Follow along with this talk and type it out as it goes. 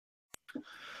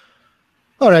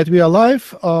All right, we are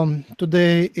live.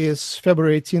 Today is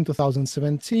February 18,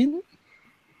 2017.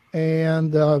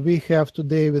 And we have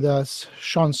today with us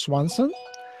Shaun Swanson.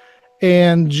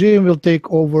 And Jim will take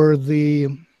over the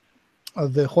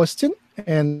hosting,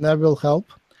 and I will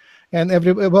help. And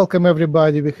welcome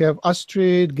everybody. We have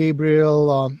Astrid,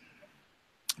 Gabriel,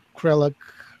 Krelak,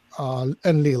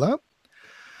 and Lila.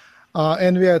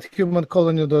 And we are at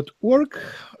humancolony.org.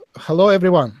 Hello,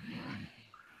 everyone.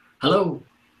 Hello.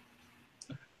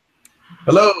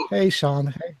 Hello. Hey, Shaun.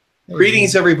 Hey.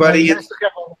 Greetings, everybody. Nice It's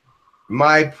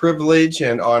my privilege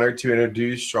and honor to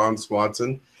introduce Shaun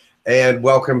Swanson and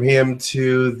welcome him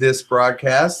to this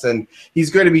broadcast. And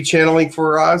he's going to be channeling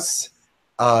for us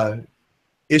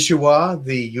Ishuwa,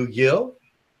 the Yahyel.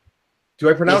 Do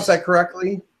I pronounce that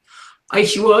correctly?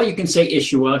 Ishuwa, you can say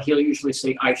Ishuwa. He'll usually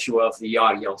say Ishuwa of the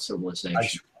Yahyel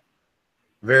civilization.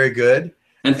 Very good.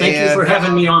 And thank you for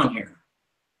having me on here.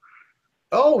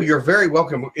 Oh, you're very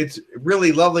welcome. It's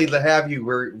really lovely to have you.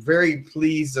 We're very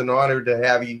pleased and honored to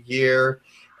have you here.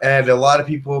 And a lot of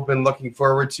people have been looking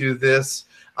forward to this.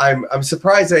 I'm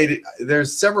surprised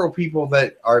there's several people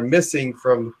that are missing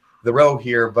from the row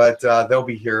here, but they'll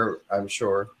be here, I'm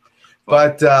sure.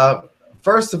 But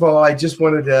first of all, I just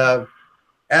wanted to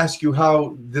ask you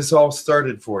how this all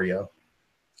started for you.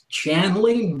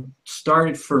 Channeling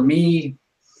started for me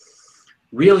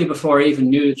really before I even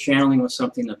knew that channeling was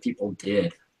something that people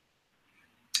did.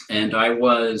 And I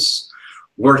was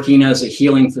working as a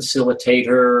healing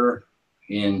facilitator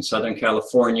in Southern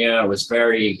California. I was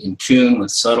very in tune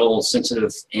with subtle,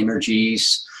 sensitive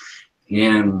energies.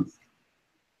 And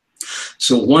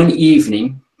so one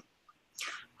evening,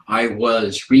 I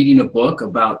was reading a book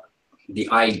about the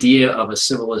idea of a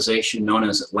civilization known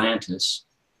as Atlantis.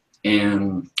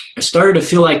 And I started to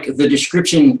feel like the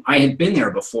description, I had been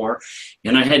there before,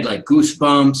 and I had like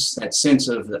goosebumps, that sense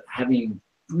of having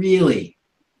really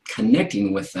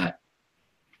connecting with that.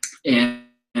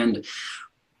 And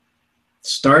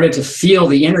started to feel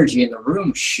the energy in the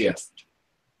room shift,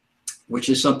 which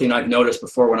is something I've noticed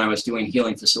before when I was doing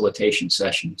healing facilitation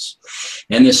sessions.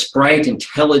 And this bright,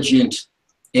 intelligent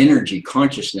energy,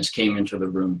 consciousness came into the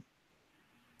room.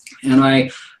 And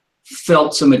I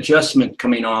felt some adjustment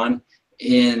coming on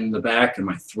in the back of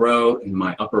my throat and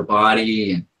my upper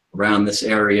body and around this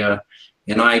area.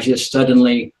 And I just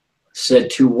suddenly said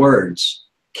two words,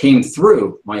 came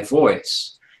through my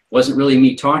voice. It wasn't really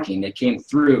me talking. They came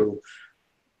through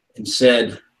and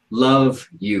said, love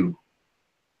you.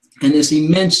 And this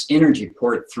immense energy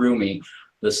poured through me,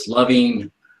 this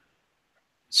loving,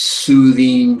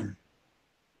 soothing,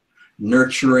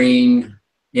 nurturing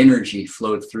energy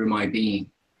flowed through my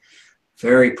being.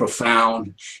 Very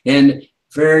profound and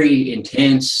very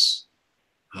intense,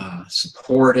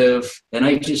 supportive. And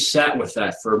I just sat with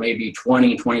that for maybe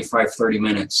 20, 25, 30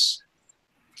 minutes.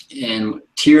 And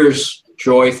tears,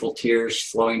 joyful tears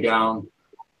flowing down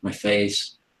my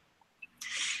face.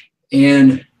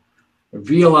 And I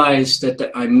realized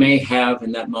that I may have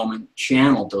in that moment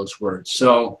channeled those words.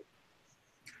 So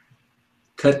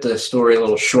cut the story a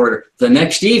little shorter. The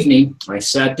next evening, I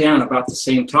sat down about the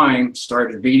same time,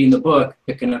 started reading the book,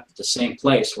 picking up at the same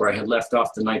place where I had left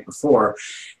off the night before.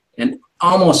 And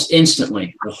almost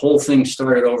instantly, the whole thing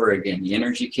started over again. The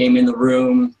energy came in the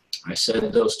room. I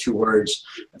said those two words,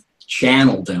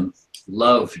 channeled them,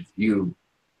 love you.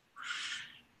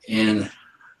 And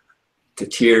the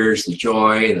tears, the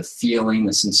joy, the feeling,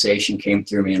 the sensation came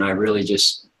through me. And I really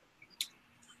just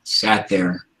sat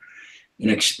there and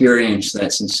experience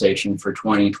that sensation for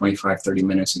 20, 25, 30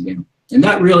 minutes again. And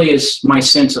that really is my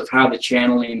sense of how the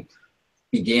channeling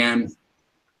began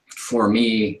for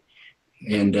me.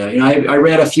 And you know, I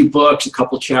read a few books, a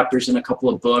couple chapters in a couple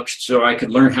of books, so I could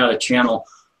learn how to channel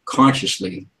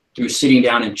consciously through sitting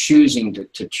down and choosing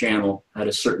to channel at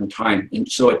a certain time.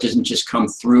 And so it doesn't just come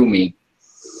through me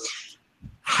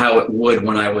how it would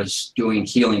when I was doing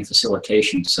healing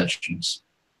facilitation sessions.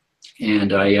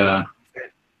 And I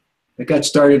got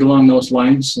started along those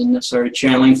lines, and I started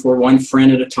channeling for one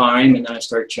friend at a time, and then I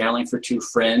started channeling for two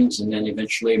friends, and then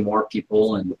eventually more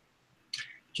people, and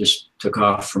just took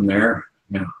off from there.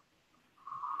 Yeah.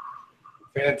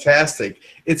 Fantastic.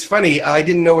 It's funny, I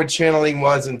didn't know what channeling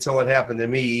was until it happened to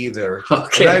me either.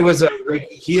 Okay. And I was a Reiki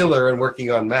healer and working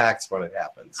on Max when it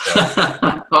happened.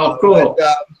 So. Oh, cool.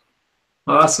 But,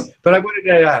 awesome. But I wanted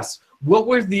to ask, what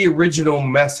were the original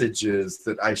messages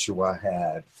that Ishuwa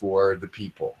had for the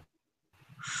people?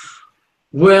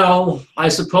 Well, I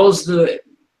suppose there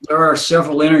are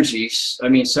several energies,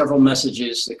 several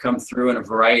messages that come through in a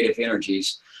variety of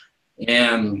energies.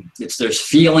 And there's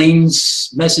feelings,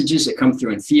 messages that come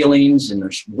through in feelings, and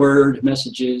there's word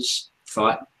messages,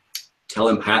 thought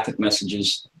telepathic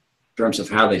messages in terms of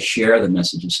how they share the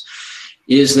messages,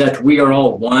 is that we are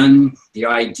all one. The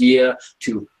idea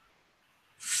to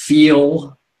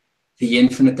feel the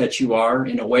infinite that you are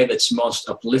in a way that's most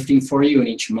uplifting for you in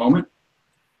each moment.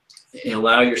 And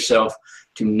allow yourself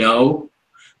to know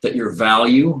that your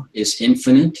value is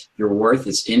infinite, your worth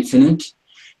is infinite,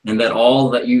 and that all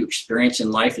that you experience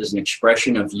in life is an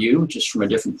expression of you, just from a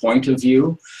different point of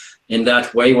view. In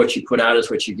that way, what you put out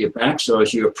is what you get back. So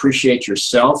as you appreciate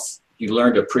yourself, you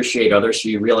learn to appreciate others, so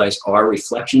you realize are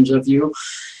reflections of you.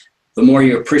 The more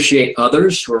you appreciate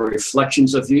others who are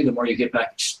reflections of you, the more you get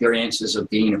back experiences of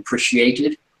being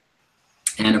appreciated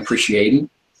and appreciating.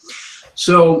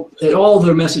 So all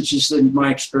the messages in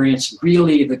my experience,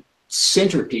 really the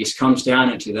centerpiece comes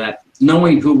down into that,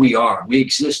 knowing who we are. We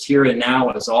exist here and now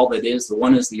as all that is. The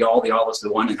one is the all is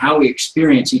the one. And how we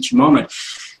experience each moment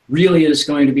really is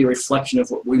going to be a reflection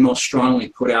of what we most strongly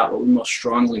put out, what we most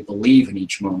strongly believe in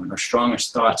each moment, our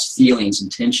strongest thoughts, feelings,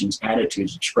 intentions,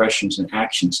 attitudes, expressions, and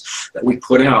actions that we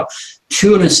put out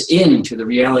tune us into the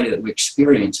reality that we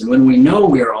experience. And when we know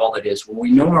we are all that is, when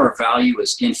we know our value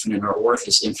is infinite, our worth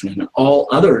is infinite, and all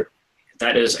other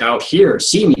that is out here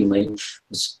seemingly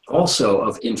is also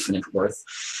of infinite worth,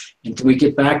 and we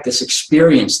get back this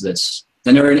experience this,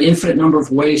 and there are an infinite number of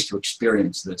ways to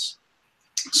experience this.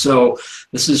 So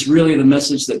this is really the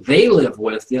message that they live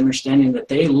with, the understanding that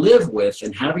they live with,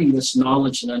 and having this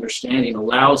knowledge and understanding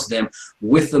allows them,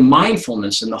 with the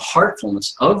mindfulness and the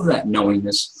heartfulness of that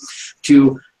knowingness,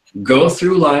 to go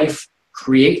through life,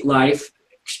 create life,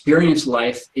 experience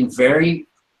life in very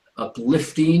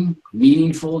uplifting,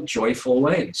 meaningful, joyful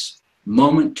ways,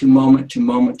 moment to moment to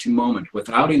moment to moment,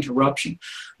 without interruption,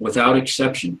 without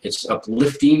exception. It's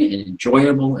uplifting and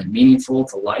enjoyable and meaningful,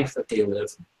 the life that they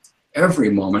live every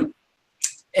moment,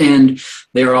 and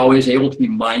they are always able to be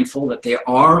mindful that they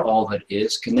are all that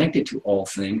is, connected to all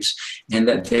things, and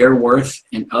that their worth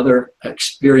and other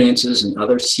experiences and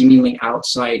other seemingly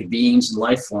outside beings and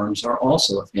life forms are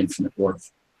also of infinite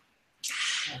worth.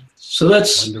 So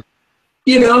that's,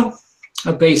 you know,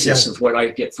 a basis of what I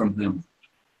get from them.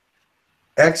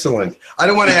 Excellent. I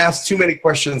don't want to ask too many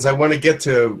questions. I want to get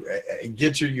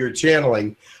to your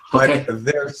channeling, but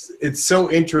it's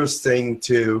so interesting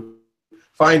to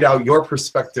find out your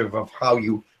perspective of how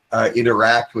you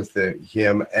interact with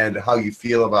him and how you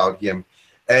feel about him,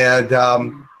 and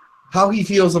how he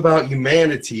feels about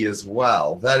humanity as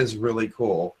well. That is really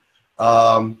cool.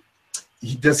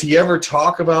 Does he ever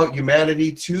talk about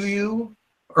humanity to you?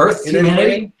 Earth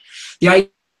humanity? The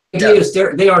idea is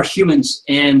they are humans,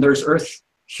 and there's Earth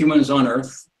humans on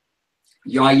Earth,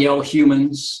 Yahyel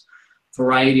humans,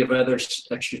 variety of other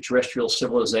extraterrestrial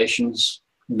civilizations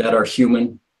that are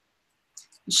human.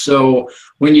 So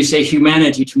when you say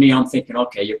humanity, to me, I'm thinking,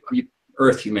 okay, you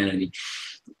Earth humanity.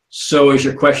 So is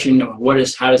your question,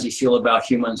 how does he feel about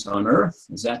humans on Earth?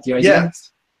 Is that the idea?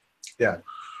 Yes. Yeah.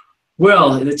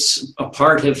 Well, it's a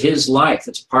part of his life.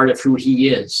 It's a part of who he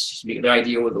is. The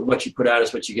idea with what you put out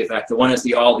is what you get back. The one is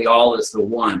the all is the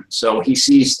one. So he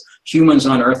sees humans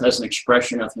on Earth as an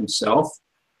expression of himself.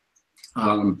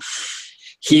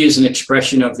 He is an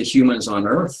expression of the humans on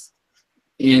Earth.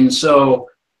 And so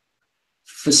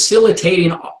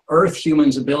facilitating Earth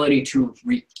humans' ability to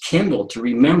rekindle, to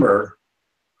remember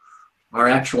our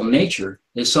actual nature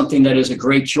is something that is a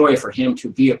great joy for him to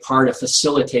be a part of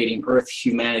facilitating Earth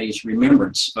humanity's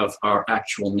remembrance of our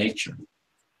actual nature.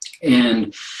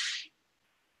 And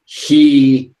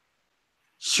he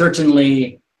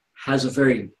certainly has a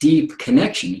very deep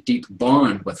connection, a deep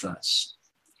bond with us.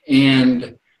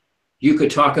 And you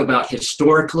could talk about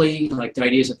historically, like the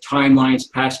ideas of timelines,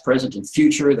 past, present, and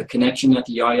future, the connection that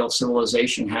the Yahyel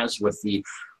civilization has with the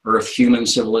Earth human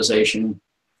civilization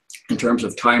in terms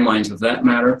of timelines of that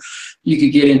matter. You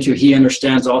could get into, he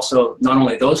understands also not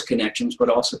only those connections, but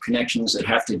also connections that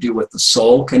have to do with the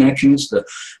soul connections.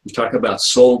 We talk about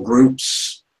soul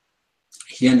groups.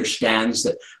 He understands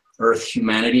that Earth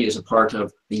humanity is a part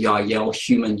of the Yahyel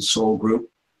human soul group.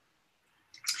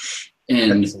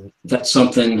 And that's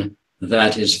something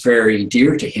that is very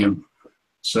dear to him.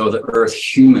 So the Earth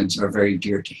humans are very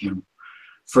dear to him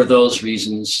for those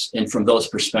reasons and from those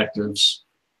perspectives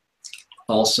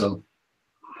also.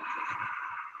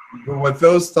 With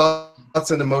those thoughts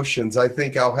and emotions, I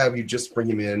think I'll have you just bring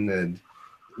him in and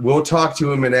we'll talk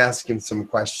to him and ask him some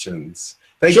questions.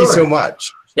 Thank you so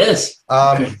much. Yes.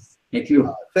 Thank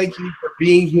you. Thank you for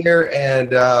being here,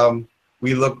 and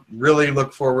we really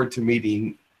look forward to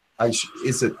meeting.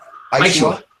 Is it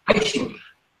Ishuwa? Ishuwa.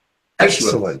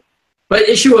 Excellent. But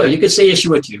Ishuwa, you could say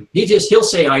Ishuwa too. He'll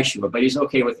say Ishuwa, but he's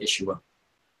okay with Ishuwa.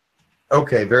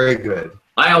 Okay, very good.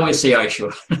 I always say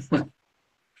Ishuwa.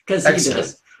 Because he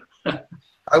does.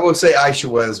 I will say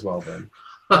Ishuwa as well then.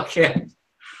 Okay.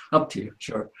 Up to you.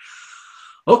 Sure.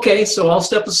 Okay, so I'll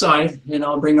step aside and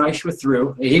I'll bring Ishuwa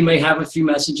through. He may have a few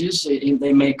messages.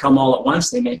 They may come all at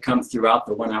once. They may come throughout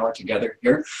the 1 hour together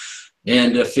here.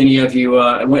 And if any of you,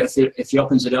 if he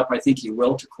opens it up, I think he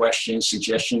will, to questions,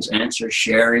 suggestions, answers,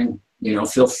 sharing. You know,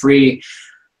 feel free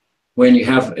when you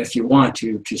have, if you want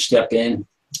to step in,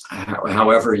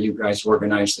 however you guys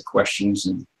organize the questions,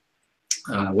 and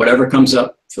whatever comes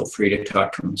up, feel free to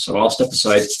talk to him. So I'll step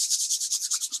aside.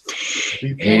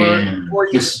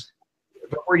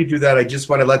 Before you do that, I just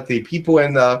want to let the people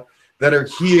in that are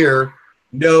here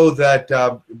know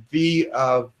that be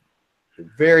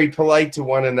very polite to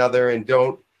one another and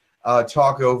don't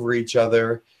talk over each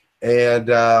other.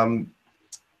 And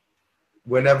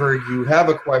whenever you have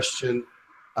a question,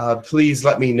 please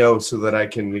let me know so that I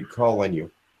can call on you.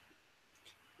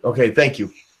 Okay, thank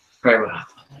you. Very well.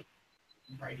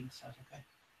 Writing stuff, okay.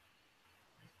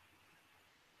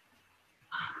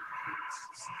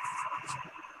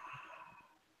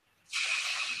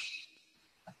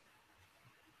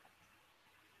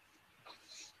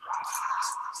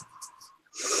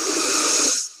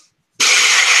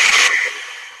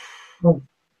 Oh.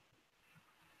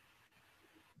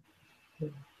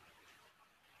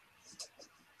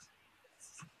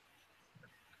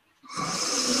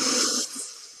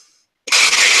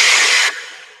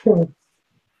 Oh.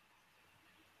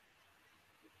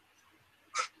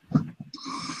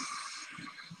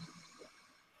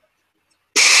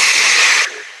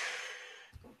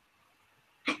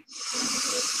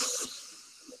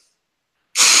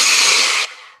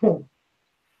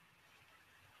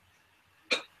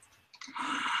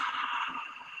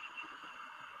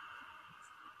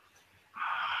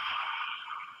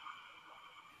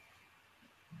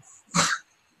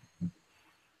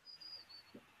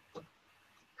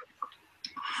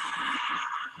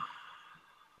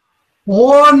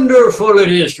 Wonderful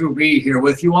it is to be here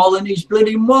with you all in these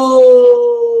bloody moments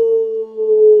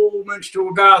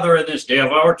together in this day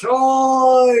of our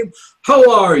time.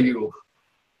 How are you?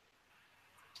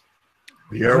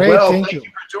 We are Great, well. thank Thank you you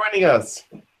for joining us.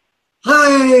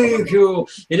 Thank you.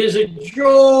 It is a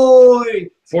joy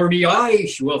for the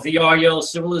Ishuwa of the Yahyel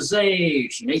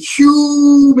civilization, a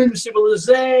human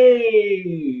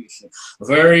civilization,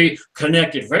 very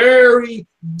connected, very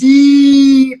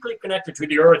deeply connected to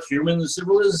the Earth human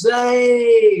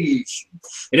civilization.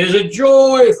 It is a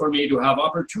joy for me to have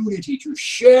opportunity to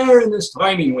share in this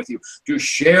timing with you, to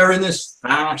share in this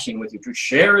fashion with you, to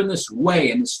share in this way,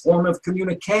 in this form of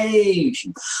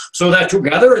communication, so that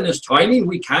together in this timing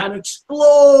we can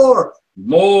explore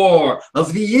more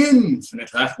of the infinite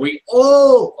that we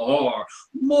all are,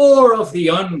 more of the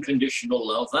unconditional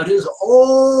love that is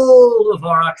all of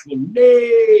our actual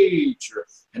nature.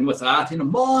 And with that in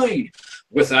mind,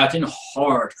 with that in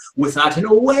heart, with that in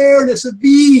awareness of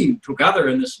being together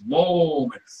in this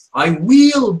moment, I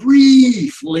will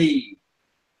briefly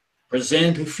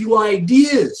present a few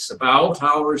ideas about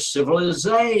our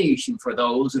civilization for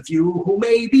those of you who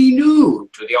may be new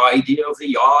to the idea of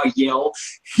the Yahyel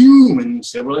human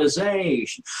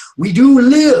civilization. We do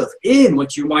live in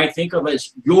what you might think of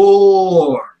as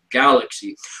your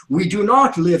galaxy. We do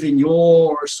not live in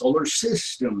your solar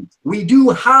system. We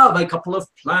do have a couple of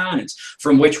planets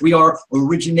from which we are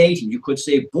originating, you could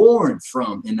say born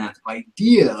from, in that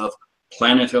idea of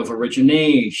planet of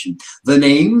origination. The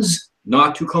names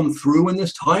not to come through in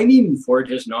this timing, for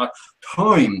it is not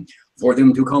time for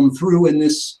them to come through in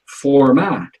this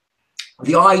format.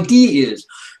 The idea is,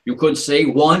 you could say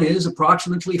one is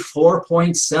approximately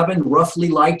 4.7 roughly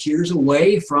light years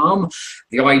away from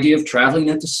the idea of traveling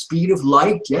at the speed of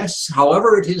light. Yes,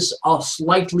 however, it is a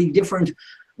slightly different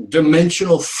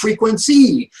dimensional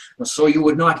frequency, so you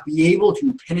would not be able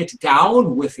to pin it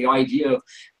down with the idea of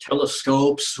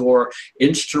telescopes or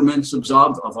instruments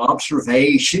of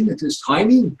observation at this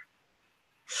timing.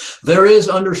 There is,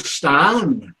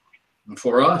 understand,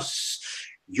 for us,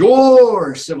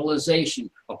 your civilization,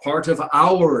 a part of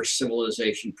our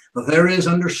civilization. There is,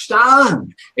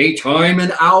 understand, a time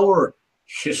and hour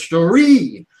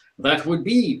history that would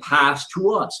be passed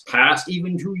to us, passed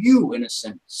even to you in a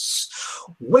sense,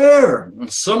 where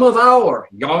some of our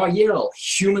Yahyel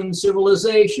human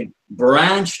civilization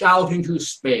branched out into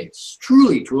space,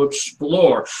 truly to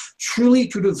explore, truly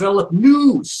to develop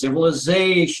new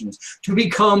civilizations, to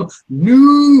become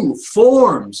new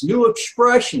forms, new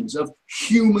expressions of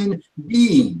human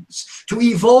beings, to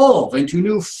evolve into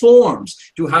new forms,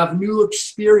 to have new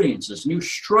experiences, new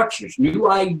structures,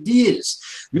 new ideas,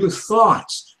 new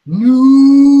thoughts,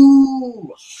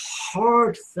 new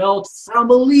heartfelt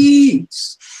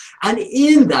families. And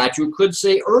in that, you could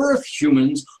say Earth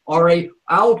humans are a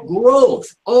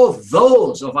outgrowth of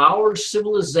those of our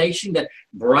civilization that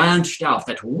branched out,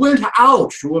 that went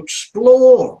out to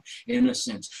explore, in a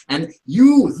sense. And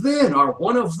you then are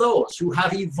one of those who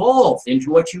have evolved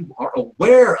into what you are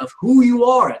aware of who you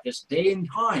are at this day and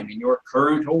time in your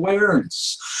current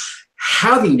awareness.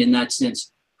 Having, in that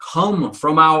sense, come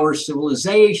from our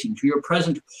civilization to your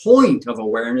present point of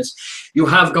awareness, you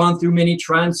have gone through many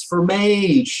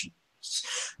transformations,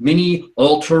 many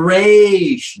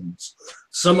alterations.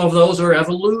 Some of those are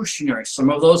evolutionary,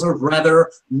 some of those are rather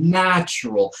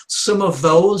natural, some of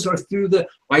those are through the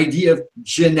idea of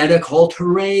genetic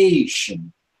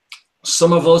alteration.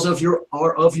 Some of those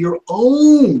are of your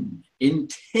own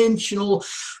intentional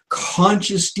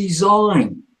conscious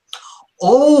design.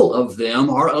 All of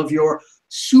them are of your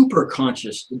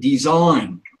superconscious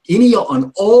design. Any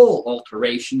and all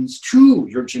alterations to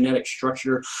your genetic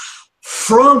structure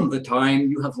from the time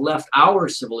you have left our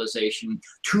civilization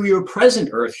to your present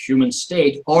Earth human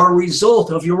state are a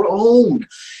result of your own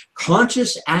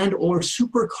conscious and or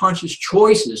superconscious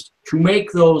choices to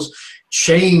make those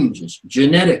changes,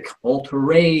 genetic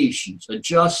alterations,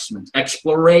 adjustments,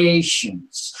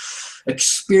 explorations,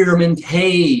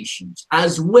 experimentations,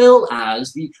 as well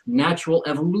as the natural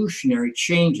evolutionary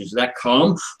changes that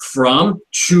come from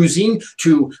choosing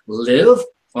to live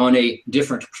on a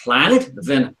different planet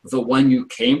than the one you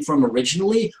came from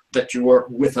originally, that you are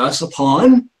with us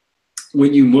upon.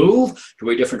 When you move to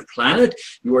a different planet,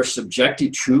 you are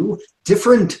subjected to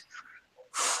different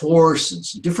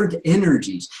forces, different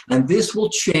energies, and this will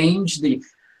change the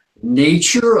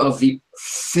nature of the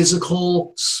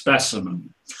physical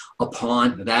specimen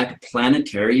upon that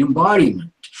planetary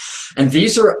embodiment. And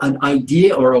these are an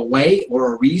idea or a way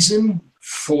or a reason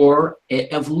for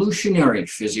evolutionary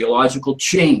physiological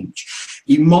change,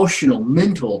 emotional,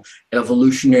 mental,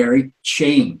 evolutionary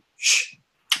change.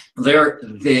 There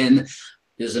then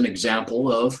is an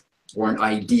example of, or an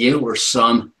idea or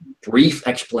some brief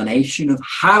explanation of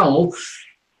how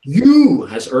you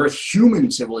as Earth human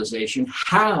civilization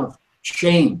have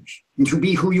changed to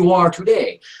be who you are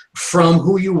today from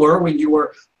who you were when you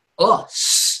were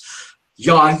us,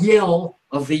 Yahyel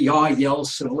of the Yahyel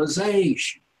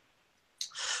civilization.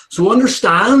 So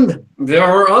understand there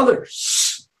are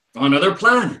others on other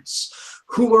planets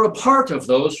who are a part of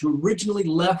those who originally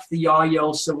left the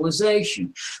Yahyel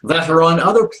civilization, that are on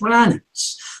other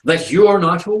planets that you are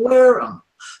not aware of.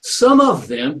 Some of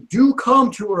them do come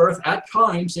to Earth at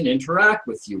times and interact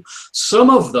with you. Some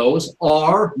of those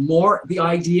are more the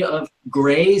idea of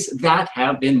grays that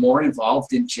have been more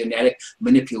involved in genetic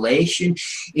manipulation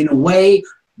in a way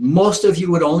most of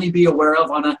you would only be aware of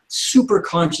on a super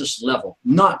conscious level,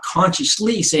 not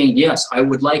consciously saying, yes, I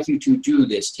would like you to do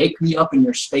this. Take me up in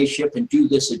your spaceship and do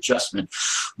this adjustment.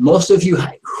 Most of you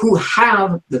who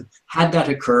have had that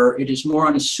occur, it is more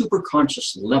on a super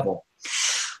conscious level.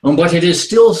 But it is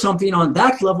still something on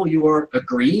that level you are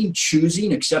agreeing,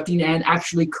 choosing, accepting, and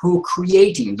actually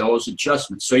co-creating those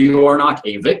adjustments. So you are not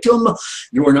a victim.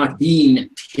 You are not being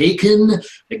taken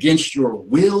against your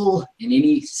will in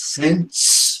any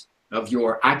sense of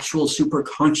your actual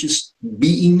superconscious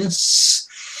beingness.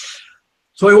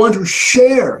 So I want to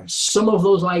share some of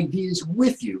those ideas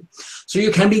with you so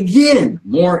you can begin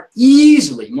more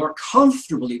easily, more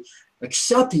comfortably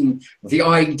accepting the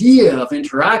idea of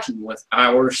interacting with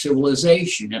our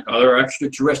civilization and other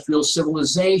extraterrestrial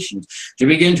civilizations, to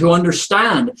begin to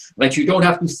understand that you don't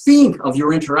have to think of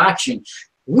your interaction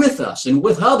with us and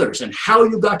with others and how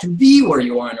you got to be where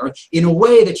you are on Earth in a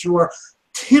way that you are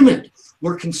timid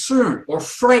or concerned or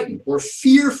frightened or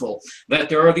fearful that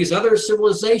there are these other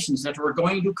civilizations that are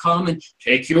going to come and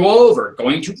take you over,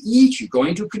 going to eat you,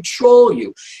 going to control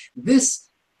you. This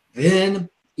then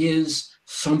is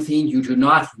something you do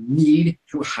not need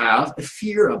to have a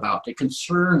fear about, a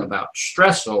concern about,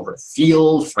 stress over,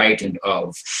 feel frightened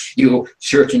of. You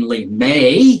certainly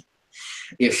may,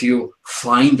 if you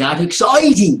find that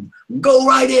exciting, go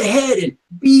right ahead and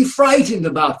be frightened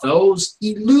about those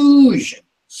illusions.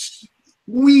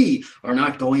 We are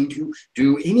not going to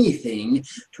do anything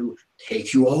to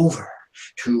take you over,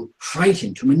 to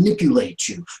frighten, to manipulate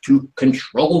you, to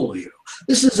control you.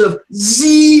 This is of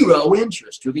zero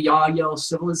interest to the Yahyel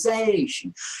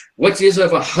civilization. What is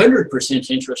of 100%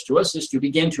 interest to us is to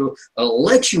begin to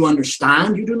let you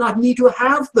understand you do not need to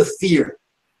have the fear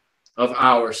of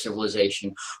our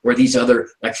civilization or these other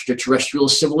extraterrestrial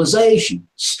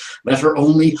civilizations that are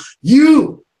only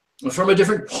you from a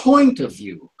different point of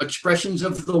view, expressions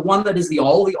of the one that is the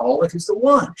all that is the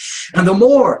one. And the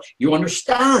more you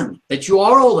understand that you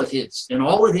are all it is, and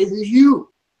all it is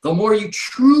you, the more you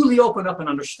truly open up and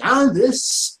understand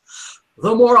this,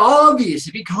 the more obvious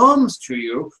it becomes to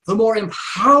you, the more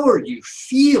empowered you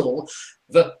feel,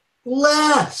 the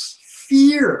less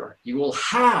fear you will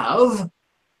have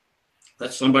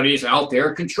that somebody is out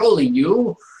there controlling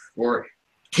you or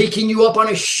taking you up on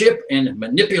a ship and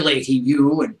manipulating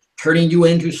you and turning you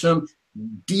into some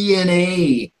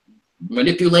DNA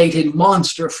manipulated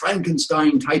monster,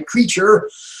 Frankenstein type creature.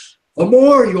 The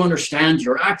more you understand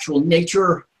your actual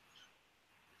nature,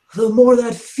 the more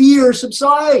that fear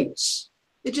subsides.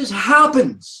 It just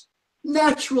happens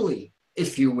naturally,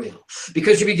 if you will,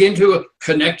 because you begin to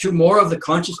connect to more of the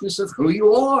consciousness of who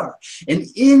you are. And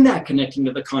in that connecting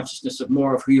to the consciousness of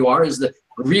more of who you are is the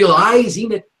realizing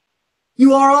that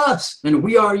you are us and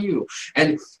we are you.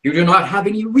 And you do not have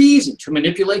any reason to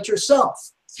manipulate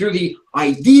yourself through the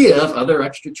idea of other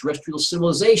extraterrestrial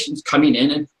civilizations coming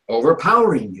in and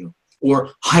overpowering you,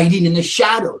 or hiding in the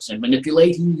shadows and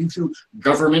manipulating you through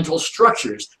governmental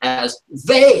structures as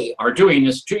they are doing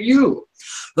this to you.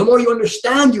 The more you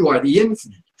understand you are the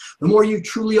infinite, the more you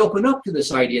truly open up to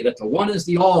this idea that the one is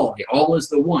the all is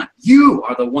the one. You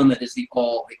are the one that is the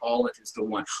all that is the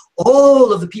one.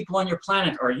 All of the people on your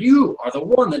planet are the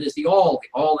one that is the all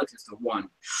that is the one.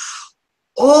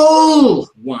 All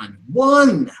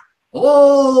one,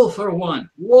 all for one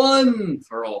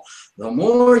for all. The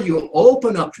more you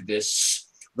open up to this,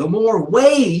 the more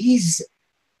ways,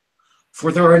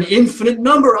 for there are an infinite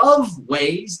number of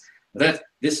ways that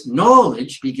this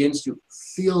knowledge begins to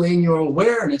fill in your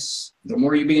awareness. The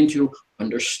more you begin to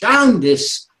understand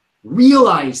this,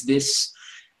 realize this,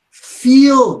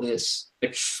 feel this,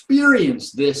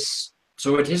 experience this,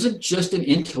 so it isn't just an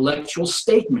intellectual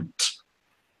statement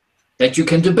that you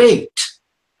can debate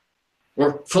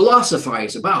or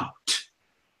philosophize about.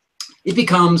 It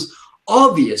becomes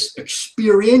obvious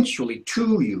experientially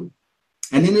to you.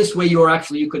 And in this way, you're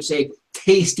actually, you could say,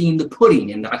 tasting the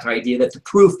pudding, and that idea that the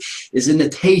proof is in the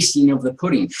tasting of the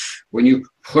pudding. When you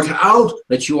put out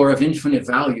that you are of infinite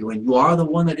value and you are the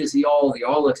one that is the all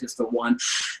that is the one.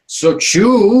 So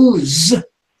choose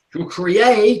to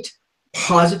create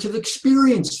positive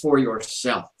experience for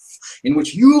yourself, in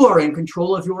which you are in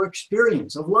control of your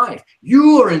experience of life.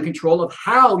 You are in control of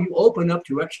how you open up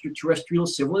to extraterrestrial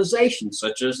civilizations,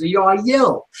 such as the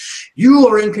Yahyel. You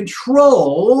are in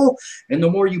control, and the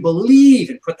more you believe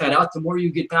and put that out, the more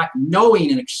you get back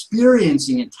knowing and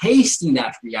experiencing and tasting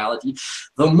that reality,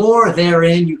 the more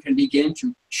therein you can begin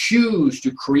to choose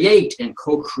to create and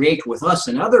co-create with us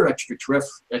and other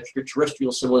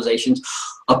extraterrestrial civilizations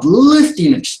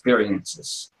uplifting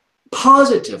experiences.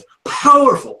 Positive,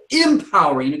 powerful,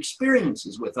 empowering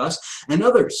experiences with us and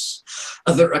others,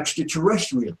 other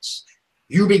extraterrestrials.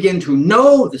 You begin to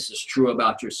know this is true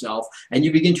about yourself, and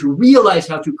you begin to realize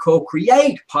how to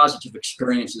co-create positive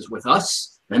experiences with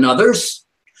us and others.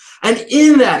 And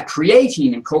in that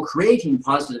creating and co-creating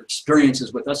positive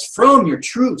experiences with us from your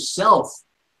true self,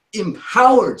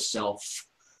 empowered self,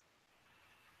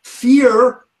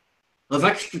 fear of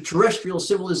extraterrestrial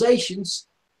civilizations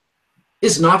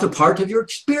is not a part of your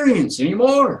experience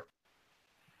anymore.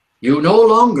 You no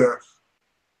longer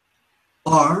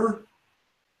are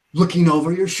looking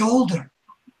over your shoulder,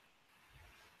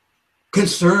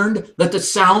 concerned that the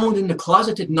sound in the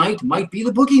closet at night might be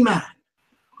the boogeyman,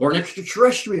 or an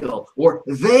extraterrestrial, or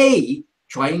they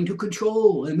trying to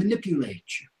control and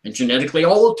manipulate you and genetically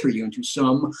alter you into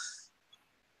some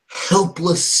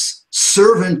helpless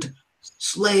servant,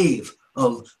 slave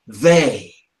of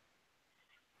they.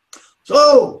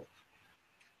 So,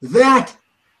 that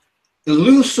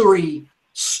illusory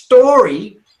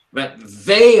story that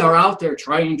they are out there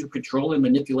trying to control and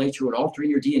manipulate you and alter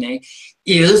your DNA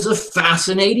is a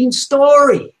fascinating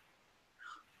story.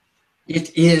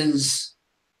 It is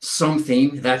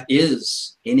something that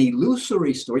is an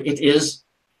illusory story. It is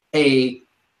a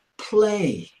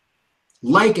play,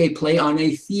 like a play on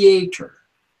a theater,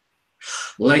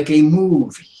 like a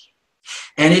movie.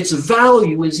 And its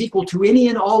value is equal to any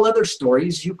and all other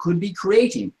stories you could be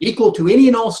creating, equal to any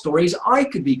and all stories I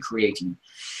could be creating.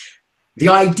 The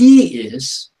idea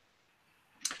is,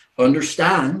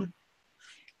 understand,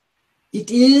 it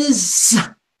is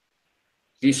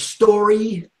the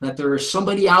story that there is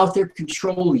somebody out there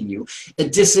controlling you, a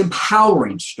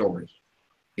disempowering story.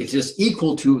 It is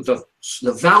equal to,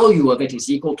 the value of it is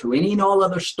equal to any and all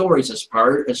other stories as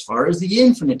far as the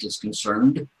infinite is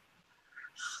concerned.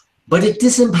 But it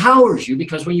disempowers you,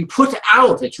 because when you put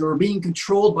out that you're being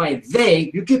controlled by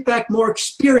they, you get back more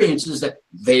experiences that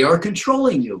they are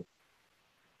controlling you.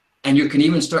 And you can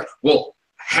even start, well,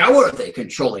 how are they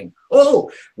controlling?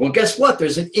 Oh, well, guess what?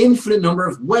 There's an infinite number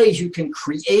of ways you can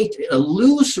create an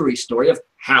illusory story of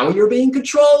how you're being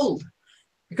controlled.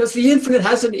 Because the infinite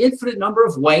has an infinite number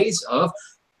of ways of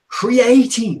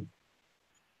creating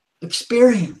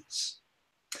experience.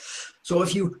 So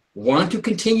if you want to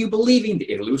continue believing the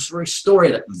illusory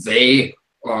story that they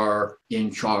are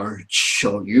in charge,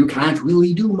 so you can't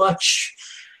really do much,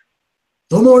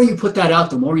 the more you put that out,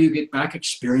 the more you get back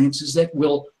experiences that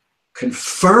will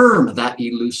confirm that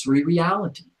illusory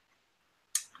reality.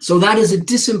 So that is a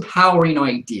disempowering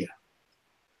idea.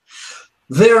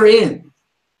 Therein,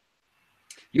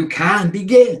 you can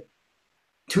begin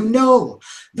to know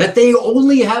that they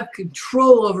only have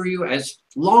control over you as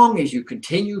long as you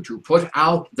continue to put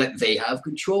out that they have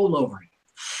control over you.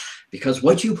 Because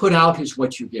what you put out is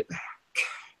what you get back.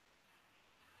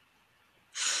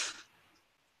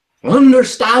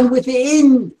 Understand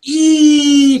within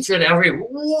each and every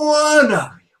one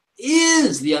of you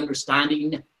is the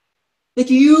understanding that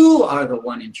you are the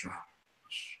one in charge.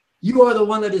 You are the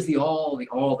one that is the all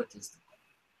that is the one.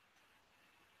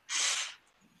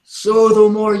 So the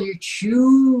more you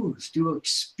choose to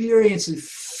experience and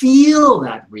feel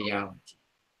that reality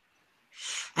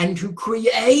and to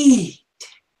create,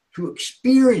 to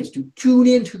experience, to tune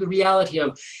into the reality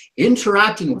of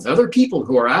interacting with other people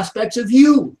who are aspects of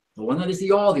you, the one that is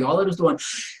the all that is the one,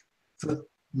 the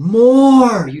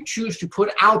more you choose to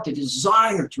put out the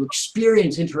desire to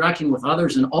experience interacting with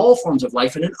others in all forms of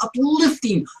life in an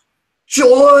uplifting,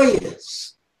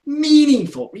 joyous,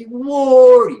 meaningful,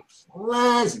 rewarding,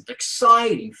 pleasant,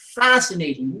 exciting,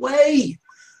 fascinating way,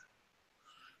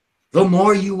 the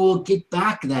more you will get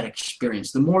back that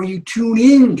experience, the more you tune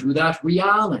into that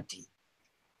reality.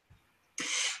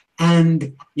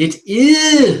 And it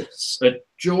is a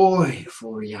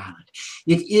joyful reality.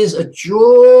 It is a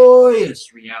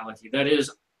joyous reality that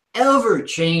is ever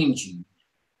changing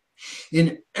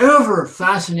in ever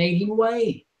fascinating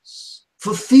ways,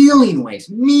 fulfilling ways,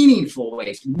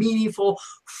 meaningful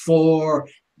for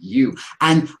you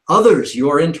and others you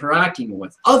are interacting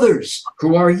with, others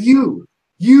who are you.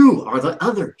 You are the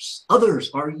others.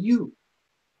 Others are you.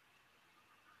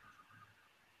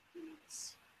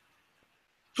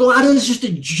 So that is just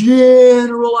a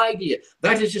general idea.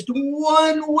 That is just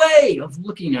one way of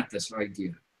looking at this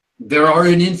idea. There are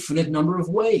an infinite number of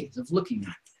ways of looking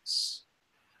at this.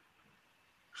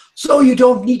 So you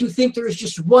don't need to think there is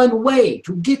just one way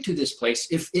to get to this place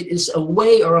if it is a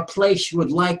way or a place you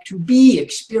would like to be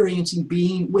experiencing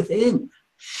being within.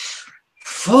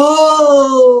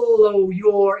 Follow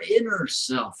your inner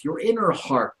self, your inner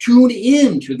heart. Tune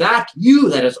in to that you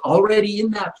that is already in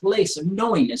that place of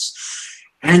knowingness,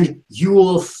 and you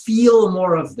will feel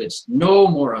more of this, know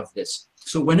more of this.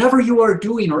 So whenever you are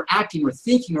doing or acting or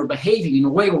thinking or behaving in a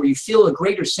way where you feel a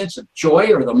greater sense of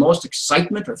joy or the most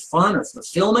excitement or fun or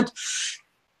fulfillment,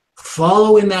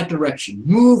 follow in that direction,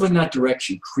 move in that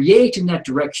direction, create in that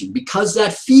direction, because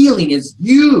that feeling is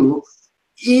you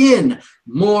in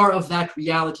more of that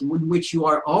reality in which you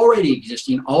are already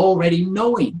existing, already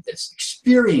knowing this,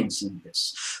 experiencing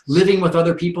this, living with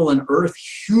other people in Earth,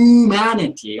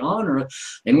 humanity on Earth,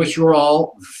 in which you're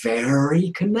all very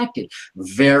connected,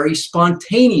 very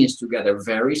spontaneous together,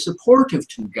 very supportive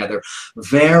together,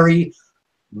 very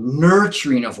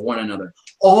nurturing of one another.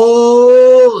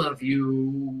 All of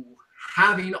you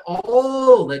having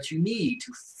all that you need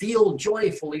to feel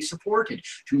joyfully supported,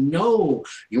 to know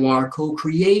you are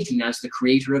co-creating as the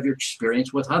creator of your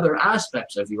experience with other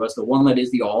aspects of you, as the one that is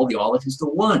the all that is the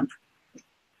one.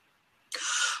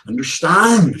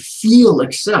 Understand, feel,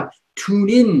 accept, tune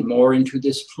in more into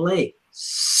this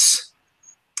place.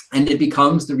 And it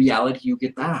becomes the reality you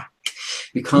get back.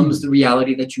 It becomes the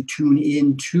reality that you tune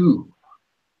into.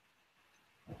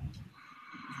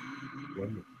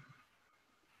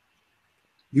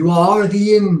 You are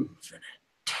the infinite.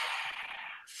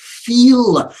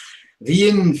 Feel the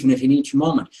infinite in each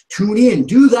moment. Tune in.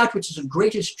 Do that which is of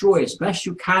greatest joy as best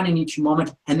you can in each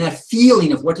moment. And that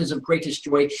feeling of what is of greatest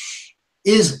joy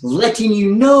is letting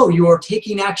you know you are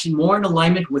taking action more in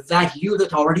alignment with that you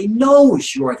that already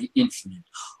knows you are the infinite,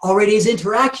 already is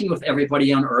interacting with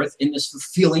everybody on Earth in this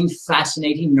fulfilling,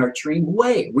 fascinating, nurturing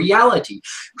way, reality.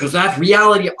 Because that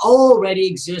reality already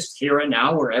exists here and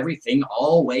now, where everything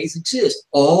always exists,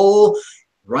 all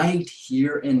right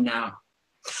here and now.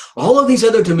 All of these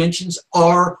other dimensions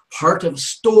are part of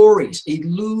stories,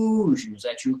 illusions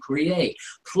that you create,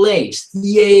 plays,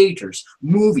 theaters,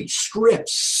 movies,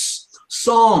 scripts,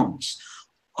 songs,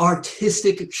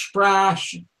 artistic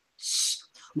expressions,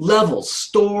 levels,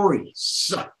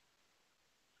 stories,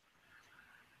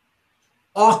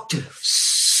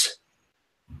 octaves,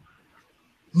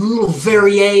 little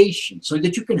variations, so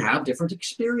that you can have different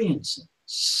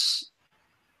experiences.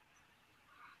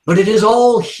 But it is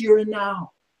all here and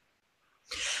now.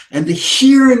 And the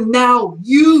here and now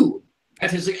you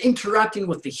that is interacting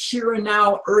with the here and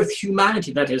now Earth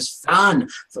humanity that is fun,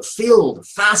 fulfilled,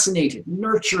 fascinated,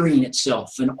 nurturing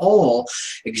itself, and all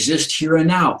exist here and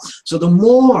now. So the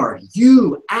more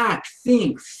you act,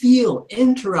 think, feel,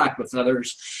 interact with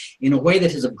others in a way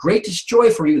that is of greatest joy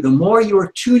for you, the more you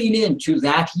are tuning in to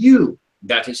that you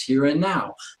that is here and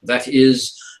now, that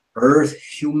is Earth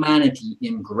humanity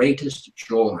in greatest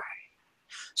joy.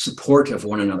 Support of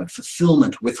one another,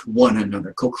 fulfillment with one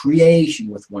another, co-creation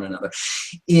with one another,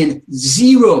 in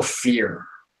zero fear,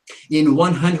 in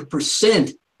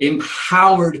 100%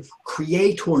 empowered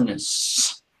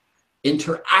creatorness,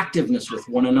 interactiveness with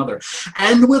one another,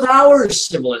 and with our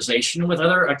civilization, with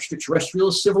other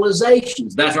extraterrestrial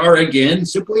civilizations that are, again,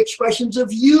 simply expressions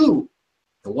of you,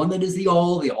 the one that is the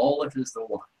all that is the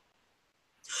one.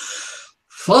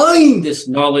 Find this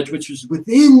knowledge which is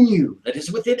within you, that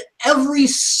is within every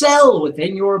cell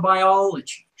within your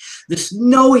biology. This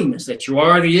knowingness that you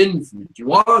are the infinite,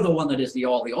 you are the one that is the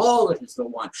all that is the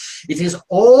one. It is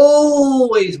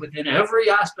always within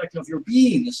every aspect of your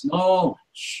being, this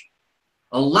knowledge.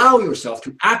 Allow yourself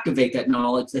to activate that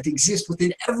knowledge that exists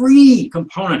within every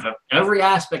component of every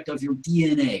aspect of your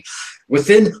DNA,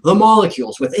 within the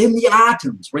molecules, within the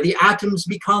atoms, where the atoms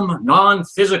become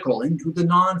non-physical into the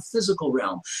non-physical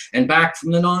realm, and back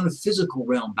from the non-physical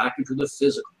realm, back into the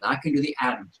physical, back into the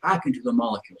atoms, back into the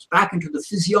molecules, back into the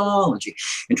physiology,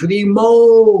 into the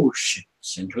emotions,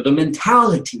 into the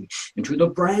mentality, into the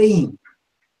brain,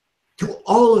 to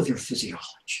all of your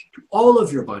physiology, to all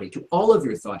of your body, to all of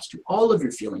your thoughts, to all of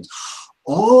your feelings,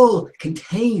 all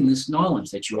contain this knowledge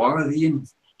that you are the infinite.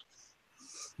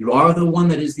 You are the one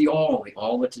that is the all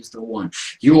that is the one.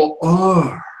 You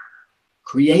are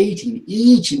creating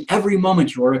each and every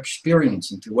moment you are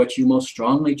experiencing through what you most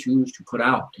strongly choose to put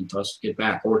out and thus get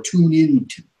back or tune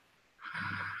into.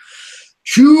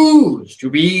 Choose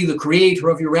to be the creator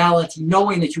of your reality,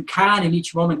 knowing that you can in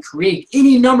each moment create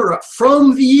any number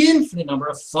from the infinite number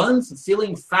of fun,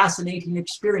 fulfilling, fascinating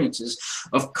experiences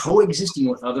of coexisting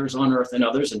with others on Earth and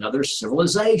others in other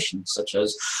civilizations, such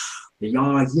as the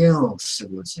Yahyel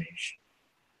civilization.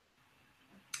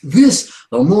 This,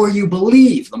 the more you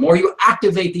believe, the more you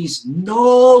activate these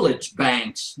knowledge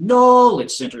banks, knowledge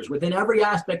centers within every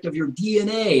aspect of your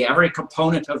DNA, every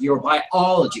component of your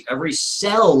biology, every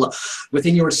cell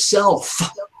within your self,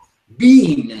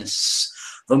 beingness.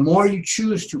 The more you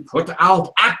choose to put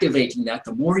out activating that,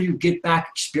 the more you get back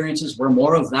experiences where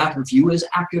more of that of you is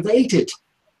activated.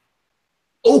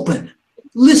 Open,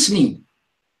 listening,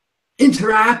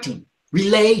 interacting,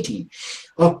 relating,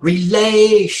 a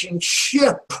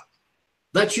relationship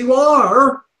that you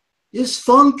are is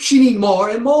functioning more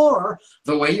and more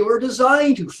the way you are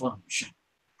designed to function.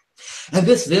 And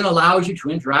this then allows you to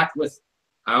interact with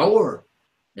our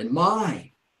and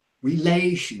my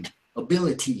relation,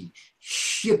 ability,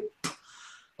 ship,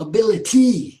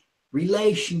 ability,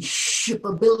 relationship,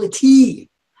 ability.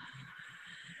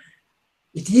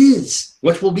 It is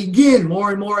what will begin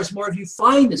more and more as more of you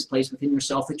find this place within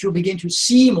yourself, that you'll begin to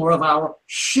see more of our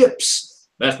ships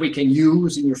that we can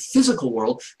use in your physical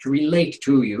world to relate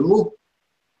to you.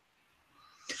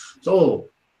 So,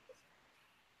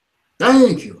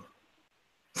 thank you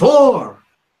for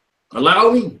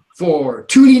allowing, for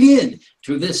tuning in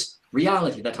to this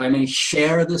reality, that I may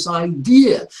share this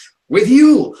idea with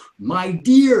you, my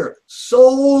dear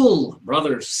soul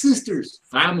brothers, sisters,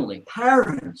 family,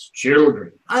 parents,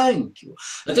 children. Thank you.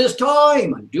 At this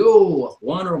time, do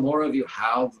one or more of you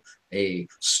have a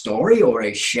story or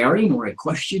a sharing or a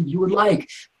question you would like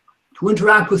to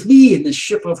interact with me in this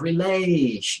ship of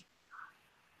relation?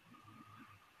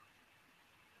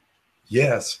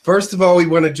 Yes. First of all, we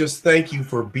want to just thank you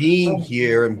for being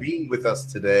here and being with us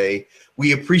today.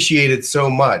 We appreciate it so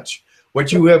much.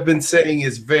 What you have been saying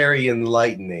is very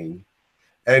enlightening,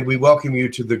 and we welcome you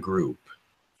to the group.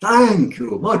 Thank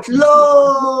you. Much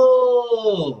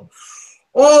love.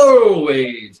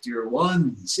 Always, dear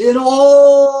ones, in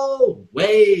all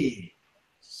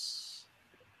ways.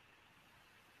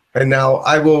 And now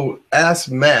I will ask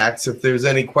Max if there's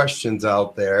any questions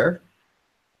out there.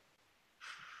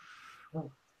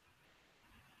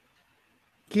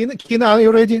 Kina, are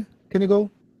you ready? Can you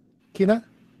go? Kina?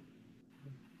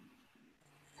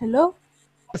 Hello?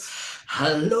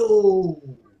 Hello.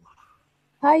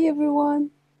 Hi,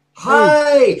 everyone.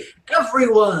 Hi,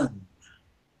 everyone.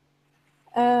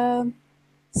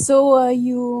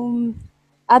 You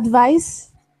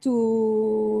advise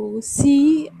to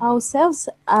see ourselves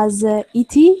as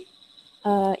ET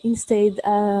instead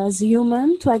as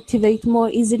human to activate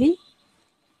more easily?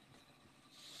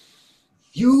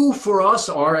 You, for us,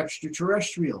 are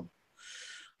extraterrestrial.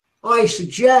 I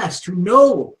suggest to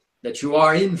know that you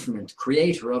are infinite,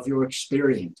 creator of your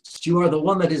experience. You are the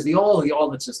one that is the all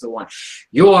that is the one.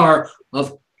 You are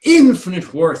of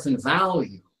infinite worth and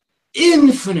value.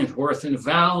 Infinite worth and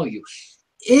value.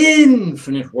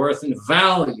 Infinite worth and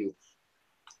value.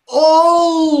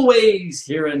 Always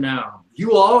here and now.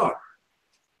 You are.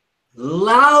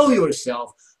 Allow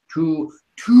yourself to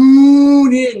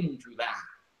tune into that.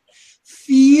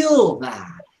 Feel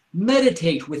that.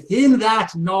 Meditate within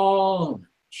that knowledge.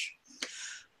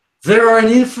 There are an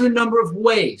infinite number of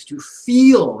ways to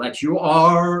feel that you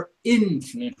are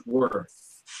infinite worth.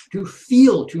 To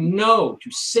feel, to know,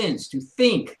 to sense, to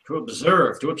think, to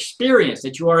observe, to experience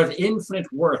that you are of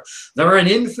infinite worth. There are an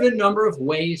infinite number of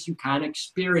ways you can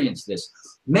experience this.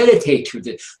 Meditate to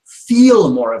this.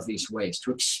 Feel more of these ways,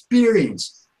 to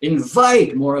experience.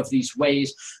 Invite more of these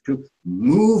ways to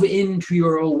move into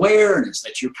your awareness,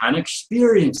 that you can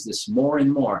experience this more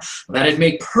and more, that it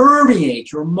may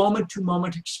permeate your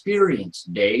moment-to-moment experience,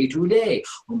 day to day,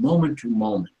 or moment to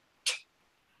moment.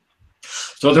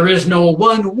 So there is no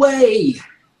one way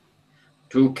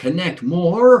to connect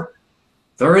more.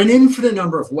 There are an infinite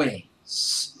number of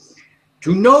ways.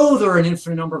 To know there are an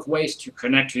infinite number of ways to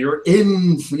connect to your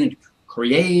infinite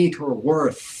creator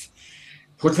worth.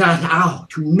 Put that out.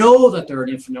 To know that there are an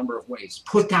infinite number of ways.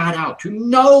 Put that out. To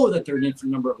know that there are an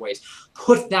infinite number of ways.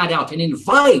 Put that out and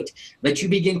invite that you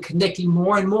begin connecting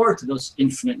more and more to those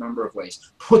infinite number of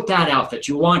ways. Put that out, that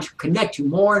you want to connect to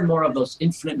more and more of those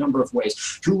infinite number of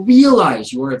ways. To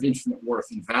realize you are of infinite worth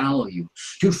and value.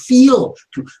 To feel,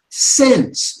 to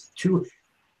sense, to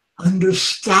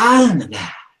understand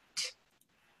that.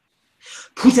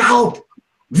 Put out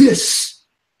this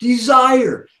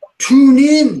desire. Tune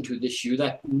in to this you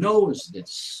that knows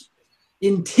this.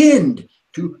 Intend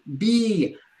to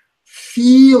be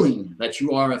feeling that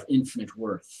you are of infinite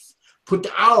worth. Put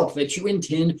out that you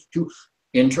intend to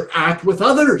interact with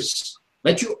others,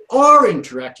 that you are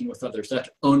interacting with others that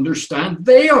understand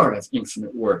they are of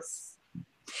infinite worth.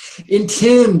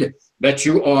 Intend that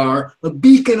you are a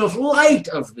beacon of light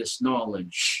of this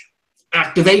knowledge,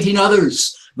 activating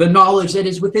others, the knowledge that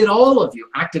is within all of you,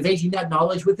 activating that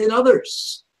knowledge within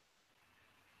others.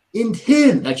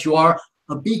 Intend that you are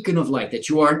a beacon of light, that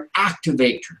you are an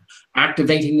activator,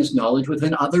 activating this knowledge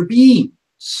within other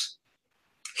beings,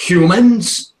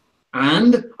 humans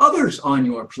and others on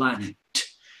your planet,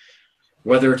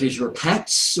 whether it is your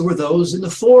pets or those in the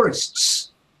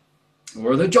forests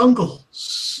or the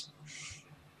jungles.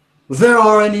 There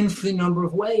are an infinite number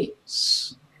of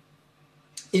ways.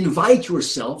 Invite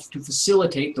yourself to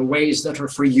facilitate the ways that are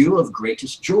for you of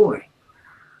greatest joy,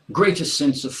 greatest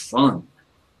sense of fun.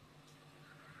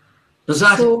 Does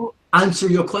that answer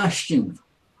your question?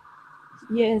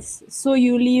 Yes. So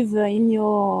you live in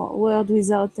your world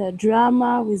without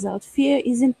drama, without fear.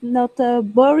 Isn't not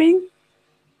boring?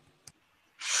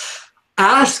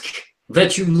 Ask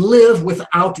that you live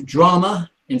without drama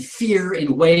and fear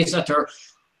in ways that are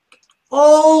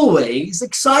always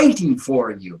exciting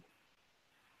for you.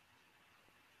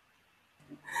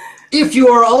 If you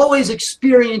are always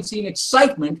experiencing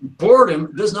excitement,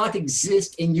 boredom does not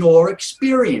exist in your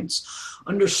experience.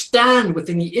 Understand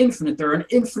within the infinite, there are an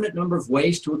infinite number of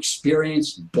ways to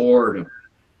experience boredom.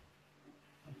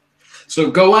 So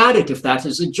go at it if that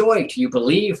is a joy to you.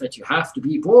 Believe that you have to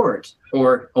be bored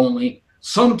or only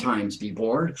sometimes be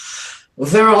bored.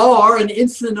 There are an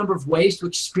infinite number of ways to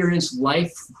experience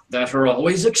life that are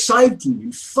always exciting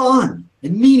and fun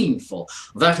and meaningful,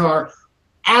 that are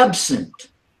absent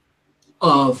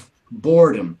of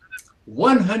boredom,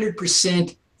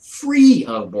 100% free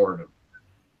of boredom.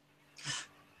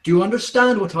 Do you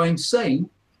understand what I'm saying?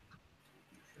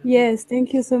 Yes,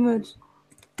 thank you so much.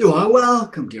 You are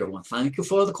welcome, dear one. Thank you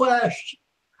for the question.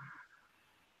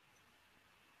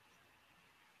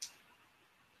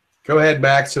 Go ahead,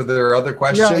 Max. So there are other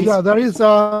questions? Yeah, there is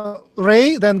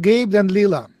Ray, then Gabe, then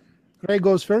Leela. Ray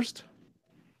goes first.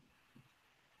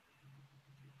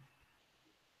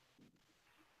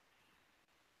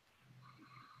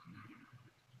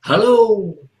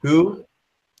 Hello. Who?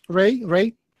 Ray, you're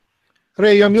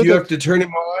muted. Do you have to turn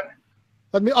him on?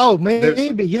 Let me. Oh,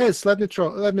 maybe yes. Let me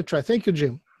try. Thank you,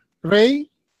 Jim. Ray.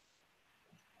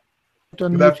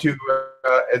 You have to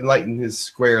enlighten his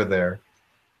square there.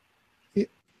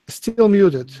 Still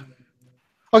muted.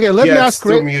 Okay, let me ask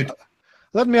Ray. Mute.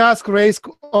 Let me ask Ray's.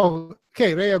 Oh,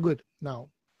 okay, Ray, you're good now.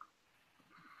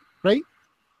 Ray,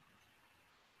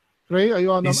 are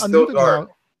you on? He's still dark.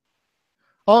 Now?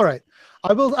 All right.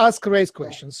 I will ask Ray's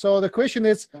question. So the question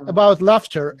is about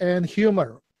laughter and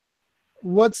humor.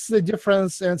 What's the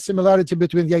difference and similarity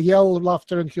between Yahyel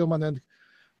laughter and human and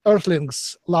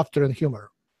Earthlings laughter and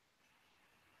humor?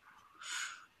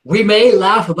 We may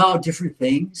laugh about different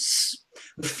things.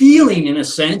 The feeling, in a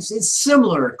sense, is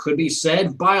similar. It could be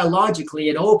said biologically,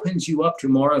 it opens you up to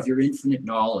more of your infinite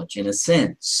knowledge, in a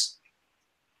sense.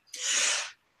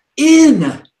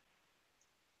 In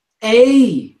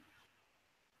a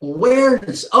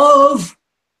awareness of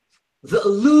the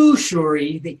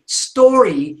illusory, the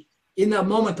story in that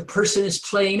moment the person is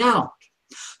playing out.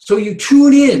 So you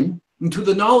tune in into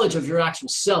the knowledge of your actual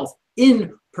self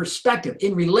in perspective,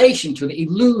 in relation to the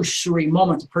illusory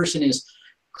moment the person is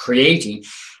creating,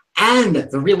 and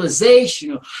the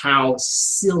realization of how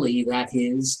silly that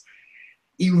is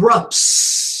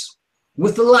erupts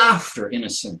with the laughter, in a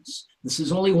sense. This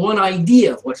is only one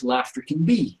idea of what laughter can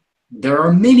be. There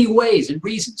are many ways and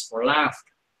reasons for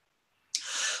laughter.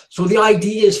 So the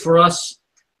idea is for us,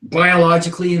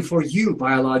 biologically, and for you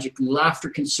biologically, laughter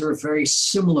can serve very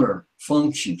similar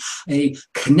function, a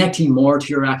connecting more to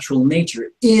your actual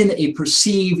nature in a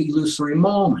perceived illusory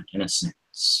moment, in a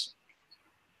sense.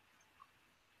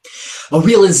 A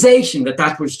realization that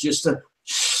that was just a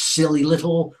silly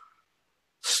little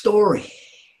story.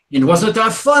 And wasn't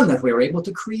that fun that we were able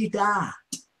to create that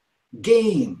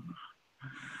game?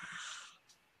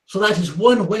 So that is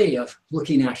one way of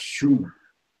looking at humor.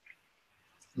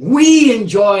 We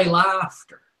enjoy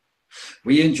laughter.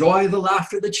 We enjoy the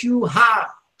laughter that you have.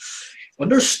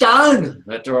 Understand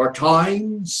that there are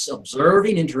times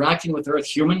observing, interacting with Earth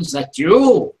humans that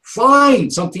you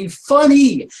find something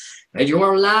funny and you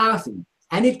are laughing.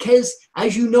 And it is,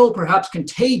 as you know, perhaps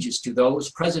contagious to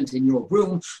those present in your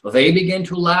room. They begin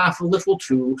to laugh a little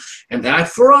too, and that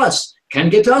for us can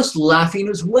get us laughing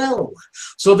as well.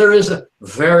 So there is a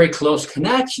very close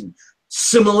connection,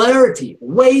 similarity,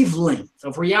 wavelength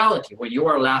of reality when you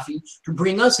are laughing to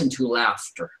bring us into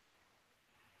laughter.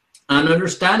 And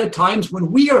understand at times when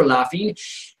we are laughing,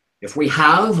 if we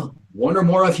have one or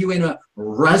more of you in a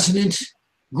resonant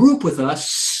group with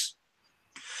us,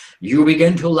 you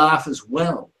begin to laugh as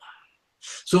well.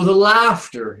 So the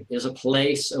laughter is a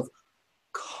place of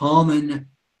common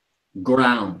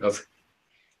ground, of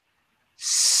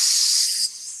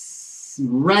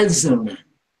resonant,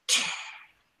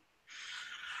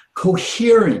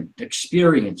 coherent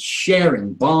experience,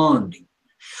 sharing, bonding.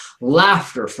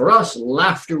 Laughter for us,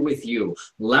 laughter with you.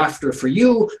 Laughter for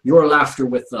you, your laughter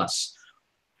with us.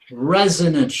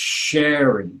 Resonant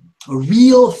sharing, a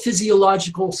real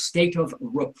physiological state of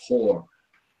rapport.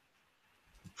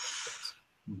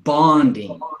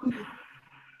 Bonding.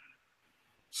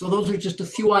 So those are just a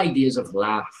few ideas of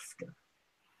laughter.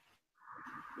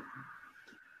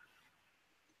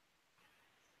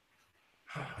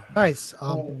 Nice.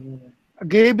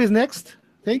 Gabe is next.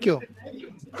 Thank you.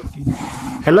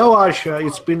 Hello, Aisha.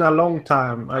 It's been a long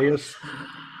time. I just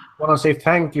want to say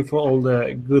thank you for all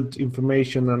the good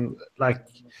information, and like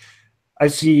I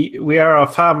see we are a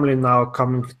family now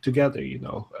coming together, you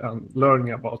know, and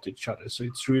learning about each other. So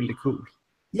it's really cool.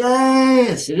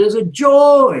 Yes, it is a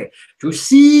joy to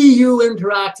see you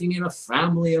interacting in a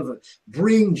family of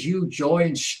brings you joy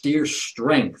and dear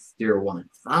strength, dear one.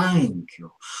 Thank you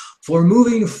for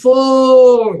moving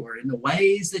forward in the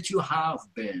ways that you have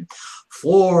been,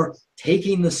 for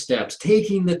taking the steps,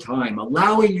 taking the time,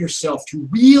 allowing yourself to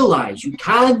realize you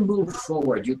can move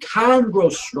forward, you can grow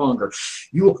stronger.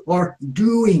 You are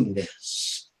doing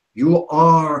this. You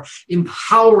are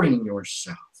empowering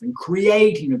yourself and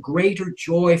creating a greater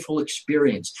joyful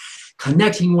experience,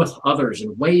 connecting with others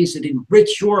in ways that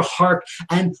enrich your heart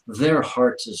and their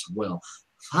hearts as well.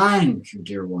 Thank you,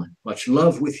 dear one. Much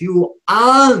love with you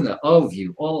and of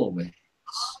you always.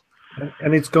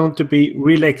 And it's going to be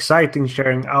really exciting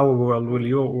sharing our world with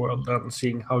your world and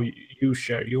seeing how you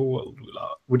share your world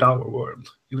with our world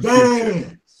in the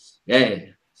future.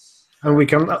 Yes. And we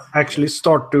can actually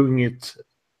start doing it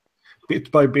bit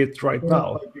by bit right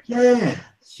now. Yes,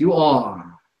 you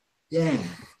are.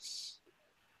 Yes.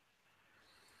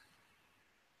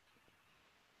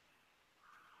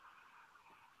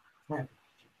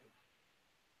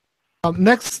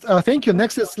 Next, thank you.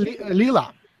 Next is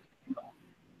Lila.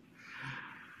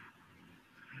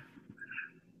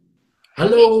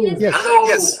 Hello. Yes. Hello.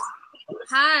 Yes.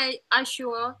 Hi,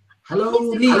 Ishuwa. Hello,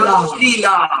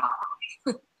 Lila.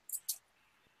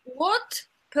 What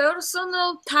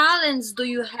personal talents do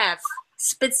you have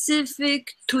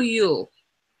specific to you?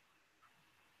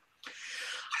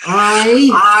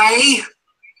 I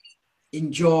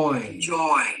enjoy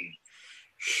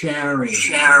sharing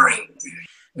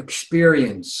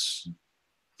experience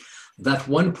that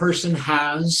one person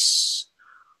has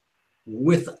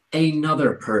with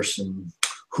another person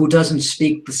who doesn't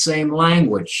speak the same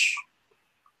language.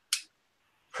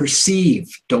 perceive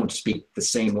don't speak the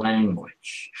same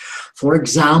language. For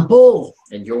example,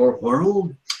 in your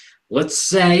world, let's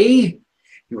say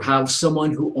you have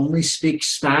someone who only speaks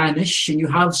Spanish and you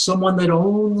have someone that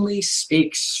only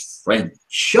speaks French.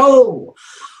 So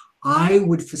I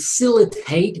would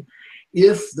facilitate,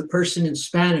 if the person in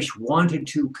Spanish wanted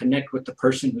to connect with the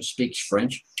person who speaks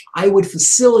French, I would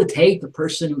facilitate the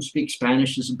person who speaks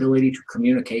Spanish's ability to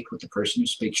communicate with the person who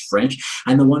speaks French,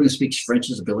 and the one who speaks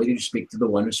French's ability to speak to the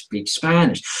one who speaks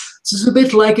Spanish. This is a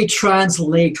bit like a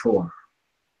translator.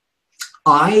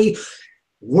 I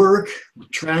work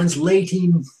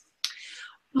translating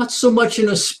not so much in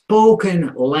a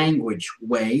spoken language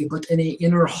way, but in an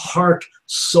inner heart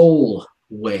soul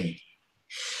way.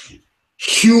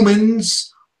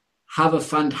 Humans have a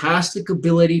fantastic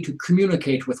ability to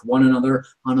communicate with one another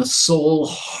on a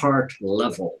soul-heart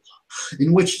level,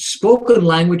 in which spoken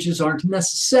languages aren't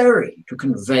necessary to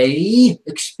convey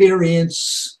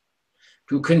experience,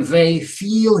 to convey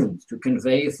feelings, to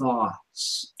convey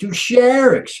thoughts, to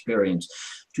share experience,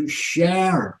 to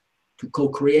share, to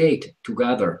co-create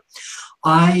together.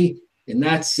 I, in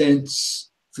that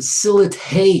sense,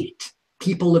 facilitate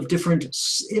people of different,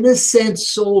 in a sense,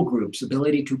 soul groups'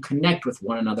 ability to connect with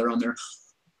one another on their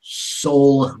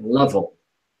soul level.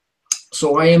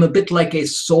 So I am a bit like a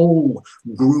soul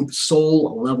group,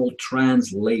 soul level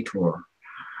translator.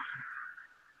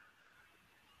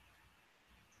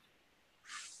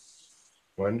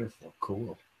 Wonderful,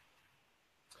 cool.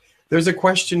 There's a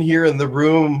question here in the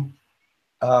room.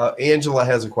 Angela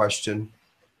has a question.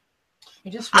 I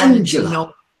just wanted to Angela.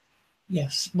 know,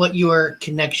 yes, what your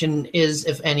connection is,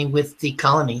 if any, with the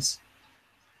colonies.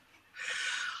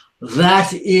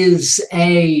 That is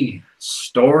a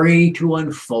story to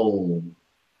unfold.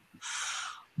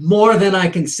 More than I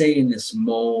can say in this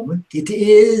moment. It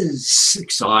is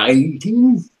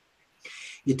exciting.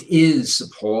 It is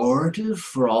supportive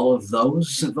for all of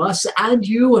those of us and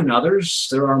you and others.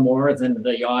 There are more than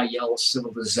the Yahyel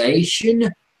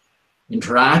civilization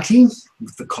interacting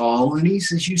with the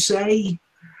colonies, as you say.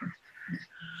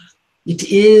 It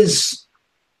is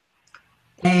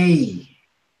a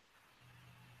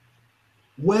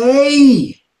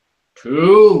way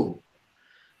to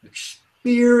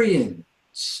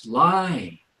experience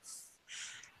life,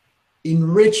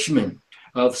 enrichment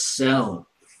of self,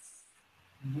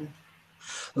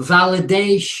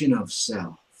 validation of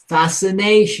self,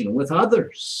 fascination with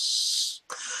others,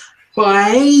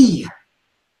 by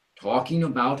talking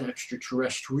about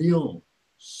extraterrestrials,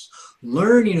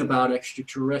 learning about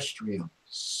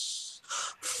extraterrestrials,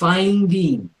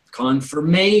 finding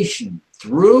confirmation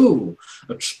through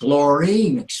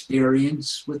exploring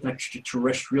experience with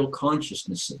extraterrestrial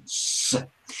consciousnesses.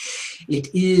 It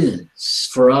is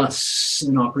for us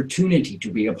an opportunity to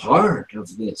be a part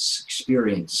of this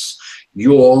experience.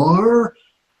 You're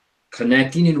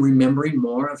connecting and remembering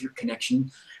more of your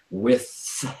connection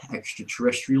with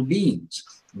extraterrestrial beings.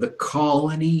 The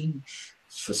colony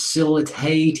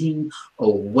facilitating a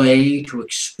way to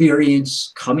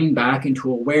experience coming back into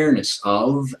awareness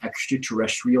of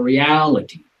extraterrestrial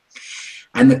reality.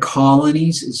 And the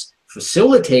colonies is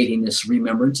facilitating this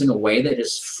remembrance in a way that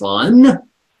is fun,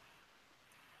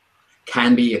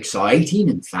 can be exciting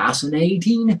and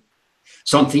fascinating,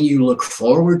 something you look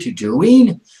forward to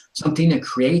doing, something that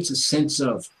creates a sense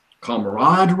of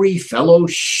camaraderie,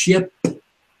 fellowship,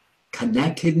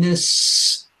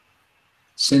 connectedness,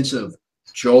 sense of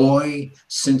joy,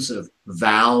 sense of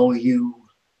value,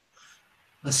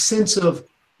 a sense of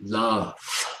love,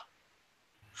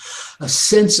 a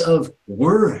sense of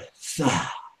worth,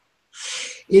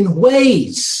 in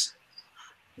ways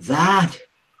that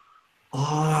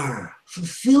are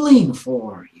fulfilling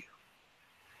for you,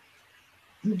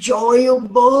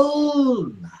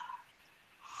 enjoyable,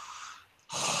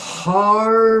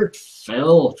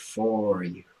 heartfelt for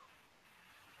you.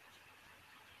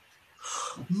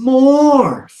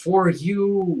 More for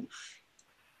you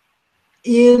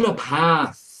in a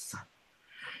path,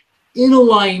 in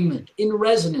alignment, in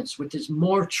resonance, which is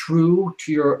more true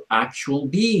to your actual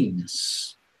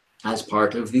beingness as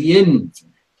part of the infinite.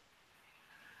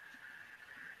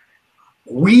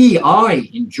 I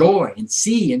enjoy and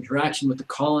see interaction with the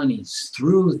colonies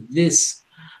through this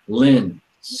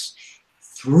lens,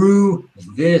 through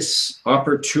this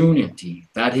opportunity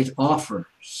that it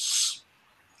offers.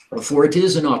 For it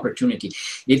is an opportunity.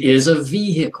 It is a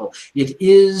vehicle. It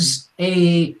is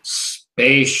a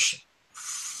space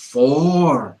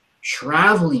for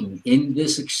traveling in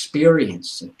this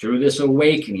experience, through this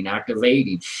awakening,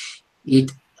 activating.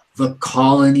 The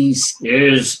colonies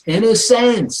is, in a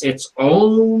sense, its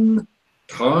own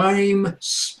time,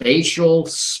 spatial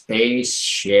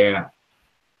spaceship.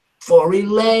 for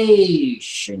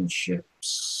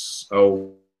relationships,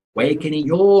 awakening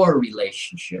your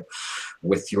relationship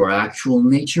with your actual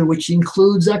nature, which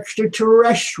includes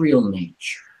extraterrestrial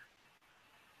nature.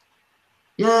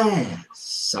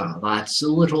 Yes, that's a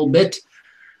little bit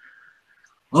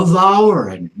of our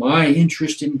and my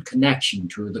interest in connection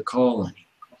to the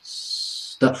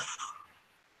colonies. The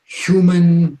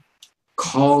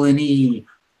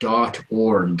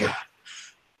humancolony.org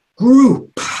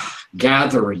group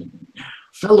gathering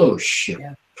fellowship.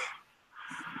 Yeah.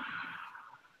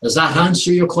 Does that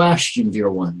answer your question, dear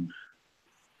one?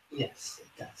 Yes, it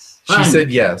does. She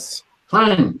said yes.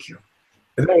 Thank you.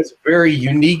 And that was a very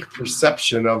unique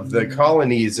perception of the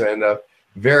colonies and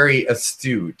very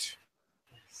astute.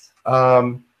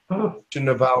 Question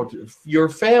about your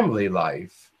family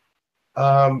life.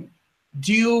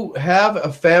 Do you have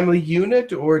a family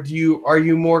unit, or are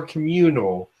you more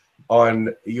communal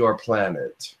on your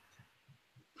planet?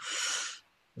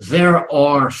 There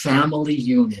are family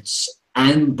units,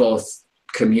 and both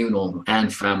communal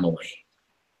and family.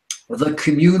 The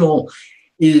communal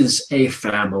is a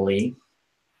family,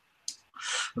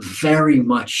 very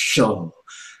much so.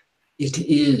 It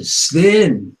is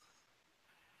then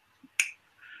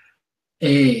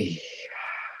a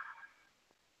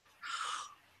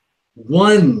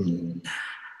oneness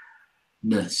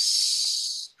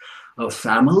of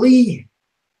family.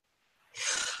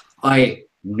 I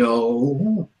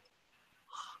know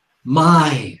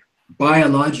my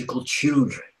biological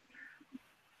children,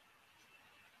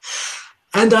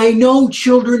 and I know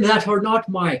children that are not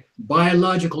my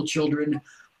biological children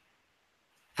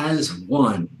as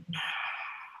one.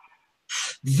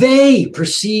 They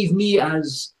perceive me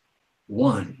as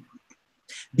one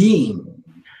being.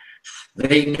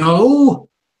 They know,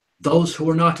 those who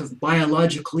are not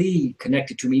biologically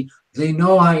connected to me, they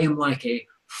know I am like a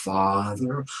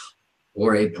father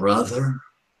or a brother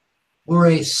or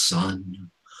a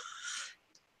son.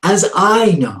 As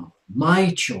I know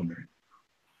my children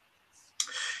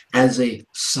as a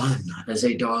son, as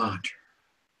a daughter,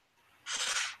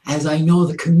 as I know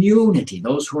the community,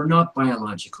 those who are not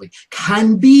biologically,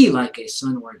 can be like a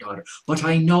son or a daughter, but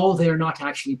I know they're not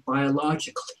actually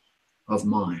biologically of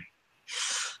mine.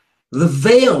 The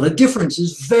veil, the difference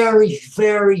is very,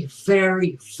 very,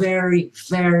 very, very,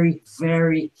 very,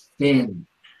 very thin.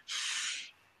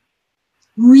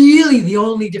 Really, the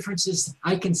only difference is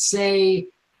I can say,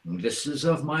 this is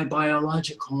of my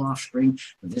biological offspring,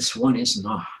 this one is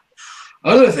not.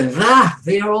 Other than that,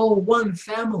 they are all one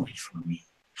family for me.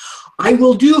 I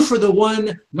will do for the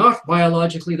one not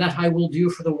biologically that I will do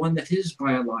for the one that is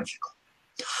biological.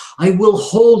 I will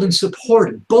hold and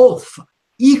support both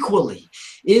equally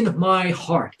in my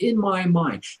heart, in my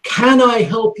mind. Can I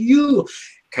help you?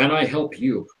 Can I help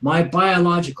you? My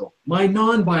biological, my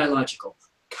non-biological.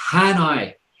 Can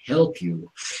I help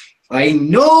you? I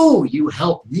know you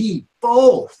help me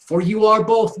both, for you are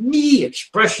both me,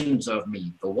 expressions of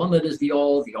me. The one that is the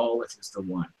all that is the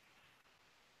one.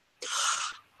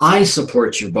 I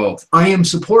support you both. I am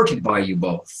supported by you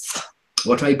both.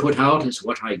 What I put out is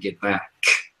what I get back.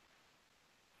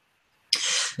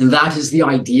 And that is the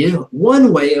idea,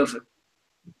 one way of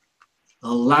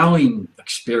allowing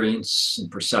experience and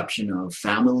perception of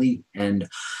family and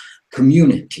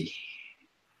community.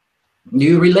 Do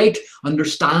you relate,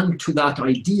 understand to that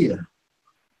idea?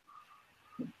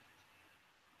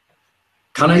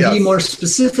 Can I be more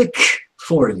specific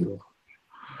for you?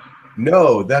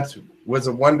 No, that was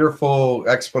a wonderful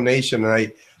explanation, and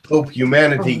I hope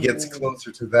humanity gets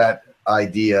closer to that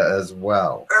idea as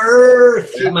well.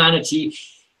 Earth humanity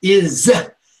is,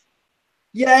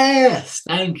 yes,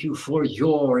 thank you for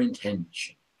your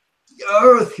intention.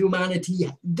 Earth humanity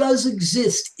does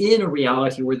exist in a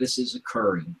reality where this is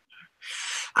occurring.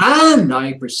 And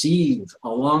I perceive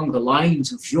along the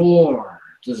lines of your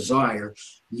desire,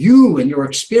 you and your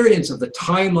experience of the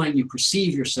timeline you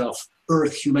perceive yourself,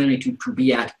 Earth humanity to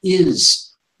be at,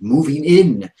 is moving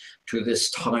in to this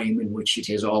time in which it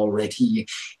is already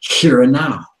here and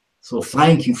now. So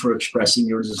thank you for expressing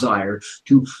your desire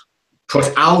to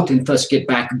put out and thus get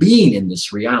back being in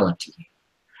this reality.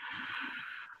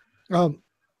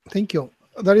 Thank you.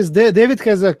 There is David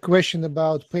has a question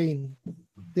about pain.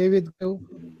 David, go,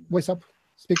 voice up,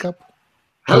 speak up.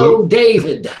 Hello,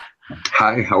 David.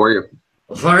 Hi, how are you?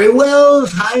 Very well,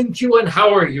 thank you. And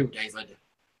how are you, David?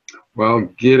 Well,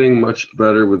 getting much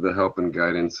better with the help and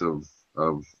guidance of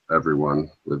everyone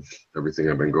with everything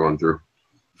I've been going through.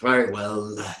 Very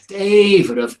well,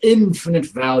 David, of infinite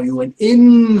value and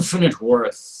infinite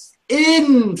worth,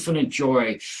 infinite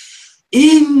joy,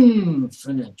 David.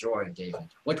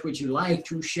 What would you like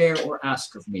to share or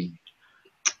ask of me?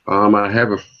 I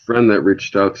have a friend that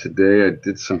reached out today. I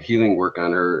did some healing work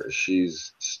on her.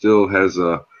 She's still has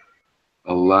a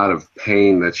lot of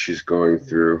pain that she's going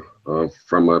through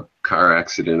from a car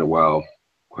accident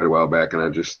quite a while back, and I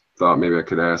just thought maybe I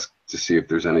could ask to see if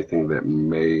there's anything that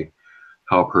may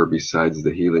help her besides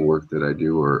the healing work that I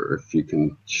do, or if you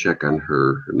can check on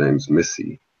her. Her name's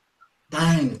Missy.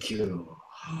 Thank you.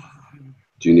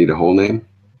 Do you need a whole name?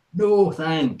 No,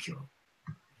 thank you.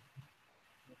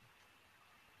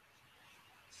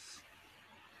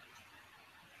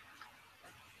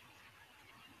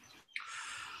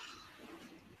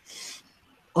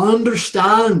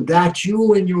 Understand that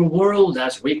you in your world,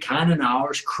 as we can in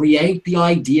ours, create the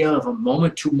idea of a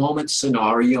moment-to-moment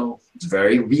scenario. It's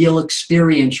very real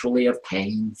experientially of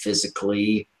pain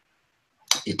physically.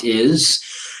 It is.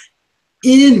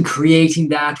 In creating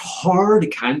that hard,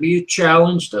 it can be a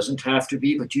challenge, doesn't have to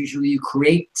be, but usually you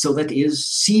create so that it is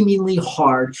seemingly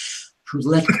hard to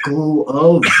let go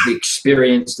of the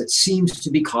experience that seems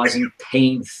to be causing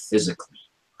pain physically.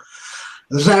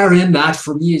 Therein, that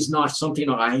for me is not something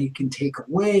I can take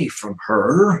away from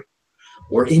her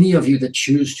or any of you that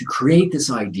choose to create this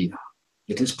idea.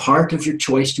 It is part of your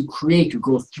choice to create, to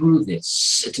go through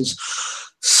this. It is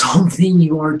something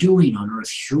you are doing on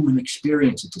Earth, human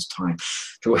experience at this time,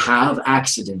 to have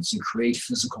accidents and create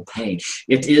physical pain.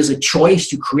 It is a choice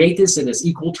to create this that is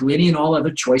equal to any and all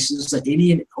other choices that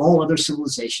any and all other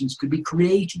civilizations could be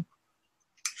creating.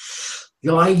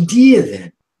 The idea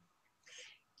then,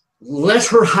 let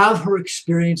her have her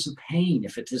experience of pain.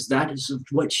 If it is that is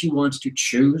what she wants to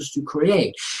choose to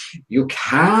create, you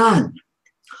can.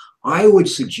 I would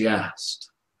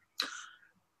suggest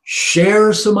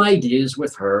share some ideas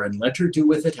with her and let her do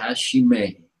with it as she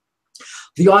may.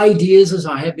 The ideas, as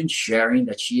I have been sharing,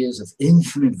 that she is of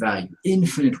infinite value,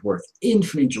 infinite worth,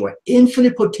 infinite joy,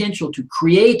 infinite potential to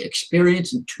create,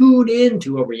 experience, and tune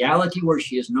into a reality where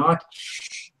she is not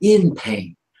in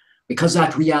pain, because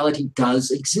that reality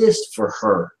does exist for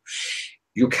her.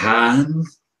 You can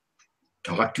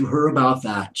talk to her about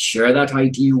that, share that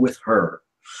idea with her.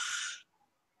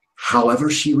 However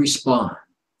she responds,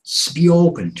 be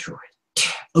open to it.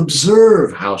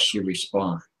 Observe how she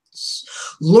responds.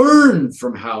 Learn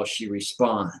from how she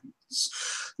responds.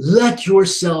 Let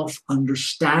yourself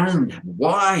understand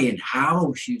why and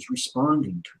how she's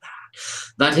responding to that.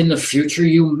 That in the future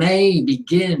you may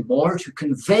begin more to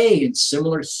convey in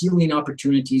similar healing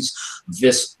opportunities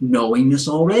this knowingness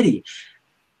already.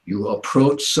 You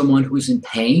approach someone who is in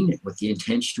pain with the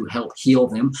intention to help heal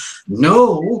them.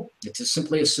 No, it is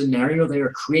simply a scenario they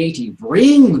are creating.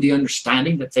 Bring the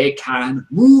understanding that they can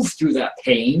move through that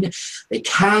pain. They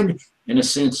can, in a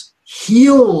sense,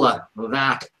 heal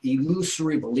that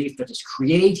illusory belief that is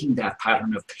creating that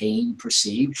pattern of pain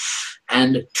perceived,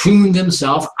 and tune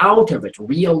themselves out of it,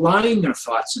 realign their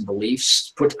thoughts and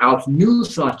beliefs, put out new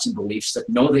thoughts and beliefs that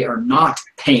know they are not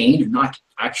pain, not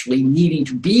actually needing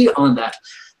to be on that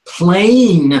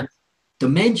plane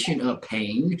dimension of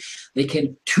pain. They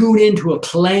can tune into a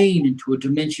plane, into a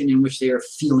dimension in which they are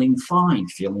feeling fine,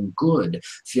 feeling good,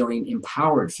 feeling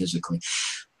empowered physically.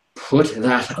 Put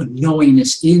that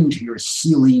knowingness into your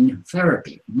healing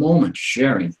therapy moment,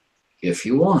 sharing if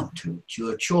you want to. It's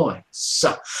your choice.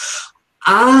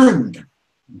 And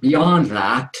beyond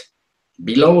that,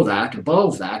 below that,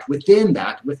 above that, within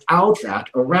that, without that,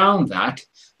 around that,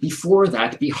 before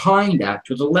that, behind that,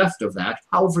 to the left of that,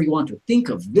 however you want to think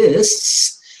of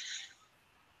this,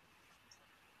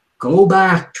 go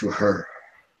back to her.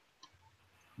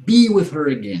 Be with her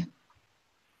again.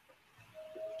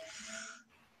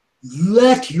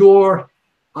 Let your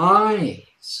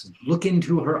eyes look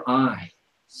into her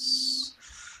eyes.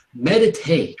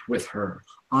 Meditate with her,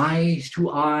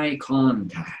 eyes-to-eye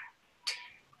contact.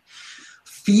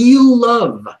 Feel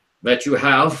love that you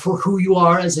have for who you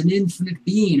are as an infinite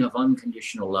being of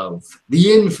unconditional love.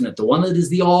 The infinite, the one that is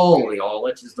the all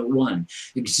that is the one.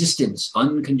 Existence,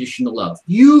 unconditional love.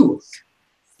 You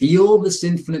feel this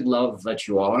infinite love that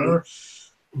you are.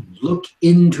 Look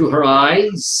into her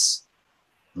eyes.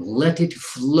 Let it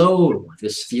flow,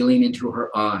 this feeling, into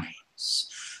her eyes.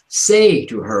 Say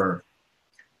to her,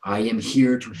 I am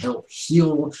here to help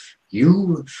heal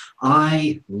you.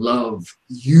 I love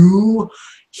you.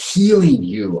 Healing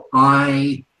you.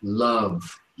 I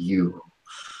love you.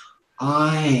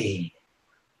 I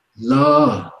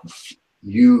love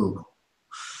you.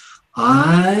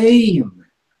 I am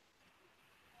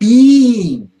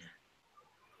being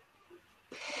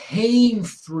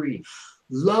pain-free.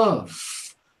 Love.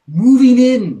 Moving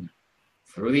in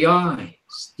through the eyes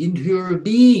into your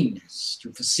beingness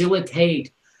to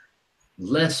facilitate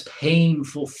less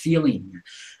painful feeling,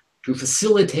 to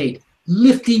facilitate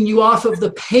lifting you off of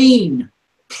the pain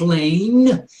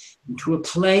plane into a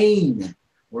plane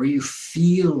where you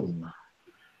feel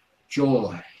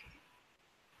joy.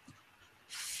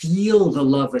 Feel the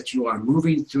love that you are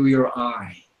moving through your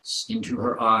eyes, into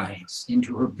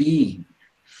her being.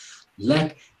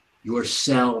 Let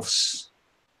yourselves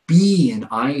be in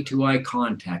eye-to-eye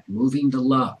contact, moving the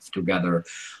love together.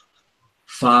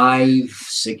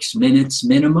 5-6 minutes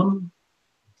minimum.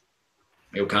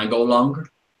 You can go longer.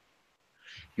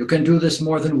 You can do this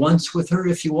more than once with her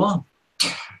if you want.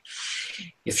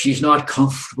 If she's not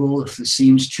comfortable, if it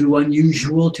seems too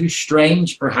unusual, too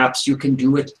strange, perhaps you can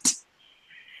do it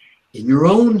in your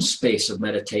own space of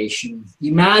meditation,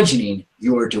 imagining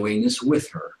you're doing this with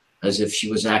her, as if she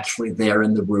was actually there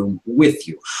in the room with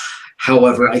you.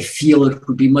 However, I feel it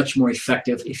would be much more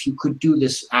effective if you could do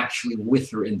this actually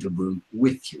with her in the room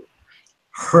with you.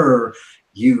 Her,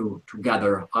 you,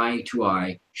 together, eye to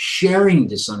eye, sharing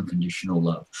this unconditional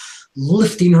love,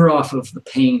 lifting her off of the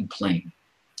pain plane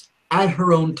at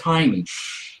her own timing,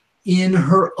 in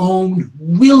her own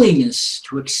willingness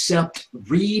to accept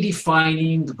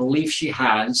redefining the beliefs she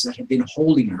has that have been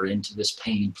holding her into this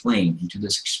pain plane, into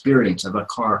this experience of a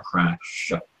car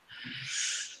crash.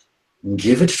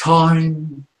 Give it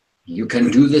time. You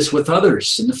can do this with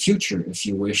others in the future if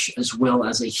you wish, as well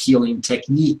as a healing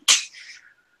technique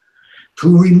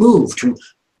to remove, to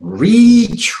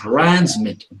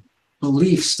retransmit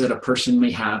beliefs that a person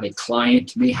may have, a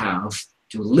client may have,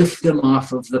 to lift them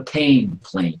off of the pain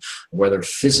plane, whether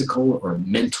physical or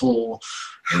mental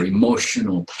or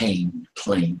emotional pain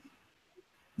plane.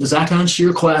 Does that answer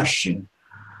your question?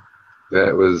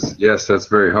 That was, yes, that's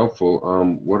very helpful.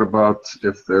 What about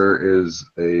if there is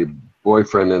a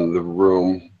boyfriend in the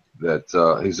room that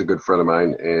he's a good friend of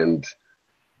mine, and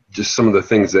just some of the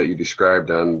things that you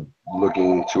described on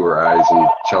looking to her eyes and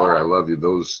tell her I love you,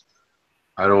 those,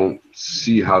 I don't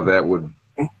see how that would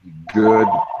be good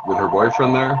with her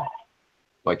boyfriend there.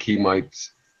 Like, he might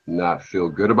not feel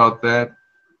good about that.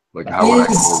 Like, how would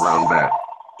I go around that?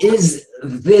 Is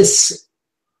this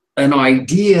an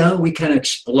idea we can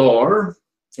explore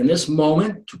in this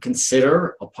moment to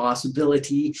consider a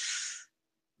possibility?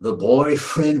 The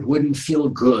boyfriend wouldn't feel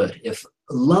good if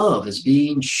love is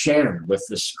being shared with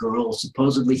this girl.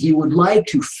 Supposedly he would like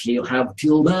to feel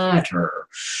better.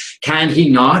 Can he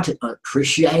not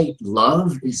appreciate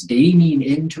love is beaming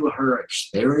into her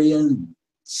experience?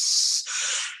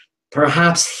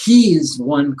 Perhaps he is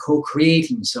one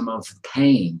co-creating some of the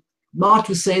pain. Not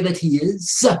to say that he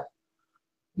is,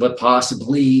 but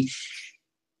possibly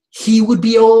he would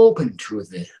be open to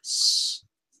this.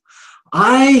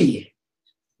 I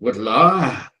would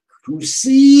like to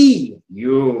see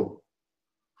you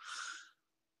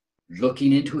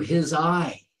looking into his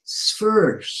eyes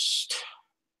first,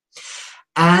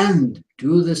 and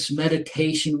do this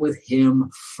meditation with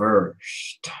him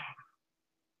first.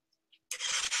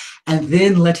 And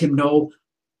then let him know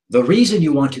the reason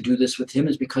you want to do this with him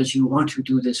is because you want to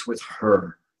do this with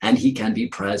her, and he can be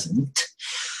present.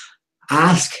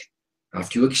 Ask,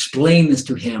 after you explain this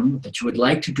to him, that you would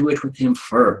like to do it with him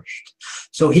first,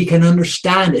 so he can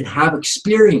understand and have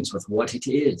experience with what it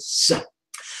is,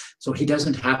 so he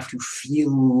doesn't have to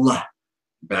feel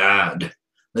bad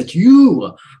that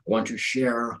you want to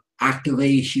share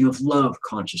activation of love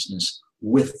consciousness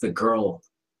with the girl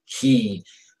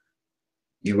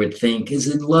you would think is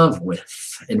in love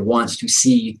with and wants to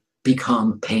see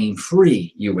become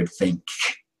pain-free, you would think.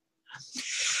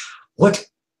 What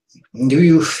do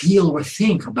you feel or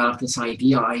think about this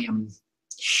idea I am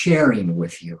sharing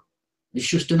with you? It's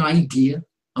just an idea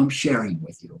I'm sharing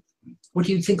with you. What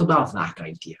do you think about that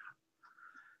idea?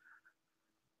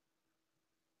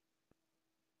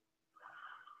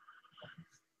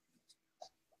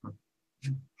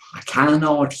 I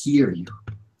cannot hear you.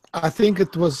 I think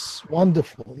it was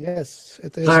wonderful. Yes,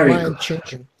 it is Very mind good.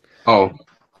 changing. Oh,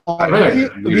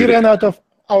 We ran out of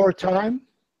our time.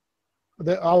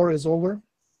 The hour is over.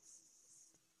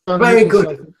 Very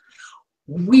good.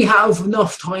 We have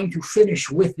enough time to finish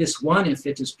with this one, if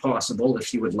it is possible,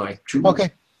 if you would like to.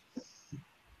 Okay.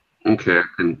 okay.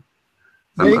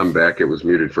 I'm back. It was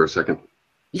muted for a second.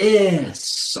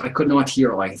 Yes, I could not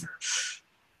hear either.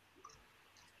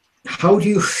 How do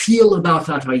you feel about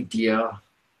that idea?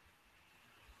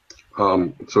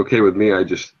 It's okay with me. I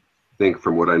just think,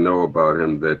 from what I know about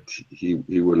him, that he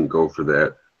wouldn't go for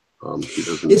that. He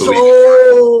doesn't It's believe.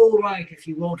 all right if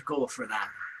you won't go for that.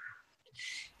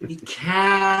 It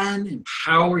can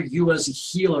empower you as a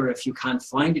healer if you can't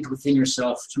find it within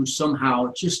yourself to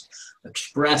somehow just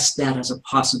express that as a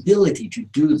possibility to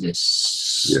do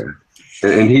this. Yeah,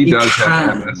 and he It does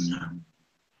have can. MS,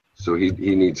 so he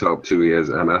needs help too. He has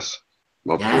MS.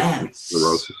 multiple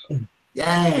sclerosis.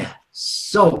 Yeah.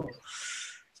 So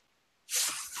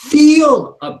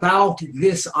feel about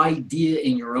this idea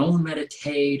in your own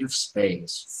meditative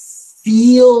space.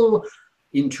 Feel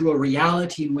into a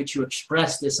reality in which you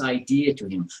express this idea to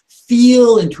him.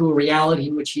 Feel into a reality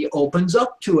in which he opens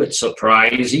up to it,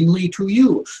 surprisingly to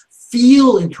you.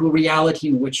 Feel into a reality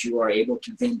in which you are able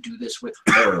to then do this with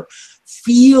her.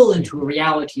 Feel into a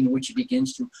reality in which he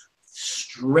begins to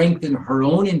strengthen her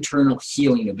own internal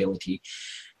healing ability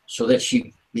so that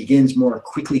she begins more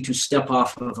quickly to step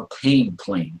off of a pain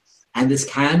plane. And this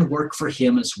can work for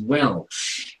him as well.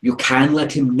 You can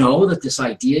let him know that this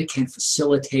idea can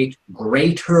facilitate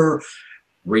greater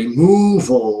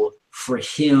removal for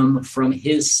him from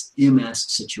his MS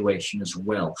situation as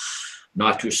well.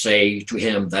 Not to say to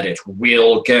him that it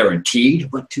will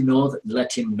guaranteed, but to know that,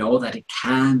 let him know that it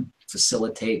can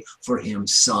facilitate for him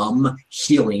some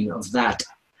healing of that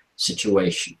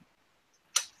situation.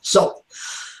 So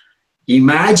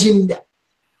imagine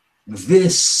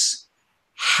this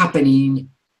happening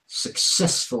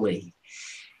successfully.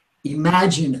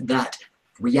 Imagine that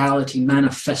reality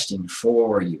manifesting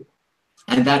for you.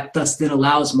 And that thus then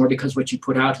allows more, because what you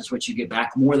put out is what you get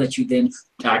back, more that you then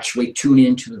actually tune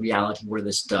into the reality where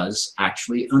this does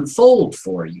actually unfold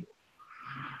for you.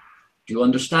 Do you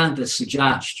understand this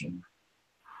suggestion?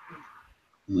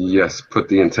 Yes, put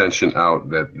the intention out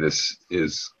that this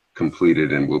is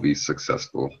completed and will be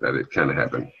successful, that it can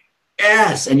happen.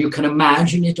 Yes, and you can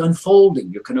imagine it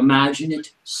unfolding. You can imagine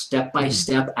it step by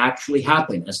step actually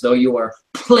happen, as though you are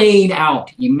playing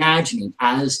out, imagining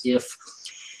as if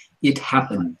it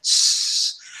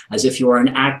happens, as if you are an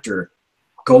actor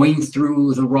going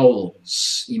through the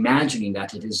roles, imagining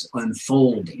that it is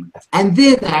unfolding, and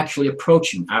then actually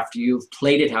approaching after you've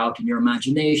played it out in your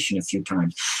imagination a few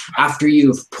times. After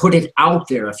you've put it out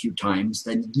there a few times,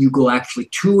 then you go actually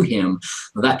to him,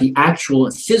 that the actual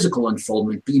physical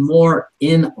unfoldment be more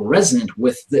in resonant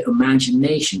with the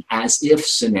imagination, as if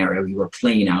scenario you were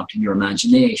playing out in your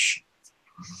imagination.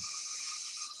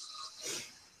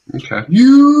 Okay.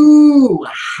 You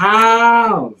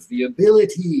have the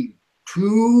ability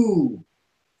to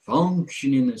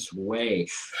function in this way,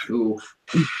 to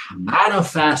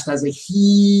manifest as a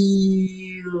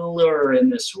healer in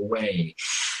this way.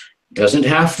 Doesn't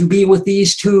have to be with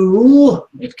these two.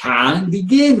 It can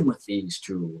begin with these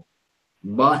two.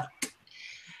 But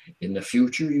in the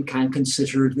future, you can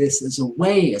consider this as a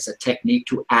way, as a technique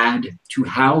to add to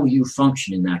how you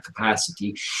function in that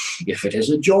capacity, if it is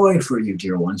a joy for you,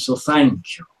 dear one. So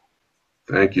thank you.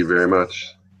 Thank you very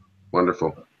much.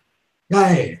 Wonderful.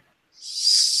 Yay.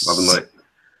 Love and light.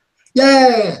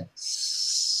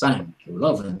 Yes. Thank you.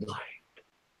 Love and light.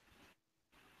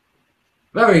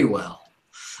 Very well.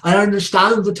 I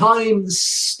understand the time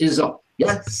is up.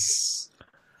 Yes.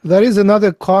 There is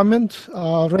another comment.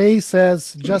 Ray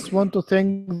says, just want to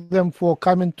thank them for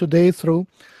coming today through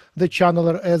the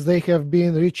channeler, as they have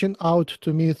been reaching out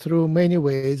to me through many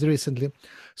ways recently.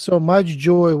 So much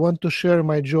joy. Want to share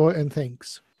my joy and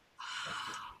thanks.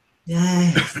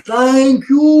 Yes, thank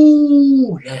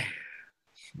you. Yes,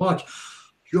 much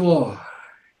joy.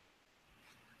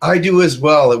 I do as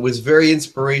well. It was very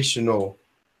inspirational.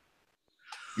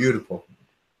 Beautiful.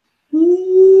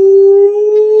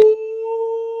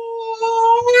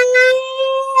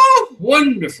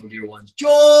 Wonderful, dear ones. Joy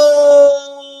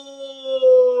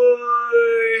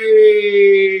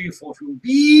for to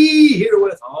be here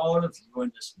with all of you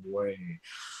in this way.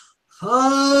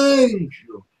 Thank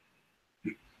you.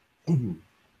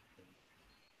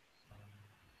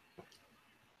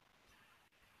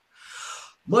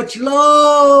 Much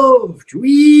love to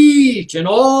each and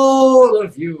all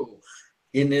of you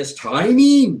in this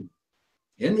timing,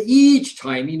 in each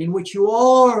timing in which you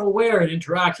are aware and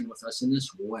interacting with us in this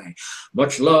way.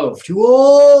 Much love to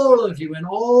all of you in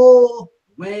all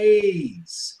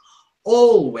ways,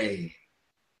 always.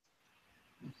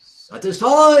 At this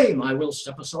time, I will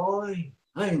step aside.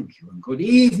 Thank you, and good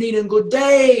evening and good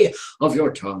day of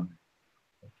your time.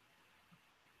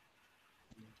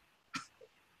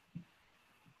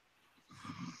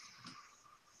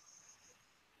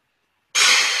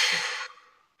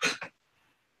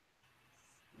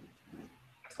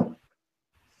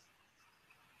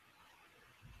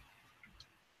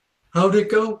 How'd it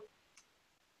go?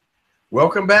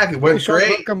 Welcome back. It went great.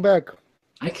 Welcome back.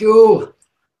 Thank you.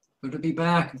 Good to be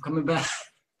back. I'm coming back.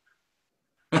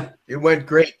 It went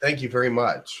great. Thank you very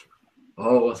much.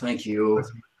 Oh, well, thank you. It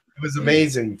was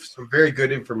amazing. Some very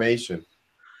good information.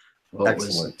 Well,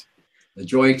 Excellent. It was a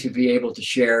joy to be able to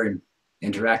share and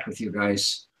interact with you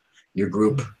guys, your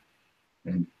group.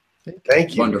 And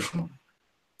thank you. Wonderful.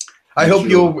 I Thank hope you.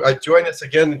 you'll join us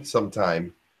again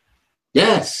sometime.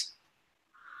 Yes.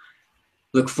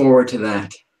 Look forward to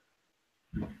that.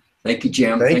 Thank you,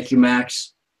 Jim. Thank you,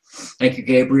 Max. Thank you,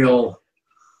 Gabriel.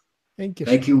 Thank you.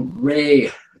 Thank you, Ray.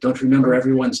 I don't remember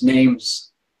everyone's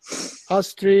names.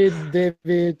 Astrid,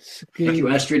 David, Thank you,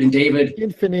 Astrid and David.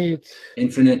 Infinite,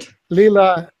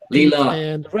 Leela, Pete,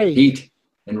 and Ray. Pete,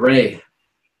 and Ray.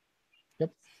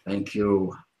 Yep. Thank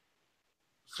you.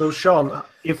 So, Shaun,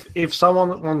 if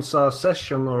someone wants a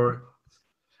session or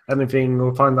anything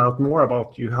or find out more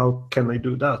about you, how can they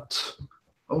do that?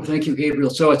 Oh, thank you, Gabriel.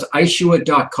 So it's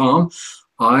Ishuwa.com,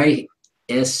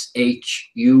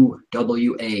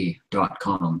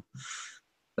 ISHUWA.com.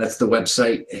 That's the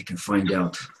website. I can find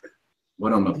out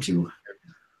what I'm up to.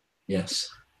 Yes.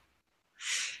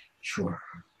 Sure.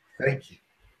 Thank you.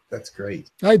 That's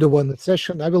great. I do want a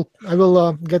session. I will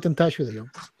get in touch with you.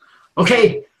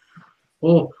 Okay.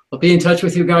 Well, I'll be in touch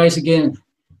with you guys again.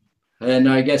 And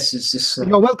I guess it's just...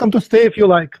 You're welcome to stay if you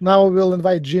like. Now we'll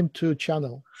invite Jim to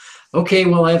channel. Okay,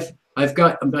 well, I've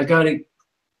got to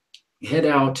head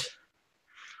out.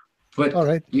 But all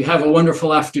right. You have a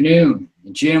wonderful afternoon.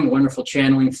 Jim, wonderful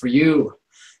channeling for you.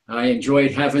 I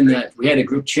enjoyed having that. We had a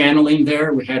group channeling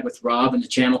there. We had with Rob and the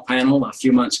channel panel a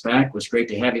few months back. It was great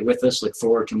to have you with us. Look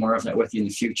forward to more of that with you in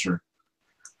the future.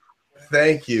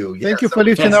 Thank you. Thank you for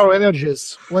lifting our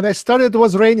energies. When I started, it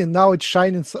was raining. Now it's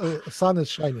shining. Sun is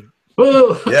shining.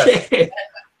 Oh, okay. Yes.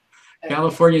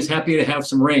 California is happy to have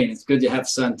some rain. It's good to have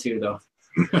sun too, though.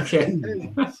 Okay.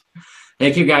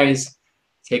 Thank you, guys.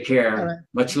 Take care. Right.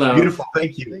 Much love. Beautiful.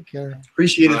 Thank you. Take care.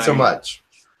 Appreciate it so much.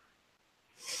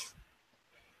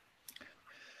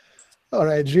 All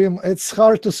right, Jim. It's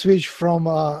hard to switch from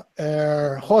a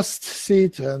host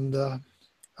seat and to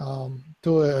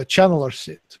a channeler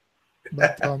seat,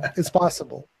 but it's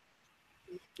possible.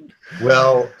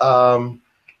 Well,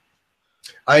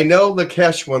 I know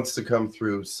Lakesh wants to come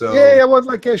through, so yeah, I want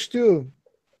Lakesh too.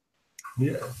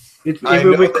 Yeah, it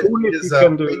will be cool if you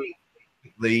can do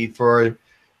it for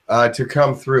to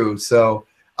come through. So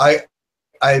I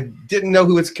didn't know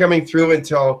who was coming through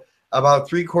until about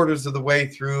 3/4 of the way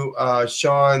through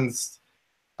Shaun's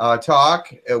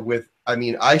talk with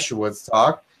Ishuwa's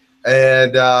talk,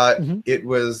 and it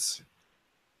was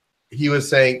he was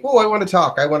saying, "Oh, I want to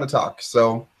talk."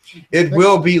 So it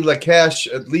will be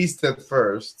Lakesh at least at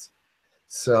first.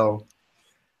 So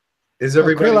is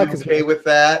everybody okay with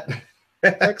that?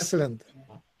 Excellent.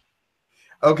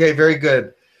 Okay, very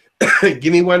good.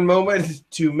 Give me one moment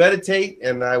to meditate,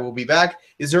 and I will be back.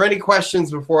 Is there any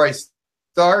questions before I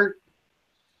start?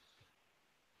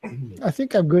 I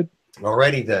think I'm good.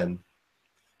 Alrighty then.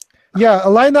 Yeah,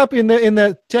 line up in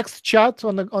the text chat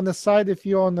on the side if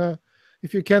you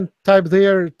can type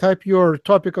there, type your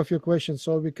topic of your question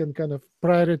so we can kind of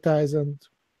prioritize and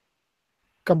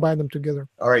combine them together.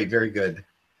 All right, very good.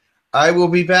 I will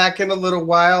be back in a little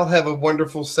while. Have a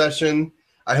wonderful session.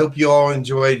 I hope you all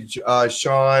enjoyed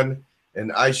Shaun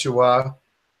and Ishuwa.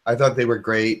 I thought they were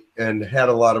great and had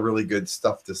a lot of really good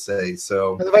stuff to say.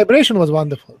 So and the vibration was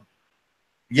wonderful.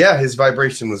 Yeah, his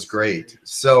vibration was great.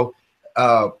 So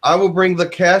I will bring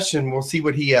Lakesh and we'll see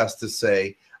what he has to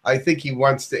say. I think he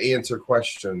wants to answer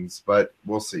questions, but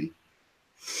we'll see.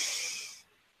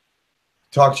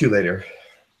 Talk to you later.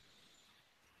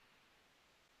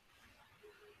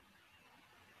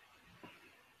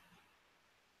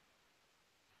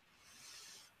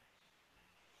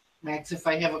 Max, if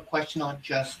I have a question, I'll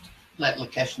just let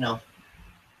Lakesh know.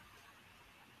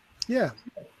 Yeah.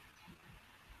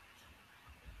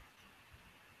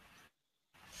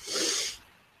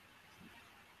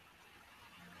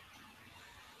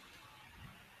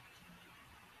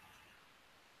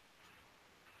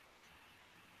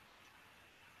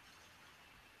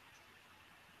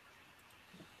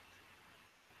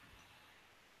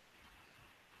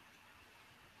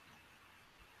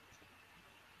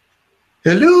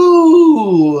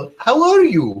 Hello, how are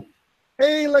you?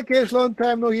 Hey, Lakesh, long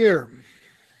time no hear.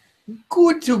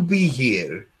 Good to be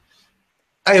here.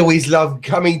 I always love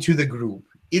coming to the group.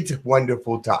 It's a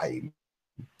wonderful time.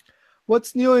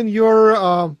 What's new in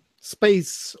your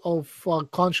space of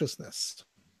consciousness?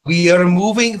 We are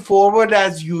moving forward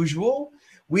as usual.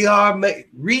 We are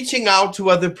reaching out to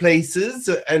other places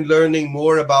and learning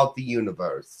more about the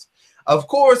universe. Of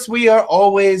course, we are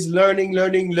always learning,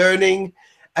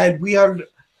 and we are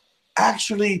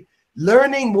actually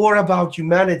learning more about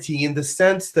humanity in the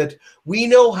sense that we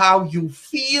know how you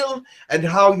feel and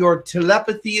how your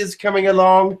telepathy is coming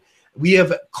along. We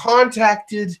have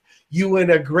contacted you in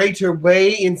a greater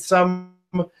way in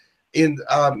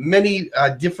many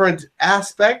different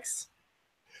aspects.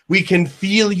 We can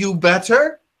feel you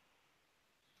better.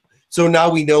 So now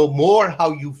we know more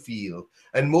how you feel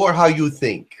and more how you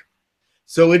think.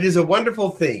 So it is a wonderful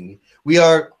thing. We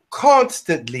are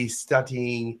constantly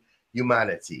studying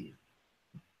humanity.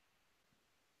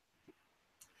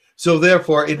 So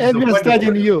therefore, it is And a we're wonderful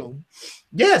studying you.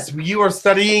 Yes, you are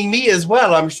studying me as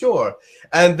well, I'm sure.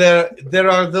 And there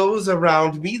are those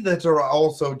around me that are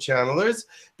also channelers,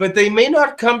 but they may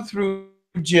not come through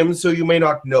Jim, so you may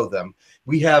not know them.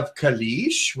 We have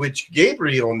Kalish, which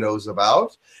Gabriel knows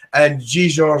about, and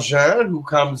𝗂𝐧𝐧𝐸, who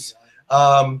comes,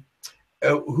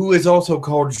 who is also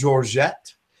called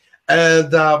Georgette.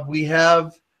 And we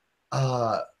have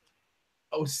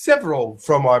several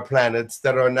from our planets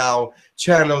that are now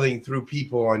channeling through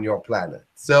people on your planet.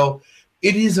 So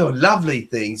it is a lovely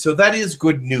thing. So that is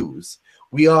good news.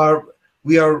 We are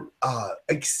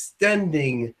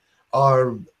extending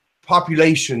our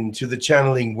population to the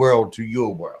channeling world, to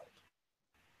your world.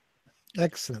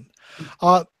 Excellent.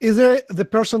 Is there the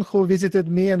person who visited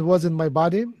me and was in my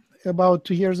body about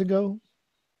 2 years ago?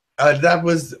 That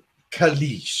was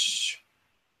Kalish.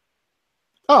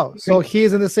 Oh, so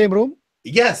he's in the same room?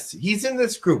 Yes, he's in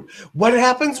this group. What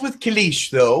happens with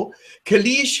Kalish, though,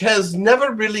 Kalish has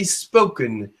never really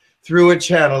spoken through a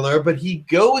channeler, but he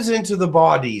goes into the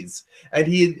bodies and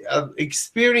he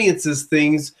experiences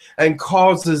things and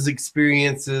causes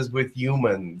experiences with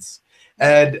humans.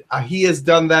 And he has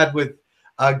done that with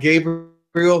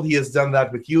Gabriel. He has done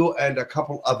that with you and a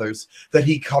couple others, that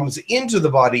he comes into the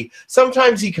body.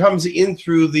 Sometimes he comes in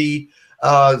through the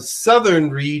southern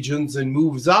regions and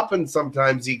moves up, and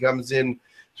sometimes he comes in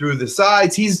through the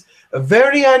sides. He's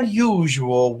very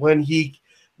unusual when he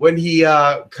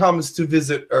comes to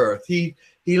visit Earth. He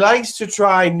likes to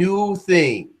try new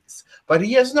things, but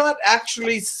he has not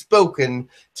actually spoken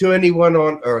to anyone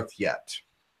on Earth yet.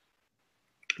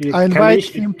 I invite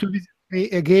him to visit me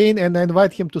again, and I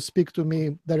invite him to speak to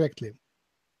me directly.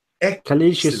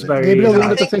 Kalish is very... Gabriel, you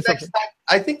wanted to say something?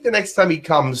 I think the next time he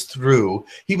comes through,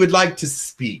 he would like to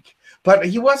speak, but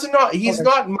he's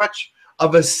not much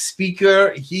of a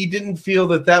speaker. He didn't feel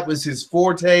that that was his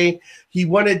forte. He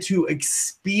wanted to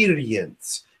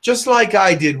experience, just like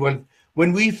I did when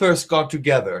we first got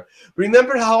together.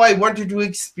 Remember how I wanted to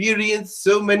experience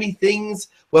so many things?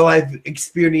 Well, I've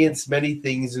experienced many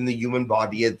things in the human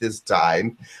body at this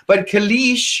time, but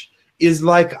Kalish is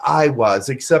like I was,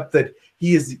 except that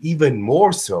he is even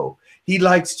more so. He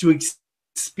likes to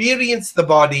experience the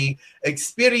body,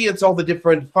 experience all the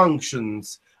different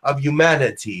functions of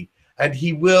humanity, and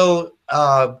he will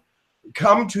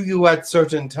come to you at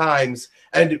certain times,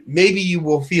 and maybe you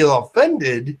will feel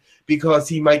offended because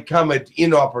he might come at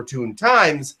inopportune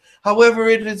times. However,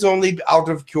 it is only out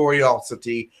of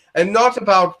curiosity and not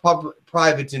about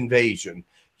private invasion.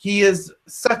 He is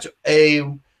such a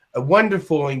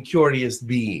wonderful and curious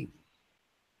being.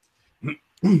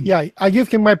 Yeah, I give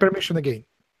him my permission again.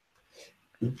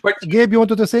 But, Gabe, you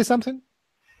wanted to say something?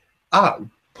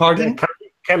 Pardon?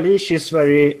 Kalish is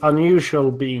very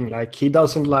unusual being. Like, he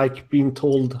doesn't like being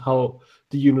told how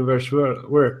the universe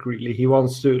work. Really, he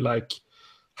wants to, like,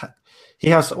 he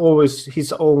has always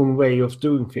his own way of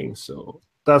doing things. So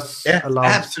that's a lot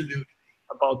absolutely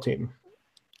about him.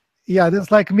 Yeah,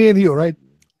 that's like me and you, right?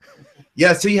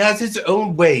 Yes, he has his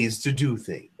own ways to do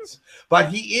things, but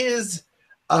he is.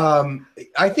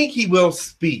 I think he will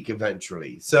speak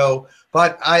eventually. So,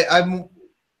 but I'm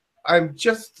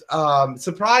just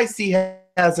surprised he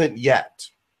hasn't yet.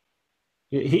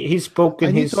 He's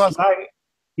spoken his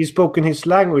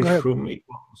language through me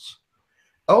once.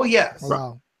 Oh yes.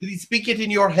 Wow. Did he speak it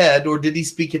in your head or did he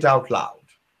speak it out loud?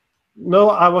 No,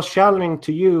 I was channeling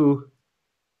to you,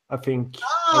 I think.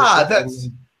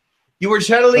 You were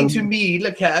channeling to me,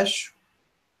 Lakesh.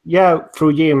 Yeah,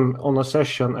 through Jim on a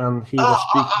session, and he was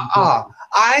speaking.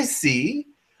 I see.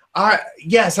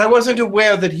 Yes, I wasn't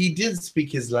aware that he did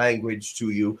speak his language to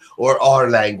you, or our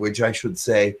language, I should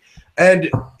say. And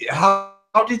how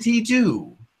did he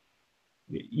do?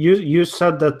 You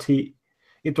said that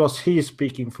it was he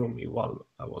speaking through me while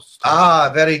I was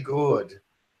talking. Very good.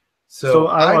 So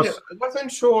I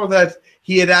wasn't sure that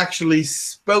he had actually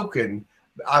spoken.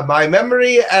 My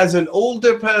memory as an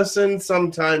older person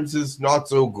sometimes is not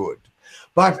so good,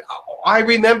 but I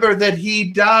remember that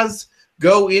he does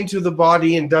go into the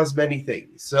body and does many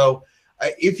things. So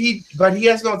but he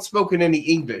has not spoken any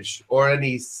English or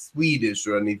any Swedish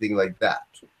or anything like that.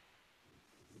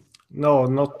 No,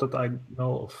 not that I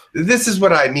know of. This is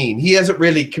what I mean. He hasn't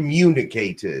really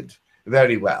communicated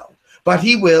very well, but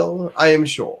he will, I am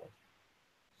sure.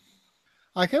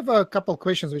 I have a couple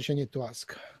questions which I need to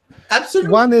ask.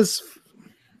 Absolutely. One is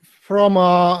from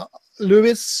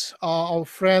Louis, our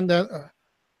friend,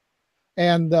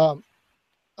 and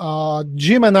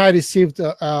Jim and I received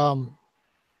a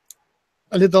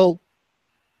little,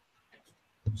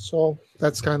 so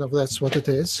that's what it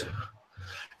is.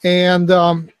 And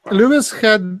Lewis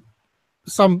had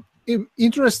some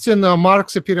interesting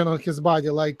marks appearing on his body,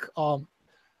 like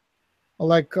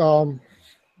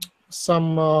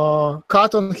some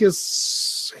cut on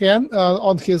his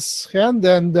hand,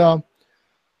 and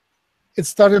it's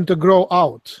starting to grow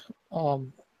out.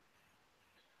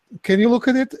 Can you look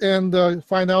at it and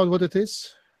find out what it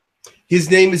is?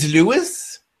 His name is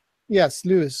Lewis? Yes,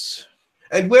 Lewis.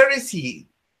 And where is he?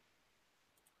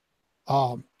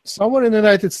 Somewhere in the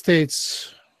United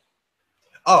States.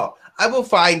 Oh, I will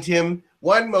find him.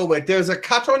 One moment. There's a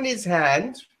cut on his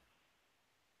hand.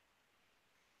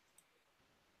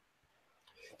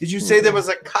 Did you say there was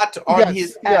a cut on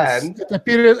his hand? Yes.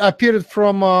 It appeared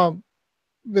from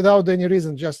without any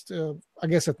reason, just I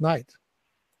guess at night.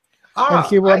 And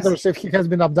he wonders if he has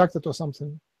been abducted or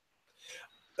something.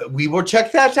 We will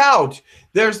check that out.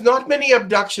 There's not many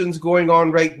abductions going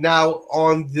on right now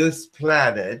on this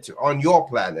planet, on your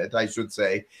planet, I should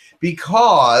say,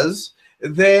 because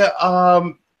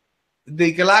the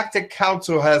Galactic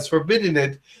Council has forbidden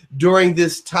it during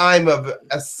this time of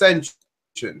ascension.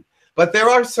 But there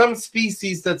are some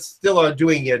species that still are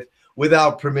doing it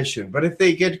without permission. But if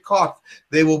they get caught,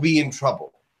 they will be in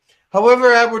trouble.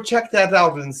 However, I will check that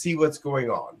out and see what's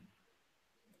going on.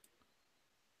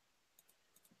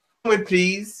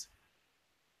 Please.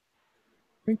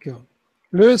 Thank you.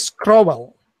 Lewis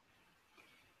Crowell.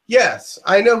 Yes,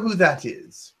 I know who that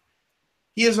is.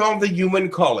 He is on the human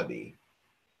colony.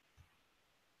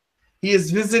 He has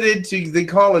visited to the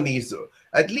colonies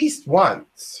at least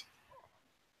once.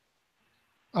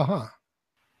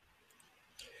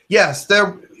 Yes,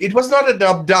 it was not an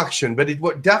abduction, but it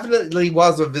definitely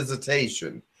was a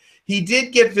visitation. He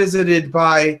did get visited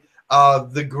by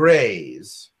the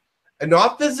Greys. And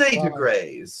not the Zeta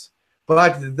Greys,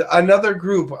 but another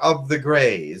group of the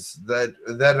Greys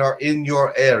that are in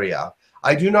your area.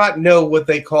 I do not know what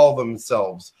they call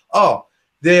themselves. Oh,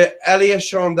 the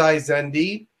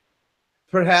𝗂𝐿𝐴𝐻𝐴𝐿,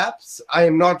 perhaps. I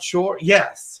am not sure.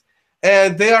 Yes.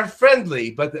 And they are friendly,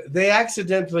 but they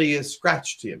accidentally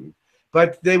scratched him.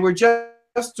 But they were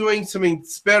just doing some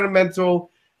experimental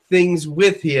things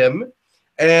with him.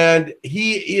 And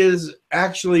he is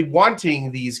actually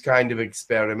wanting these kind of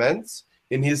experiments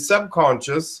in his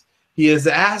subconscious. He has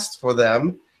asked for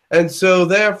them. And so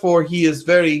therefore he is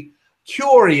very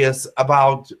curious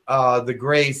about the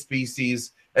gray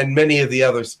species and many of the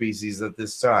other species at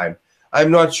this time. I'm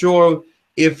not sure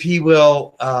if he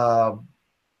will, I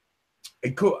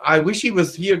wish he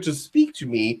was here to speak to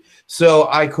me so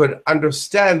I could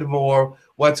understand more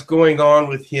what's going on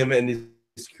with him and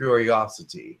his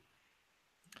curiosity.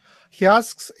 He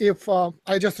asks if,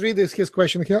 I just read his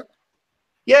question here.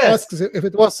 Yes. He asks if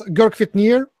it was Girk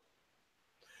Fitneer.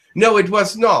 No, it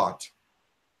was not.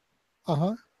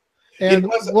 And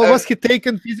was he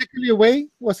taken physically away?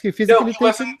 Was he physically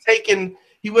taken?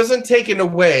 He wasn't taken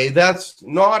away. That's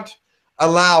not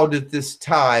allowed at this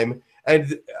time.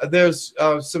 And there's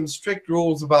some strict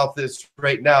rules about this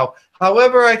right now.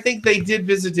 However, I think they did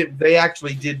visit him. They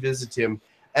actually did visit him.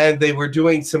 And they were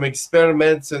doing some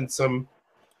experiments and some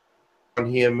on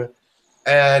him,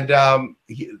 and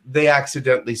they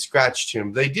accidentally scratched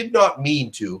him. They did not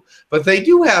mean to, but they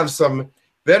do have some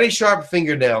very sharp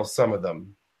fingernails, some of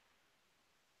them.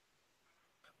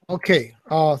 Okay,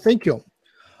 thank you.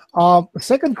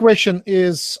 Second question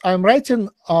is, I'm writing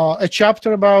a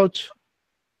chapter about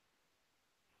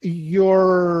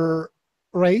your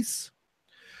race.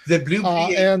 The blue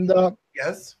and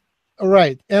yes.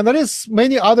 Right, and there is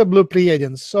many other blue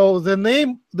Pleiadians. So the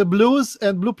name, the blues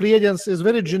and blue Pleiadians, is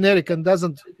very generic and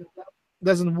doesn't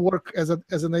work as an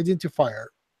identifier.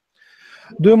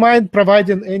 Do you mind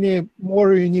providing any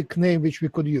more unique name which we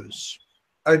could use?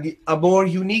 A more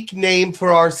unique name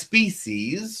for our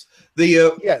species,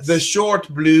 the short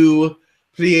blue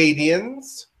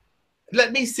Pleiadians.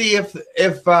 Let me see if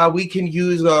we can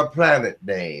use our planet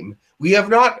name. We have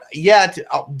not yet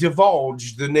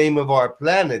divulged the name of our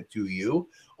planet to you,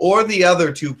 or the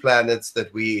other two planets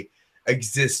that we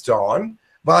exist on,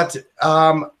 but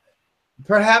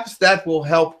perhaps that will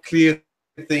help clear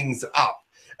things up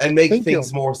and make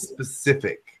things more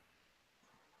specific.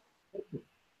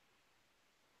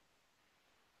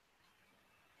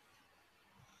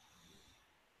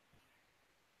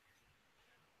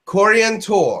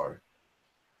 Coriantor.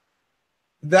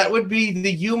 That would be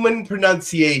the human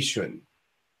pronunciation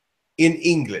in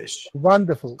English.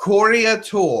 Wonderful.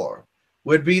 Coriator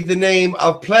would be the name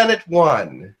of Planet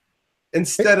 1.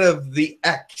 instead of the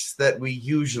X that we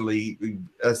usually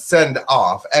send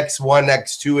off, X1,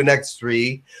 X2, and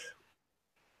X3,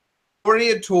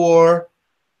 𝗂𝐡𝐚𝐧𝐵,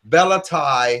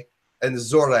 𝗪𝗚𝗕𝗓, and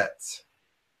𝗂𝒄𝒄.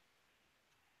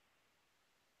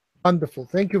 Wonderful.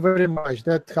 Thank you very much.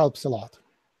 That helps a lot.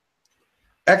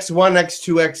 X1,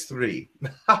 X2,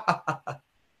 X3.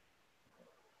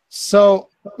 So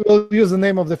we'll use the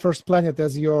name of the first planet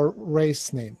as your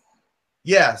race name.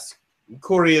 Yes,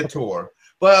 𝗂𝐴𝐡𝐚𝐧𝐵.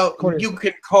 Well, 𝗂𝐴𝐡𝐚. you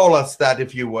can call us that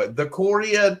if you would. The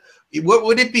Korea, what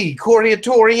would it be?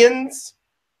 𝗂𝐴𝐡𝐴torians?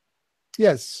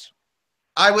 Yes.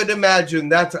 I would imagine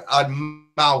that's a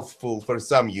mouthful for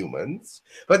some humans,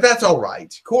 but that's all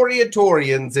right.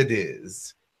 𝗂𝐴𝐡𝐴torians it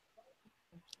is.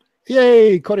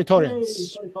 Yay,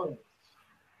 𝗂𝐴𝐡𝐴torians.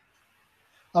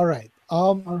 All right.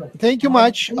 Thank you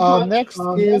much. Next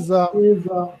is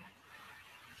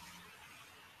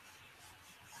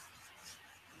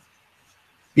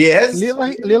Yes.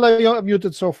 Lila, you're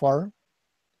muted so far.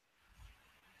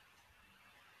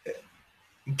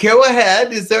 Go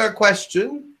ahead. Is there a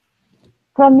question?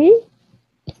 From me?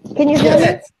 Can you hear me?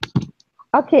 Yes.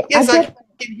 Okay. Yes, I can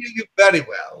hear you very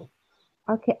well.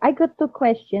 Okay, I got two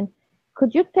questions.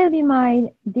 Could you tell me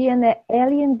my DNA,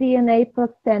 alien DNA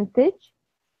percentage?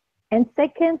 And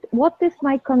second, what is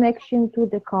my connection to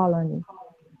the colony?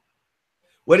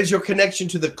 What is your connection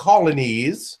to the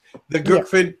colonies, the Girk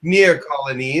Fitneer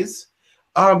colonies?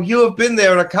 You have been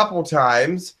there a couple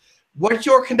times. What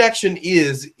your connection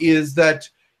is that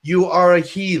you are a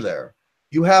healer.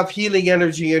 You have healing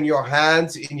energy in your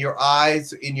hands, in your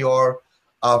eyes, in your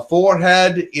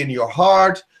forehead, in your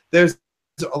heart. There's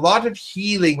a lot of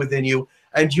healing within you,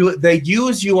 and they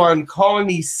use you on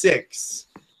Colony 6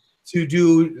 to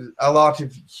do a lot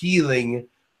of healing,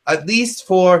 at least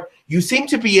for, you seem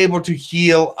to be able to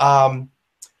heal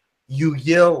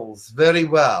Yahyels very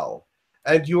well.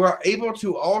 And you are able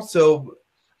to also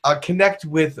connect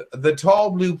with the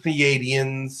tall blue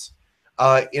Pleiadians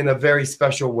in a very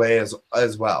special way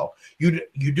as well. You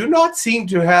do not seem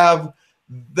to have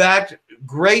that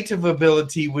great of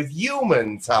ability with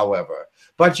humans, however,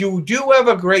 but you do have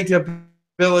a great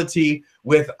ability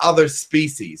with other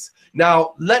species.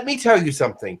 Now, let me tell you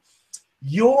something.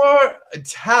 Your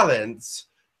talents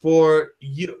for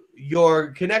your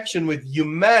connection with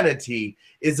humanity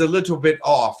is a little bit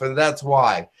off, and that's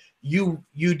why you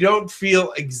don't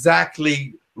feel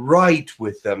exactly right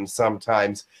with them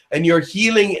sometimes, and your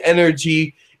healing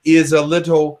energy is a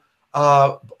little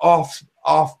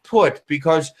off-put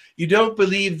because you don't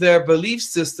believe their belief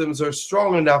systems are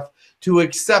strong enough to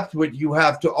accept what you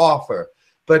have to offer.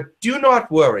 But do not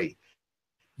worry.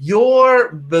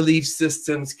 Your belief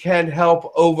systems can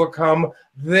help overcome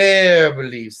their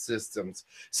belief systems.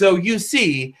 So you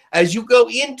see, as you go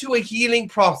into a healing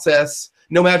process,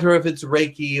 no matter if it's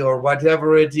Reiki or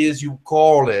whatever it is you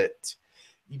call it,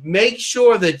 make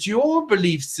sure that your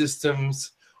belief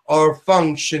systems are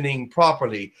functioning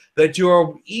properly, that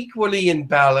you're equally in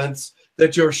balance,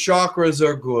 that your chakras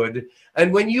are good.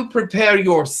 And when you prepare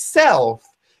yourself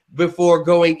before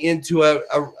going into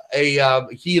a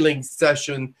healing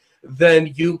session,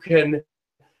 then you can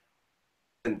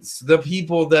the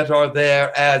people that are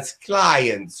there as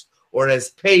clients or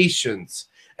as patients.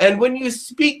 And when you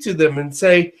speak to them and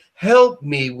say, help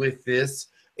me with this,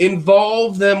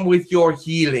 involve them with your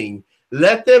healing.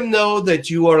 Let them know that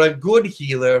you are a good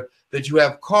healer, that you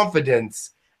have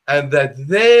confidence, and that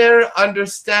their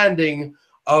understanding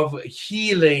of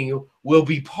healing will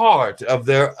be part of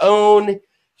their own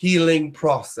healing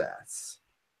process.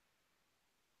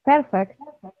 Perfect.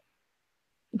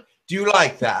 Do you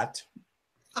like that?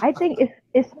 I think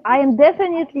I am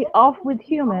definitely off with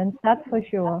humans, that's for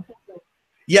sure.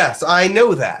 Yes, I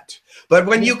know that. But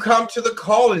when you come to the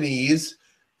colonies,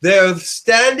 they're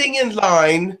standing in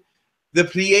line, the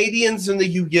Pleiadians and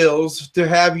the Yahyels, to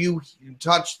have you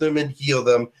touch them and heal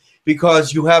them,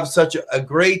 because you have such a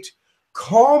great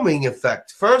calming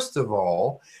effect, first of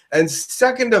all. And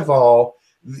second of all,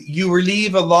 you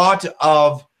relieve a lot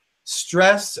of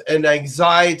stress and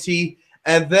anxiety.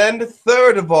 And then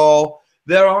third of all,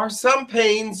 there are some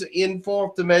pains in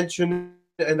fourth dimension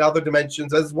and other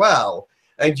dimensions as well.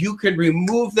 And you can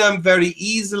remove them very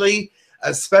easily,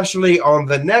 especially on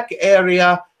the neck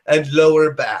area and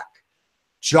lower back,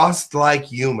 just like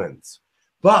humans.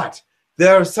 But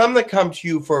there are some that come to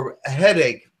you for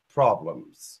headache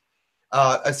problems,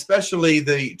 especially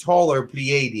the taller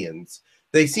Pleiadians.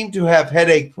 They seem to have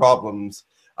headache problems.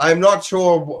 I'm not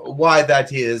sure why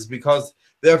that is, because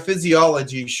their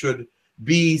physiology should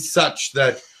be such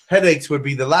that headaches would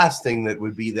be the last thing that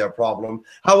would be their problem.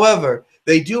 However,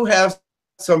 they do have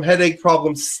some headache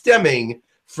problems stemming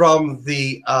from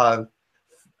the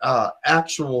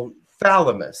actual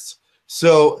thalamus.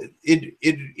 So it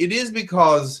is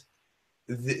because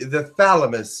the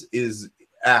thalamus is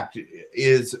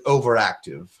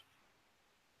overactive.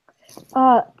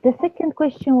 The second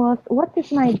question was, what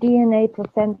is my DNA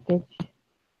percentage?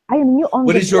 I am new on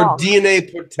What the is your block.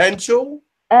 DNA potential?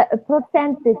 A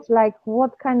percentage, like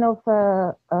what kind of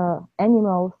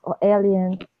animals or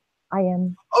aliens I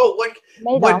am. Oh,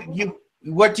 made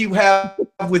what do you have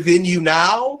within you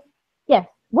now? Yes.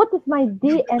 What is my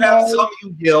DNA? You have some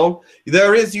Yahyel.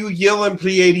 There is Yahyel and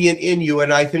Pleiadian in you,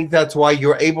 and I think that's why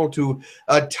you're able to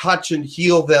touch and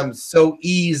heal them so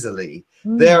easily.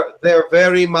 They're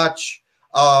very much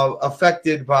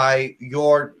affected by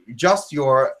your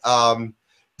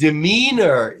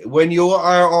demeanor. When you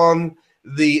are on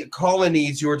the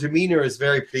colonies, your demeanor is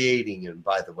very Pleiadian,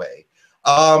 by the way.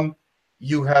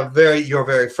 You're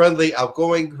very friendly,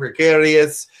 outgoing,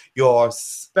 gregarious. You're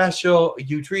special.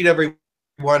 You treat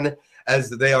everyone as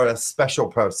they are a special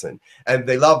person, and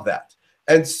they love that.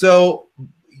 And so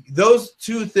those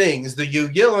two things, the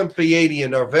Yahyel and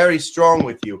Pleiadian, are very strong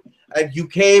with you. And you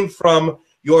came from,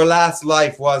 your last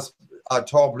life was a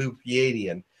tall blue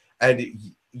Pleiadian, and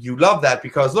you love that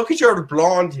because look at your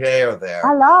blonde hair there.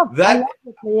 I love that.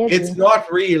 It's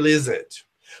not real, is it?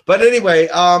 But anyway,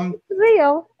 it's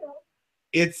real.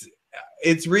 It's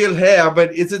real hair,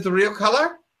 but is it the real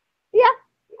color? Yeah.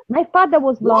 My father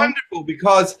was blonde. Wonderful,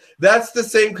 because that's the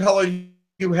same color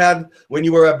you had when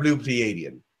you were a blue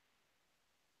Pleiadian.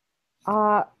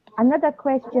 Another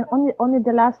question, only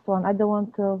the last one. I don't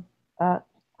want to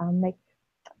make.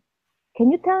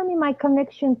 Can you tell me my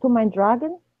connection to my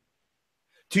dragon?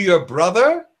 To your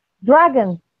brother?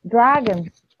 Dragon,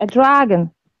 a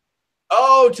dragon.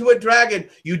 Oh, to a dragon.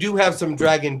 You do have some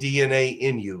dragon DNA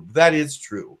in you. That is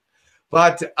true.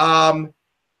 But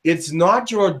it's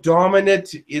not your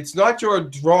dominant,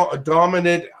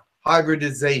 dominant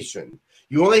hybridization.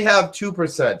 You only have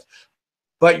 2%.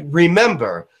 But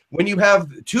remember, when you have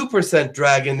 2%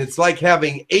 dragon, it's like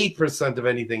having 8% of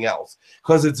anything else,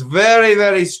 because it's very,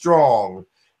 very strong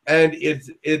and it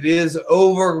is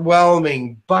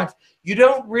overwhelming. But you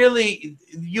don't really,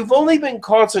 you've only been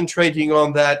concentrating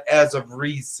on that as of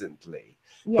recently.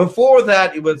 Yes. Before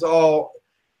that, it was all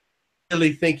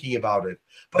really thinking about it.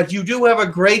 But you do have a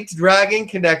great dragon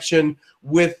connection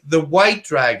with the white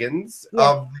dragons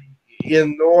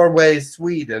in Norway,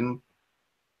 Sweden.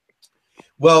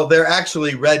 Well, they're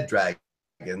actually red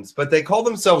dragons, but they call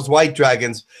themselves white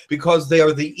dragons because they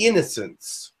are the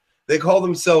innocents. They call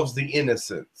themselves the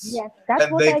innocents. Yes,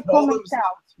 that's what I call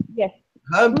myself. Yes.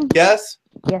 Yes?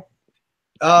 Yes.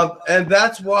 And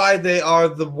that's why they are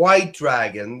the white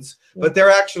dragons, but they're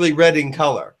actually red in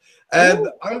color. And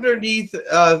underneath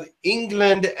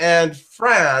England and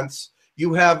France,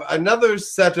 you have another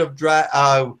set of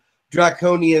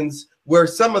draconians where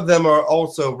some of them are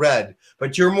also red.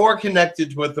 But you're more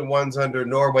connected with the ones under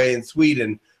Norway and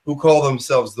Sweden who call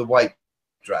themselves the white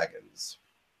dragons.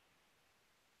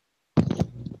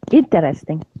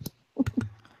 Interesting.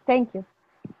 Thank you.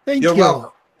 Thank You're you.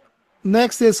 welcome.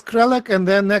 Next is 𝐂𝐿𝐴𝐺, and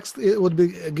then next it would be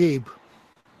Gabe.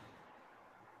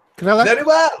 𝐂𝐿𝐴𝐺? Very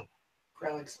well.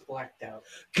 𝐂𝐿𝐴𝐺's blacked out.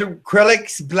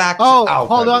 𝐂𝐿𝐴𝐺's blacked out. Oh,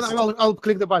 hold on. I'll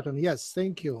click the button. Yes,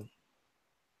 thank you.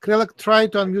 𝐂𝐿𝐴𝐺, try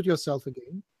to unmute yourself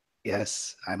again.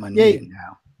 Yes, I'm unmuted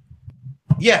now.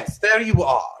 Yes, there you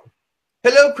are.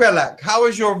 Hello, 𝐂𝐿𝐴𝐺. How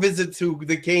was your visit to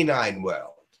the canine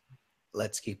world?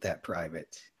 Let's keep that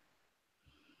private.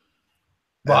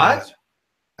 What?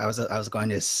 I was going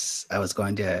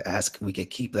to ask if we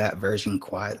could keep that version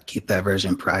quiet, keep that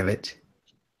version private.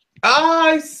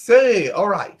 I see. All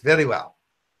right. Very well.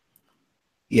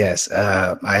 Yes,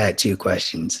 I had two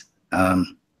questions.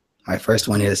 My first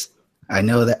one is, I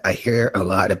know that I hear a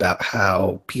lot about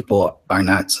how people are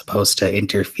not supposed to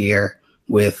interfere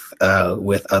with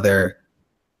the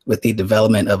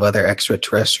development of other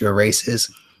extraterrestrial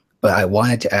races, but I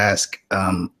wanted to ask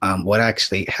what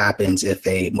actually happens if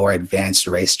a more advanced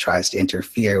race tries to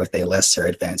interfere with a lesser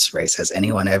advanced race. Has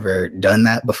anyone ever done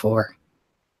that before?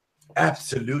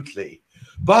 Absolutely.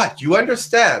 But you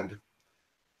understand,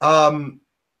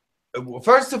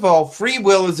 first of all, free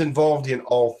will is involved in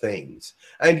all things.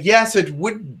 And yes, it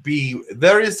would be,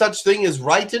 there is such thing as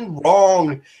right and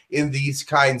wrong in these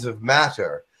kinds of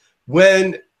matter.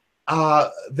 When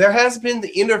there has been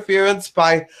the interference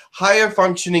by higher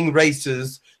functioning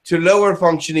races to lower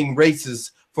functioning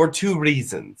races for two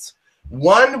reasons.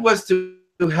 One was to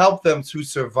help them to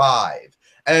survive.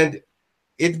 And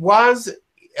it was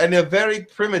in a very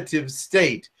primitive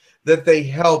state that they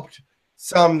helped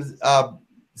some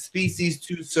species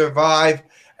to survive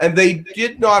and they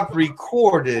did not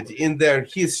record it in their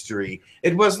history.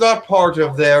 It was not part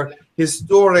of their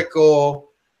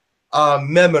historical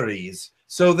memories.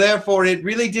 So therefore, it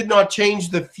really did not change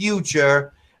the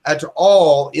future at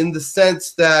all, in the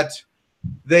sense that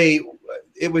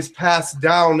it was passed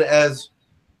down as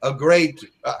a great,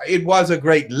 it was a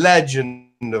great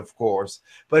legend, of course,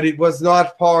 but it was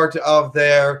not part of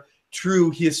their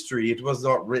true history. It was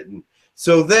not written.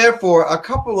 So therefore, a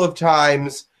couple of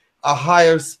times, a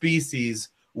higher species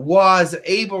was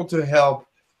able to help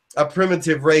a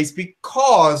primitive race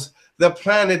because the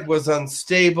planet was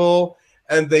unstable,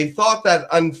 and they thought that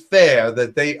unfair,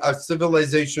 that a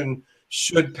civilization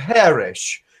should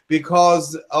perish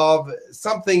because of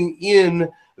something in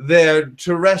their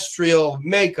terrestrial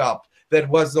makeup that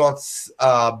was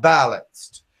not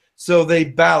balanced. So they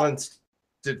balanced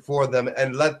it for them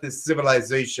and let this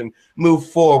civilization move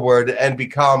forward and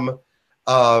become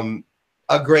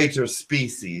a greater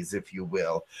species, if you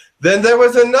will. Then there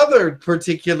was another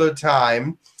particular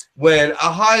time when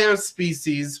a higher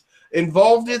species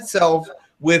involved itself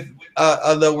with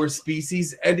a lower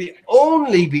species, and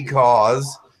only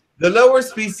because the lower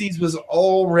species was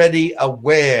already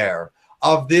aware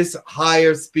of this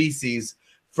higher species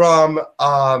from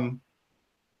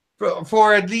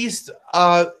for at least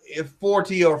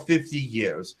 40 or 50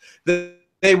 years.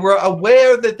 They were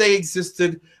aware that they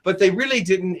existed, but they really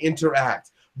didn't interact.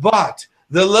 But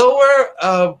the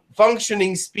lower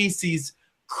functioning species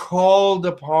called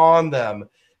upon them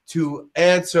to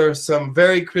answer some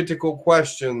very critical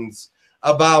questions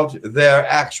about their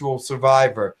actual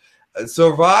survival.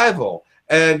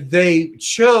 And they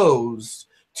chose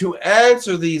to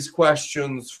answer these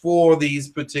questions for these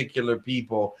particular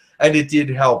people, and it did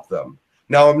help them.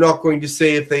 Now, I'm not going to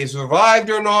say if they survived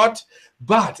or not,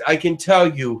 but I can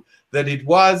tell you that it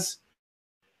was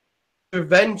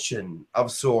intervention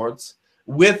of sorts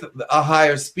with a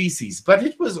higher species, but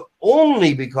it was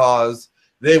only because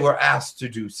they were asked to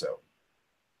do so.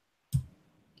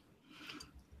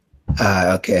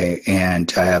 Okay,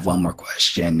 and I have one more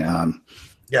question.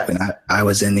 Yes. When I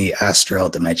was in the astral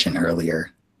dimension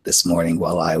earlier this morning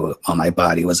while my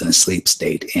body was in a sleep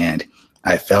state, and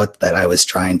I felt that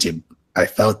I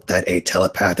felt that a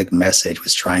telepathic message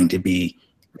was trying to be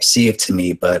received to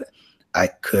me, but I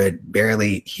could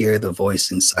barely hear the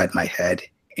voice inside my head,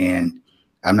 and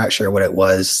I'm not sure what it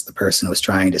was the person was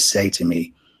trying to say to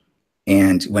me.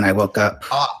 And when I woke up,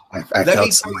 I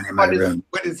felt someone in my room.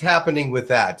 What is happening with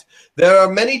that? There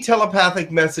are many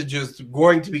telepathic messages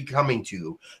going to be coming to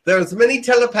you. There's many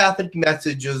telepathic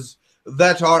messages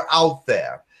that are out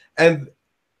there. And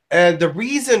the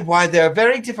reason why they're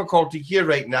very difficult to hear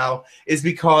right now is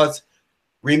because,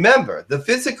 remember, the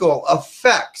physical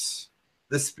affects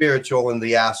the spiritual and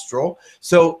the astral.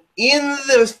 So in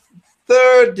the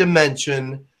third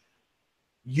dimension,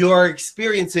 you're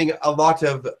experiencing a lot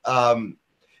of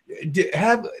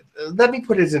let me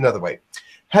put it another way.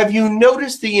 Have you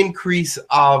noticed the increase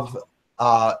of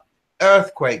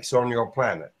earthquakes on your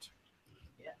planet?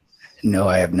 No,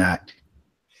 I have not.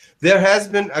 There has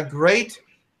been a great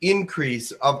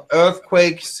increase of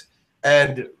earthquakes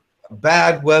and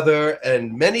bad weather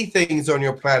and many things on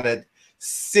your planet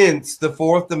since the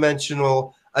fourth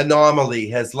dimensional anomaly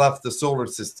has left the solar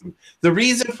system. The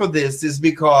reason for this is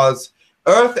because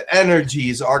Earth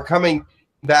energies are coming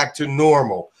back to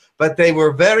normal, but they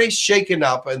were very shaken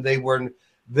up, and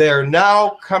they're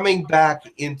now coming back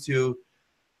into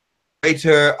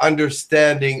greater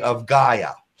understanding of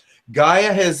Gaia.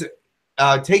 Gaia has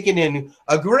taken in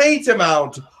a great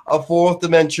amount of fourth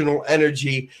dimensional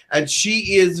energy, and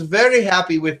she is very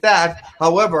happy with that.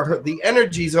 However, the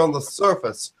energies on the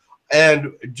surface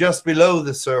and just below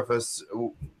the surface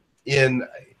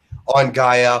on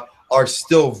Gaia are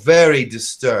still very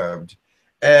disturbed,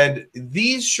 and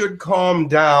these should calm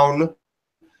down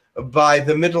by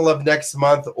the middle of next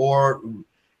month, or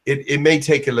it may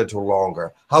take a little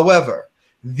longer. However,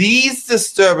 these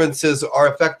disturbances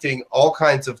are affecting all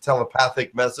kinds of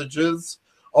telepathic messages,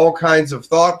 all kinds of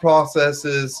thought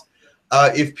processes.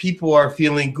 If people are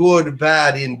feeling good,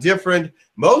 bad, indifferent,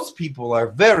 most people are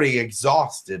very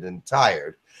exhausted and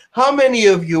tired. How many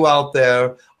of you out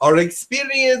there are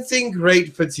experiencing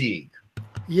great fatigue?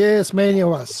 Yes, many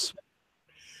of us.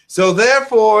 So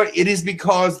therefore, it is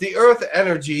because the earth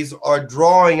energies are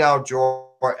drawing out your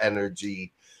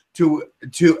energy to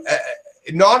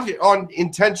not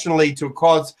intentionally to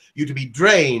cause you to be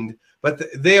drained, but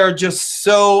they are just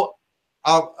so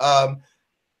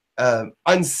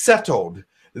unsettled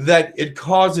that it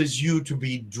causes you to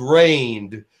be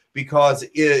drained because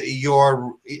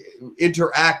you're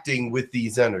interacting with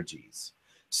these energies.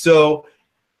 So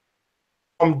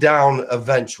down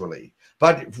eventually.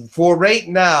 But for right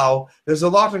now, there's a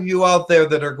lot of you out there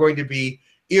that are going to be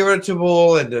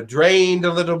irritable and drained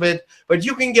a little bit, but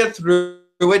you can get through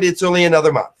it. It's only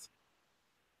another month.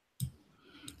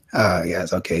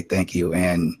 Yes, okay, thank you.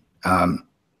 And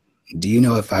do you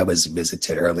know if I was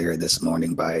visited earlier this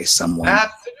morning by someone?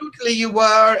 Absolutely you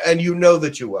were, and you know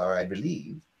that you are, I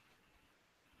believe.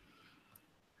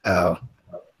 Oh.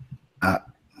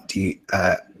 Do you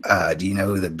know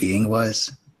who the being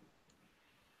was?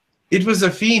 It was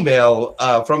a female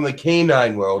from the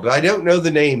canine world. I don't know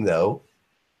the name, though.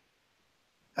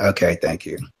 Okay, thank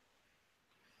you.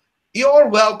 You're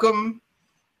welcome.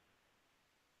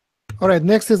 All right,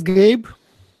 next is Gabe.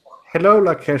 Hello,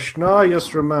 Lakesh. Now I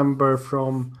just remember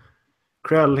from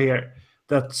Krell here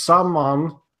that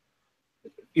someone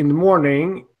in the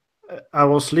morning, I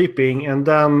was sleeping, and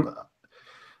then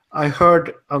I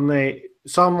heard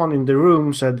someone in the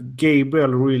room said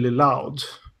Gabriel really loud.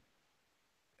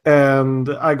 And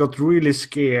I got really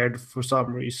scared for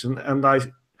some reason, and I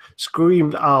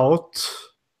screamed out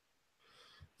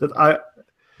that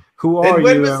who are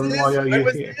you and why are you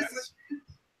here?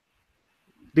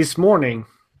 This morning.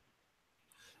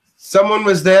 Someone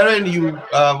was there and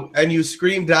you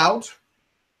screamed out?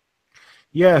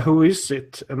 Yeah, who is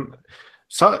it? And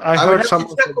so I heard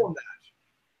someone check on that.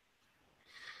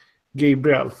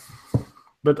 Gabriel,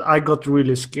 but I got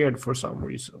really scared for some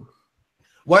reason.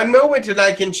 One moment and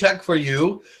I can check for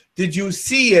you. Did you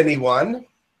see anyone?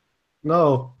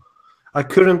 No, I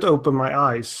couldn't open my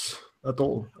eyes at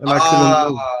all, and I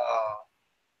couldn't move.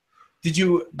 Did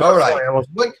you? All right.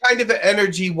 What kind of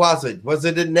energy was it? Was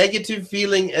it a negative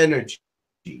feeling energy?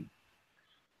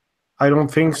 I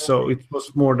don't think so. It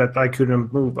was more that I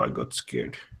couldn't move. I got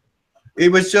scared.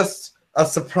 It was just a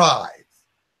surprise.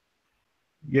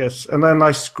 Yes, and then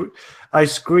I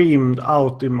screamed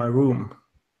out in my room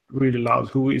really loud.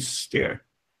 Who is there?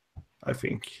 I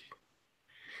think.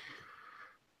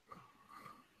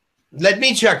 Let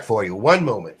me check for you. One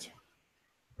moment.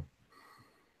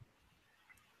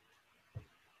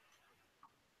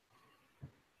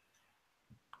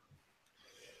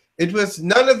 It was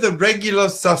none of the regular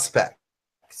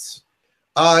suspects.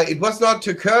 It was not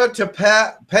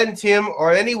𝗂𝐡𝐚𝐧𝐵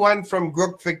or anyone from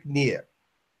Girk Fitneer.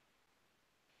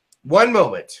 One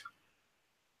moment.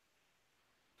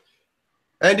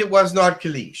 And it was not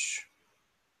Kalish.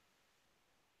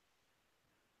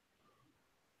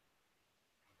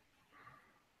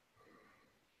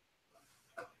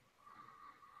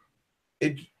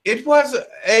 It was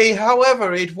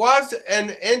however, it was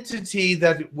an entity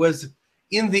that was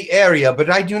in the area, but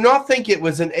I do not think it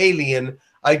was an alien.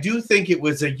 I do think it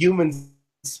was a human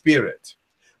spirit.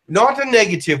 Not a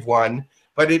negative one,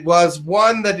 but it was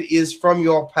one that is from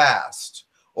your past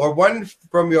or one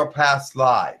from your past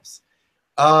lives.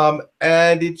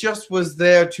 And it just was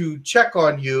there to check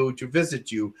on you, to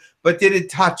visit you. But did it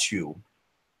touch you?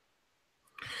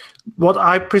 What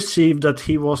I perceived that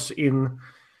he was in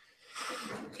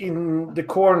the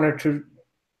corner to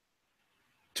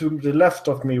the left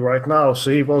of me right now. So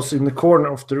he was in the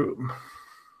corner of the room.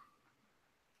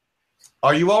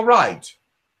 Are you all right?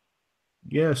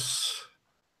 Yes.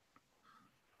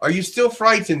 Are you still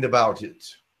frightened about it?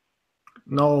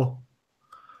 No.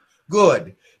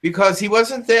 Good, because he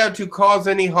wasn't there to cause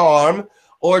any harm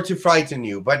or to frighten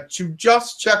you, but to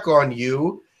just check on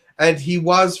you. And he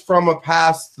was from a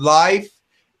past life.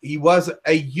 He was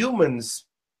a human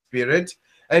spirit,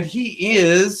 and he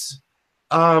is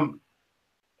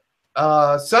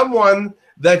someone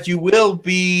that you will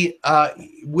be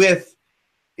with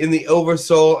in the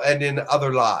oversoul and in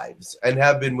other lives, and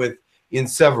have been with in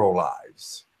several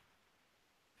lives.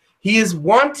 He is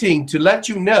wanting to let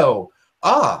you know,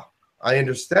 I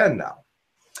understand now.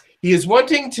 He is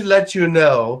wanting to let you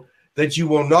know that you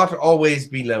will not always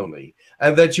be lonely,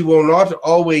 and that you will not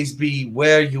always be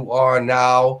where you are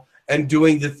now and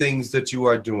doing the things that you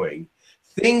are doing.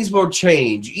 Things will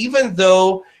change, even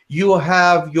though you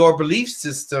have your belief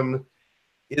system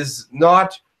is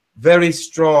not very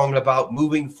strong about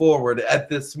moving forward at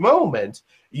this moment.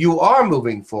 You are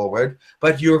moving forward,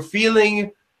 but you're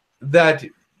feeling that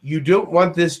you don't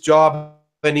want this job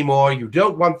anymore. You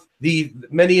don't want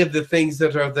many of the things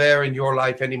that are there in your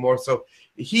life anymore. So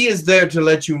he is there to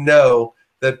let you know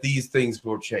that these things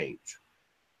will change.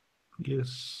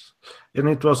 Yes. And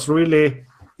it was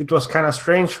kind of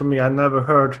strange for me. I never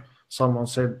heard someone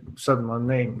said my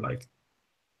name like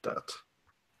that.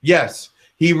 Yes,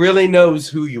 he really knows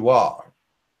who you are.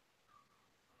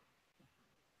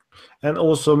 And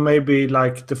also maybe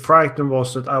like the frighten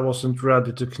was that I wasn't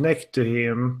ready to connect to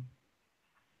him.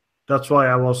 That's why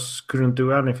I couldn't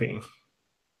do anything.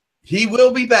 He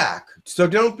will be back, so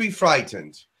don't be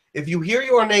frightened. If you hear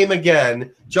your name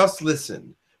again, just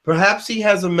listen. Perhaps he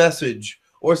has a message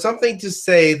or something to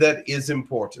say that is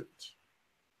important.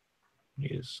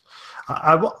 Yes.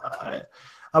 I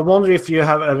wonder if you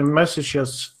have any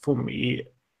messages for me.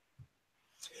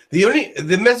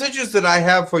 The messages that I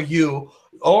have for you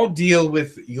all deal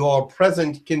with your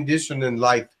present condition in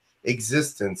life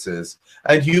existences,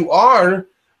 and you are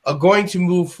going to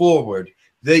move forward.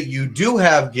 That you do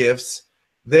have gifts.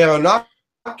 They are not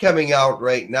coming out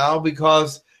right now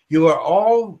because you are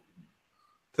all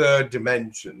third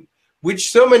dimension, which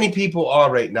so many people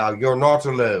are right now. You're not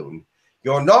alone.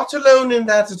 You're not alone in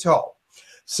that at all.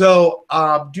 So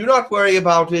do not worry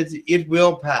about it. It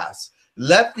will pass.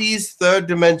 Let these third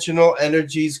dimensional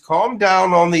energies calm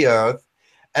down on the earth,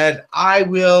 and I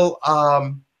will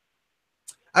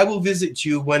visit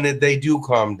you when they do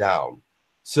calm down.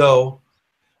 So,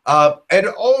 and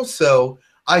also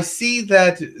I see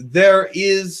that there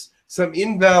is some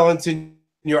imbalance in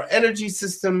your energy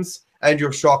systems and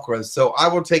your chakras. So I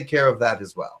will take care of that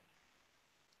as well.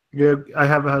 Yeah, I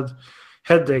have had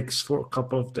headaches for a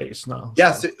couple of days now.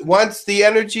 Yes, once the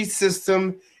energy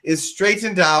system is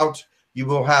straightened out, you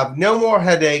will have no more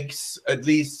headaches. At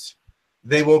least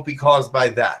they won't be caused by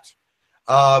that.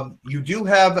 You do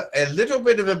have a little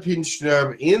bit of a pinched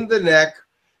nerve in the neck,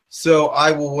 so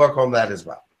I will work on that as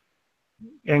well.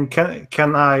 And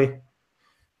can I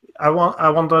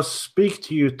want to speak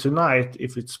to you tonight,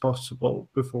 if it's possible,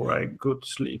 before I go to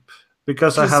sleep,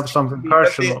 because I have something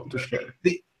personal to share.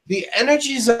 The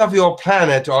energies of your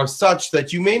planet are such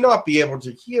that you may not be able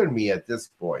to hear me at this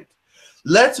point.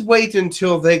 Let's wait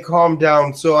until they calm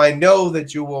down so I know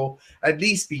that you will at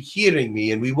least be hearing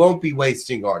me and we won't be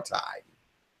wasting our time.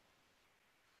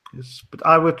 Yes, but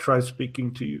I will try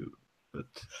speaking to you. But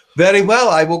very well,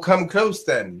 I will come close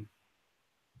then.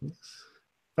 Yes.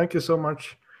 Thank you so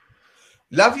much.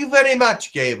 Love you very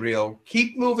much, Gabriel.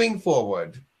 Keep moving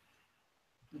forward.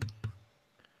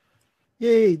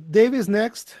 Yay, Dave is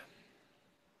next.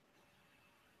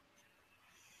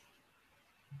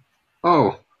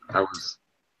 Oh,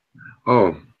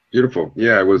 beautiful.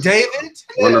 Yeah, I was. David,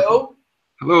 hello. Wonderful.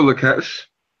 Hello, Lakesh.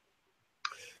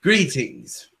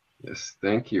 Greetings. Yes,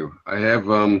 thank you. I have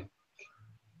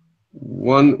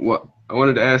what I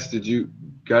wanted to ask, did you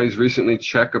guys recently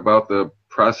check about the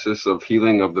process of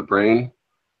healing of the brain?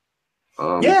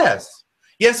 Yes,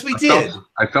 we did.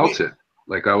 I felt it.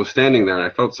 Like I was standing there and I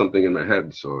felt something in my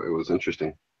head, so it was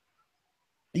interesting.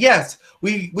 Yes,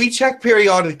 we check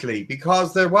periodically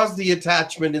because there was the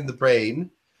attachment in the brain,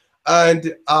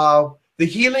 and the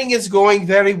healing is going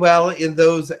very well in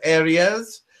those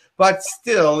areas, but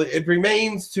still it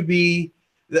remains to be,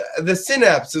 the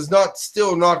synapse is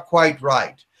still not quite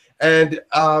right. And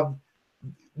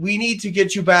we need to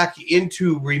get you back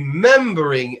into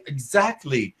remembering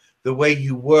exactly the way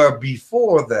you were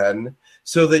before then,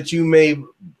 so that you may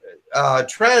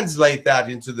translate that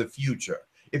into the future,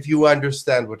 if you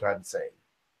understand what I'm saying.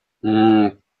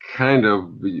 Kind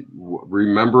of.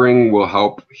 Remembering will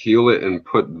help heal it and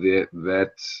put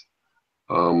that.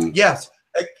 Yes,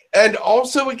 and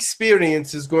also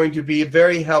experience is going to be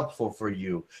very helpful for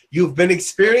you. You've been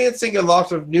experiencing a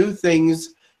lot of new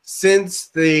things since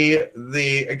the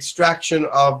extraction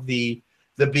of the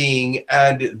being,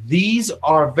 and these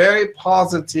are very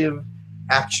positive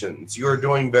actions. You're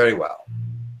doing very well.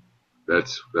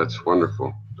 That's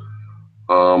wonderful.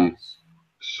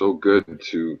 So good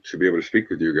to be able to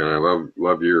speak with you again. I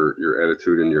love your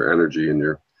attitude and your energy, and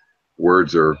your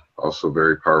words are also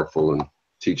very powerful and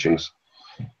teachings.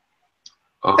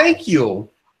 Thank you.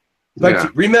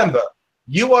 But remember,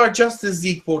 you are just as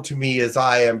equal to me as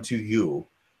I am to you.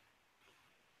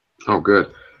 Oh,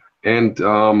 good. And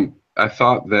I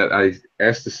thought that I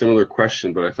asked a similar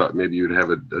question, but I thought maybe you'd have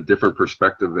a different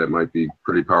perspective that might be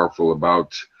pretty powerful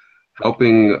about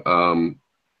helping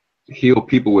heal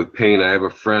people with pain. I have a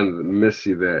friend,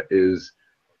 Missy, that is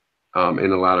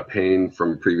in a lot of pain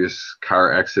from a previous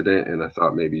car accident, and I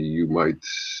thought maybe you might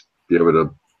be able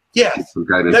to get some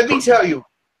guidance. Let me tell you,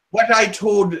 what I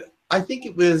told, I think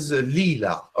it was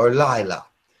Lila,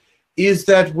 is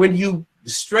that when you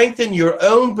strengthen your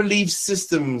own belief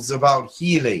systems about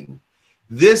healing,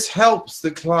 this helps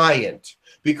the client,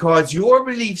 because your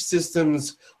belief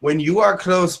systems, when you are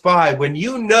close by, when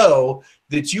you know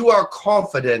that you are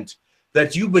confident,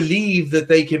 that you believe that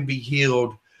they can be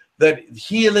healed, that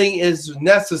healing is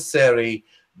necessary,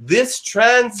 this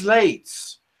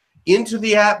translates into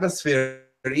the atmosphere,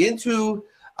 into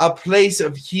a place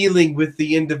of healing with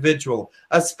the individual,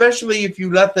 especially if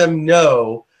you let them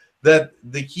know that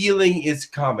the healing is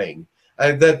coming.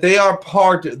 and that they are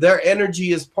their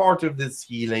energy is part of this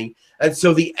healing. And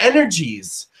so the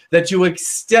energies that you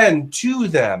extend to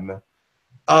them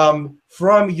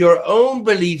from your own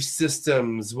belief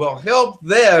systems will help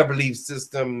their belief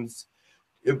systems.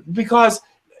 Because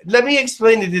let me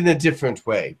explain it in a different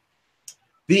way.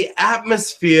 The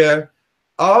atmosphere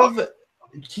of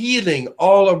healing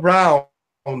all around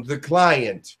the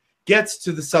client gets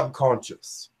to the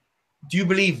subconscious. Do you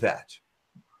believe that?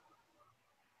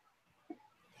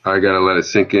 I gotta let it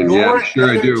sink in. Your Yeah, sure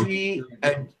I do. energy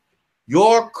and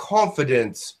your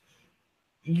confidence.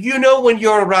 You know, when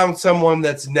you're around someone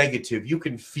that's negative, you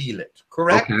can feel it,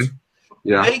 correct? Okay.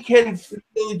 Yeah. They can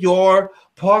feel your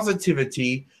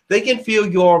positivity. They can feel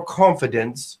your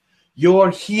confidence,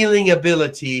 your healing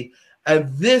ability, and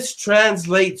this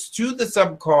translates to the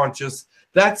subconscious.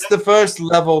 That's the first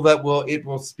level that it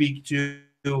will speak to,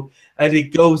 and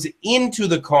it goes into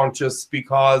the conscious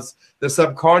because the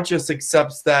subconscious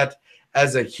accepts that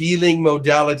as a healing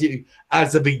modality,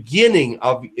 as a beginning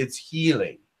of its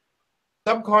healing.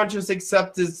 Subconscious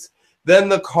acceptance, then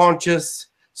the conscious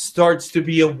starts to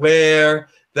be aware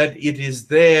that it is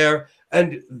there,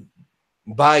 and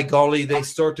by golly, they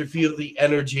start to feel the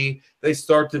energy. They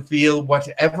start to feel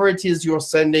whatever it is you're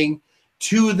sending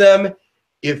to them.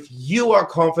 If you are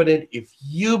confident, if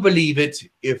you believe it,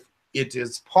 if it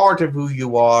is part of who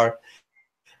you are,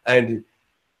 and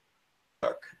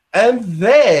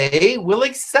they will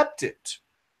accept it.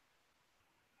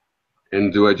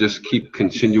 And do I just keep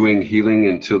continuing healing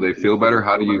until they feel better?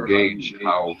 How do you gauge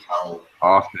how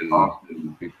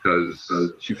often? Because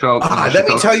she felt. Let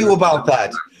me tell you about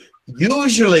that.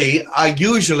 Usually,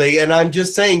 and I'm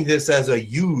just saying this as a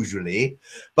usually,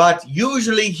 but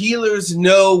usually healers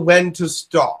know when to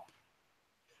stop,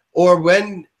 or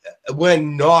when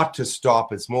not to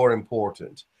stop is more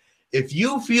important. If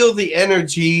you feel the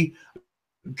energy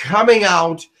coming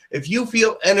out, if you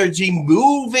feel energy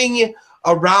moving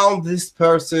around this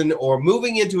person or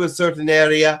moving into a certain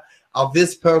area of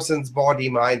this person's body,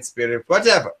 mind, spirit,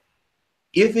 whatever,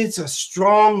 if it's a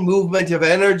strong movement of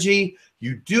energy,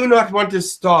 you do not want to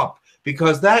stop,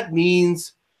 because that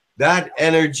means that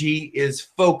energy is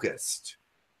focused.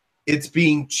 It's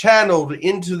being channeled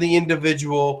into the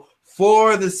individual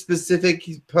for the specific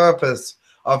purpose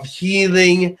of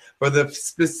healing, for the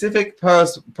specific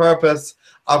purpose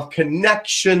of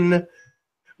connection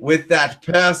with that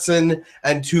person,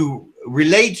 and to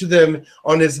relate to them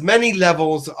on as many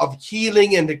levels of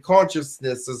healing and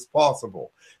consciousness as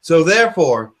possible. So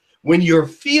therefore, when you're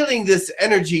feeling this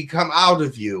energy come out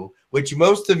of you, which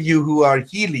most of you who are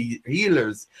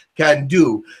healers can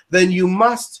do, then you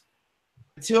must,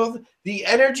 until the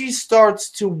energy starts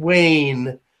to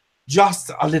wane just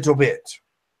a little bit.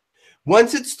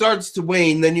 Once it starts to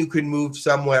wane, then you can move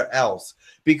somewhere else,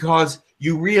 because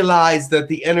you realize that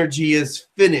the energy is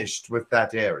finished with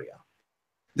that area.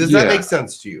 Does that make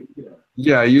sense to you?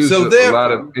 Yeah, I use a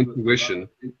lot of intuition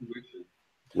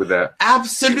with that.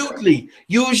 Absolutely.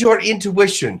 Use your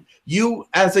intuition. You,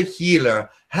 as a healer,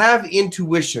 have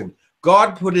intuition.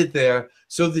 God put it there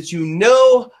so that you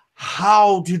know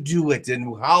how to do it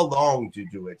and how long to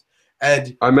do it.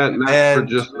 And I meant not for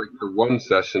just like the one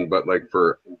session, but like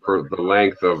for the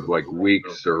length of like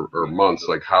weeks or months.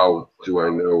 Like, how do I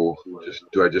know?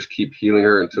 Do I just keep healing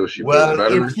her until she feels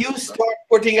better? If you start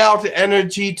putting out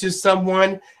energy to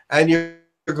someone and you're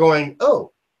going,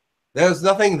 oh, there's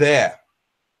nothing there,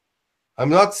 I'm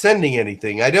not sending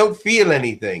anything, I don't feel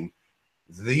anything,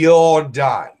 you're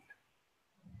done.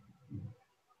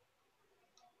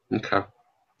 Okay.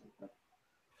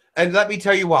 And let me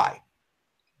tell you why.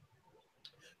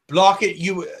 Block it.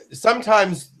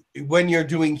 Sometimes when you're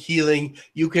doing healing,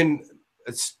 you can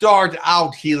start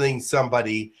out healing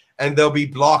somebody and there'll be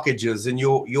blockages, and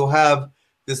you'll have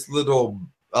this little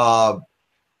a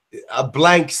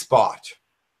blank spot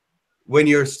when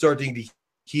you're starting to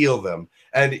heal them,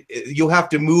 and you have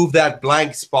to move that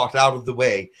blank spot out of the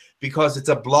way because it's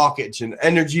a blockage, an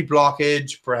energy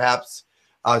blockage, perhaps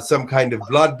some kind of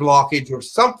blood blockage, or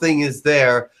something is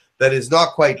there that is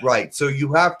not quite right. So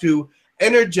you have to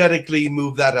energetically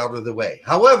move that out of the way.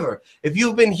 However, if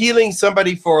you've been healing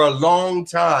somebody for a long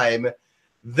time,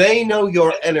 they know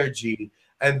your energy,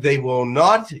 and you will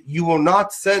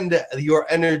not send your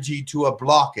energy to a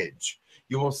blockage.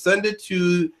 You will send it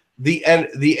to the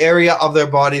area of their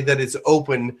body that is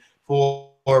open for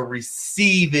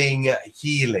receiving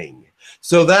healing.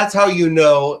 So that's how you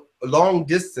know long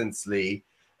distancely.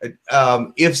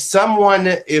 If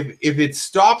it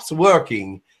stops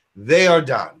working, they are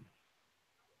done.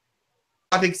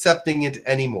 Not accepting it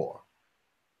anymore.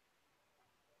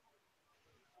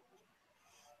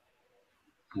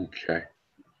 Okay.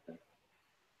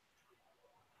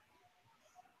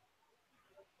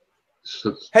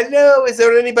 Hello, is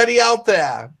there anybody out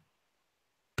there?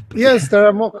 Yes, there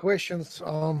are more questions.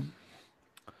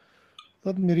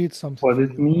 Let me read something. Was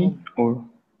it me or?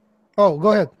 Oh,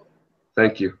 go ahead.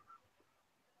 Thank you.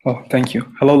 Oh, thank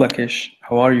you. Hello, Lakesh.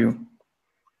 How are you?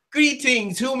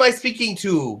 Greetings. Who am I speaking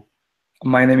to?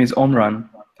 My name is Omran.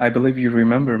 I believe you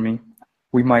remember me.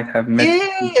 We might have met.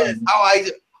 Yes.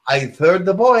 Oh, I've heard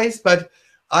the voice, but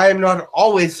I am not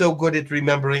always so good at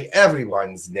remembering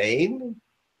everyone's name.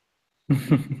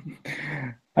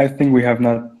 I think we have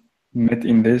not met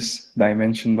in this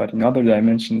dimension, but in other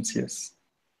dimensions, yes.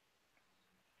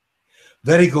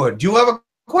 Very good. Do you have a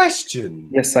question?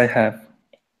 Yes, I have.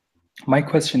 My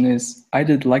question is,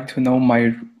 I'd like to know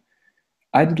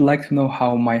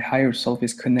how my higher self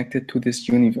is connected to this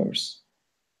universe.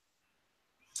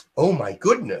 Oh my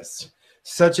goodness.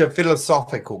 Such a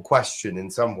philosophical question in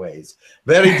some ways.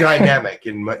 Very dynamic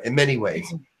in many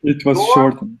ways. It was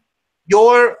short.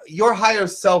 Your higher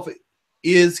self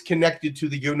is connected to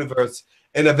the universe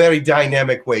in a very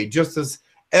dynamic way, just as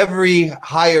every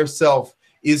higher self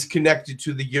is connected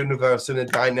to the universe in a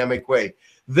dynamic way.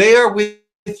 They are with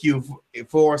you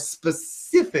for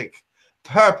specific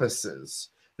purposes.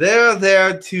 They're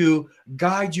there to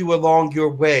guide you along your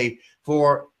way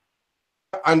for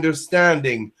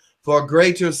understanding, for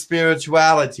greater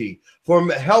spirituality,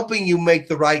 for helping you make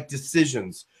the right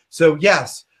decisions. So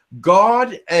yes,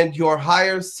 God and your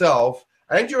higher self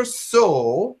and your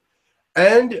soul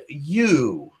and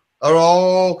you are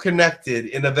all connected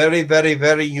in a very, very,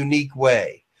 very unique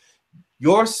way.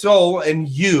 Your soul and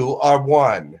you are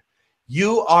one.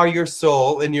 You are your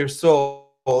soul and your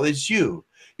soul is you.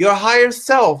 Your higher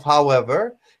self,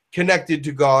 however, connected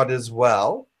to God as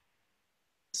well.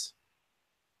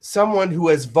 Someone who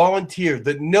has volunteered,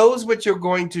 that knows what you're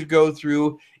going to go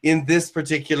through in this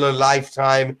particular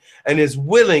lifetime and is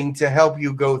willing to help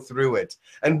you go through it,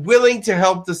 and willing to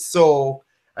help the soul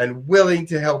and willing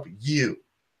to help you.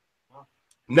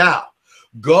 Now,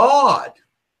 God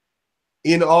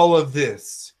in all of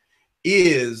this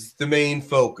is the main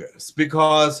focus,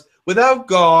 because without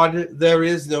God, there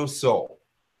is no soul.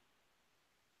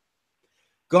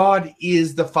 God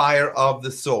is the fire of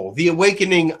the soul, the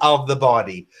awakening of the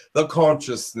body, the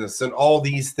consciousness, and all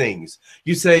these things.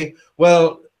 You say,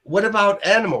 well, what about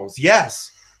animals? Yes,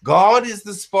 God is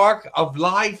the spark of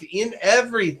life in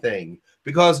everything,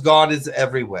 because God is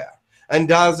everywhere and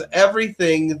does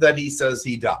everything that he says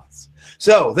he does.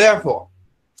 So, therefore,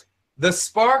 the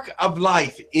spark of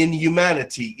life in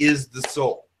humanity is the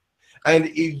soul.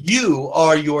 And you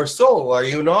are your soul, are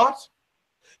you not?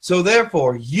 So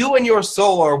therefore, you and your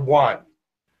soul are one.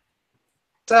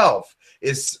 Self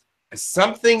is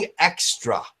something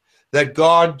extra that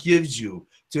God gives you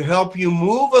to help you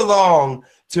move along,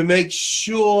 to make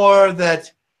sure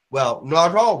that, well,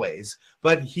 not always,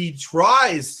 but he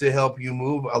tries to help you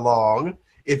move along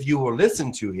if you will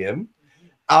listen to him.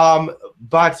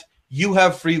 But you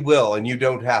have free will and you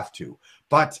don't have to.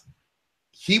 But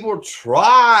he will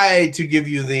try to give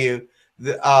you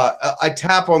a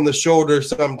tap on the shoulder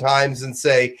sometimes and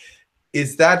say,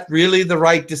 is that really the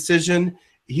right decision?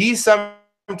 He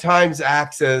sometimes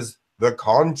acts as the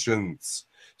conscience.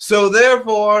 So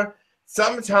therefore,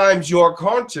 sometimes your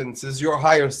conscience is your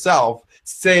higher self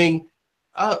saying,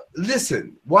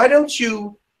 listen, why don't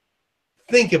you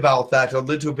think about that a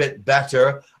little bit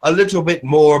better, a little bit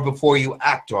more before you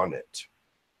act on it?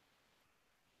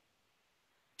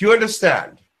 Do you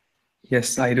understand?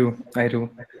 Yes, I do.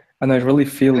 And I really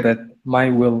feel that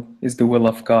my will is the will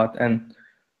of God, and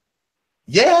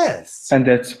yes, and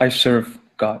that I serve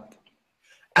God.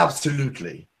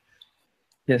 Absolutely.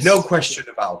 Yes. No question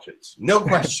about it. No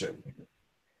question.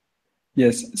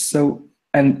 Yes. So,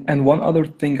 and one other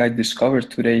thing I discovered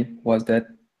today was that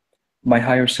my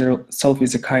higher self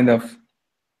is a kind of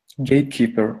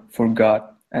gatekeeper for God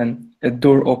and a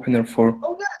door opener for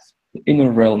the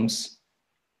inner realms.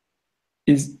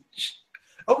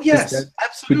 Yes,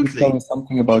 absolutely. Could you tell me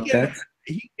something about that?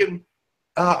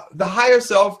 The higher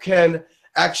self can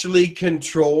actually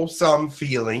control some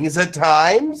feelings at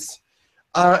times,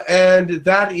 and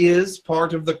that is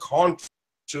part of the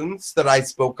conscience that I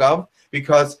spoke of,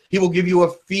 because he will give you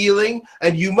a feeling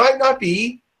and you might not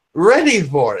be ready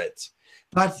for it,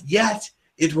 but yet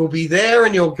it will be there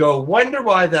and you'll go, wonder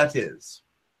why that is.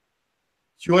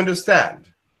 Do you understand?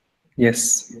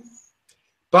 Yes.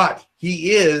 But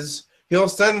he'll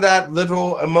send that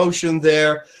little emotion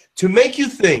there to make you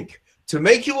think, to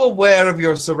make you aware of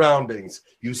your surroundings.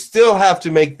 You still have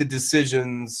to make the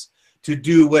decisions to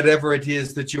do whatever it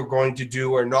is that you're going to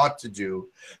do or not to do.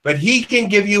 But he can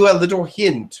give you a little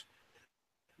hint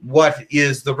what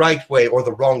is the right way or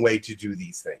the wrong way to do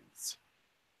these things.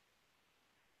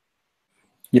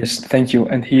 Yes, thank you.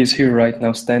 And he is here right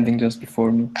now, standing just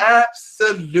before me.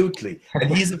 Absolutely.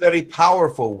 And he's a very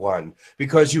powerful one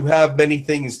because you have many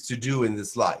things to do in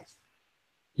this life.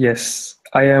 Yes,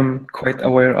 I am quite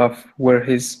aware of where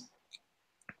his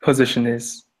position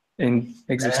is in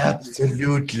existence.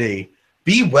 Absolutely.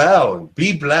 Be well.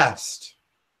 Be blessed.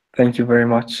 Thank you very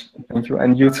much. Thank you.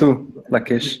 And you too,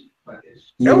 Lakesh.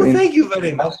 Thank you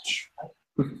very much.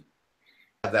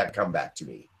 Have that come back to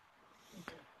me.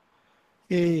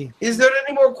 Hey. Is there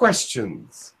any more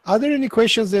questions? Are there any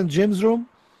questions in Jim's room?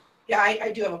 Yeah,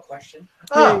 I do have a question.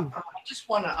 Ah. I just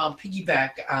want to piggyback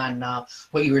on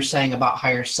what you were saying about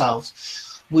higher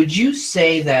selves. Would you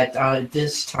say that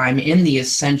this time in the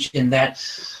ascension that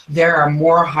there are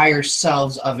more higher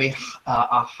selves of a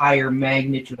higher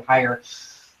magnitude, a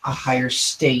higher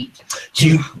state?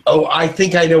 I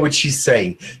think I know what she's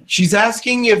saying. She's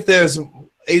asking if there's,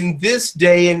 in this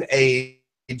day and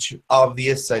age of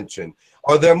the ascension,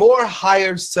 are there more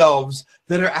higher selves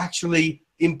that are actually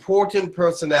important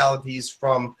personalities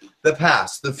from the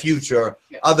past, the future,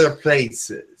 other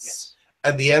places?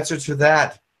 And the answer to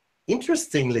that,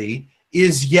 interestingly,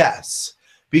 is yes,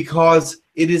 because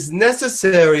it is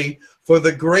necessary for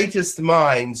the greatest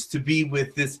minds to be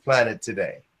with this planet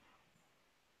today.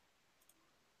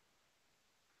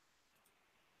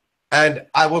 And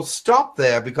I will stop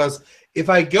there because if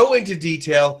I go into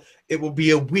detail, it will be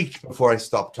a week before I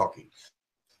stop talking.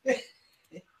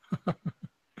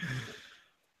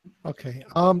 Okay.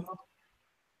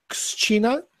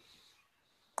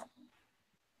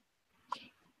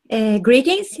 𝐂𝐡𝐚𝐧𝐧𝐞𝐥𝐢𝐳?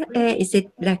 Greetings. Is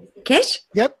it Lakesh?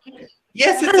 Yep.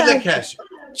 Yes, it's Lakesh.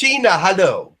 Gina,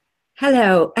 hello.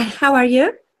 Hello. How are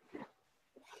you?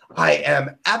 I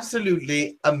am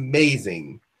absolutely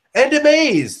amazing and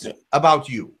amazed about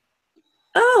you.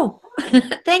 Oh,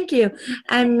 thank you.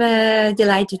 I'm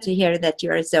delighted to hear that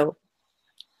you are so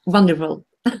wonderful.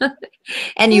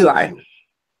 And you are.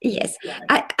 Yes.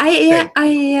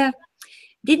 I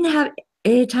didn't have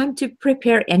time to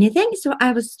prepare anything, so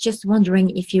I was just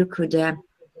wondering if you could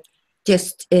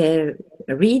just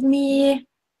read me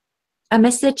a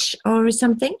message or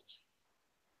something.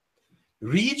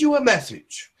 Read you a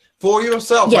message for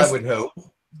yourself, Yes. I would hope.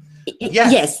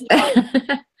 Yes.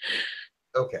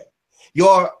 Okay.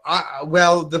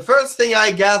 Well, the first thing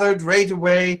I gathered right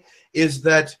away is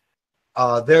that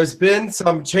there's been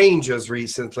some changes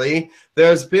recently.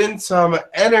 There's been some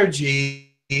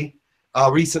energy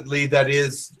recently that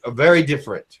is very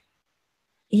different.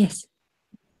 Yes.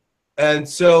 And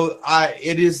so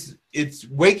it's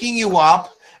waking you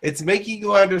up. It's making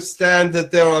you understand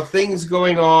that there are things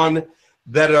going on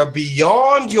that are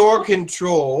beyond your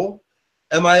control.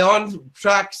 Am I on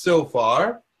track so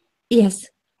far? Yes.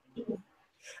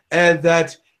 And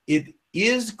that it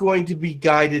is going to be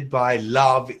guided by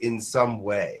love in some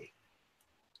way.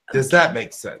 Does that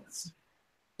make sense?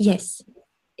 Yes,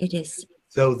 it is.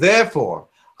 So therefore,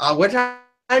 what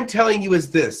I'm telling you is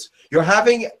this. You're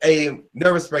having a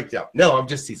nervous breakdown. No, I'm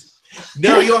just teasing.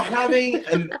 No, you're having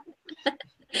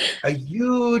a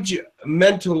huge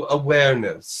mental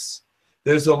awareness.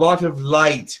 There's a lot of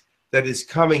light that is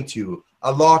coming to you,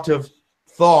 a lot of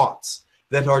thoughts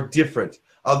that are different,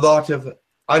 a lot of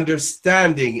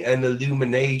understanding and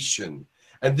illumination.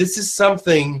 And this is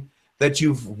something that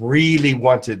you've really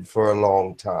wanted for a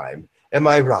long time. Am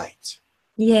I right?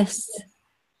 Yes.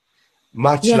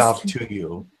 Much Yes. love to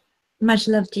you. Much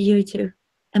love to you too.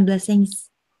 And blessings.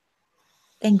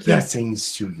 Thank you.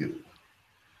 Blessings to you.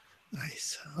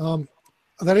 Nice.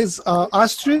 There is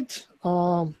Astrid,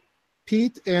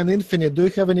 Pete, and Infinite. Do you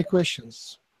have any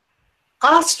questions?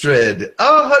 Astrid.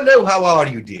 Oh, hello. How are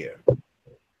you, dear?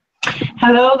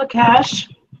 Hello, Lakesh.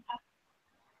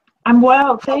 I'm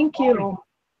well, thank you.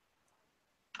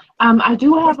 I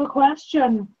do have a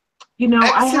question. You know,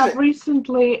 I have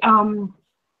recently, I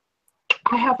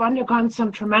have undergone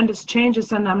some tremendous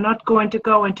changes, and I'm not going to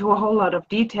go into a whole lot of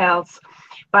details,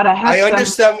 but I have I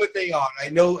understand what they are. I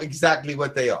know exactly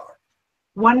what they are.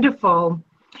 Wonderful.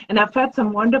 And I've had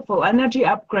some wonderful energy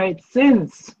upgrades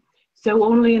since, so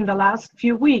only in the last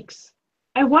few weeks.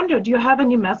 I wonder, do you have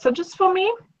any messages for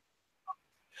me?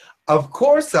 Of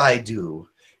course I do.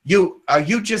 You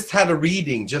just had a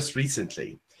reading just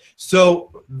recently.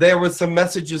 So there were some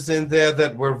messages in there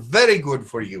that were very good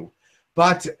for you.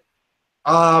 But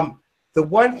the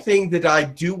one thing that I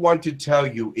do want to tell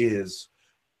you is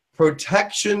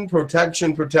protection,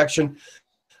 protection, protection.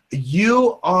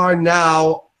 You are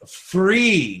now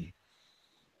free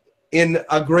in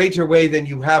a greater way than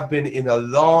you have been in a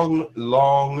long,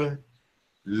 long,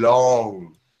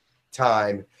 long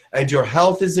time. And your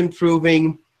health is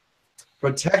improving.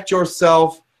 Protect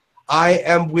yourself. I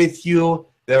am with you.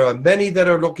 There are many that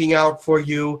are looking out for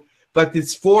you, but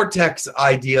this vortex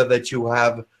idea that you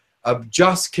have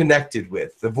just connected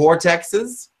with, the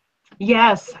vortexes?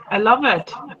 Yes, I love it.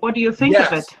 What do you think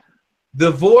of it?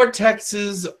 The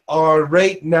vortexes are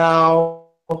right now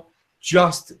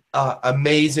just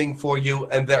amazing for you,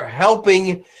 and they're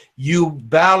helping you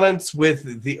balance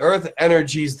with the earth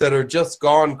energies that are just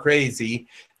gone crazy.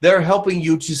 They're helping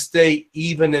you to stay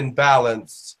even and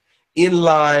balanced, in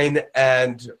line,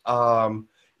 and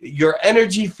your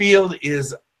energy field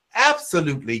is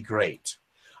absolutely great.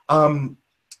 And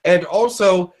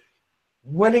also,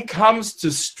 when it comes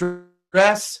to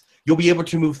stress, you'll be able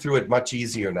to move through it much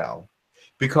easier now,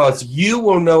 because you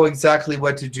will know exactly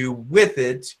what to do with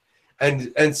it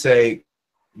and say,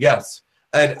 yes.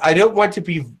 And I don't want to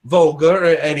be vulgar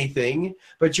or anything,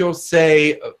 but you'll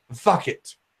say, fuck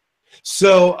it.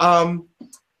 So,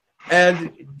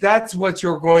 and that's what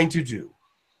you're going to do.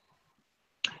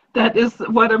 That is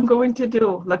what I'm going to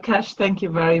do. Lakesh, thank you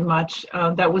very much.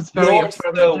 That was very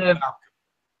affirmative.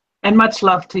 And much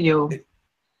love to you.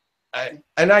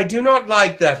 And I do not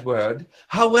like that word.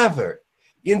 However,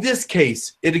 in this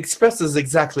case, it expresses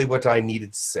exactly what I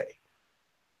needed to say.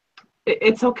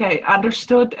 It's okay.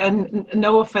 Understood, and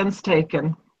no offense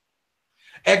taken.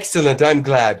 Excellent. I'm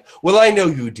glad. Well, I know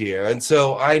you, dear, and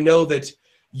so I know that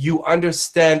you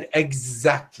understand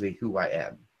exactly who I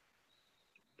am.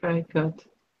 Very good.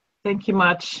 Thank you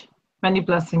much. Many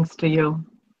blessings to you.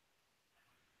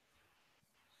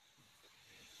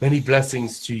 Many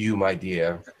blessings to you, my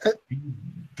dear.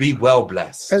 Be well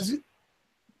blessed.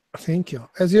 Thank you.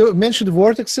 As you mentioned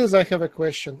vortexes, I have a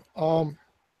question.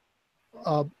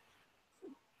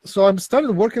 So I'm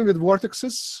started working with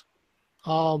vortexes.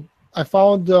 I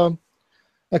found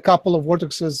a couple of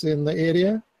vortexes in the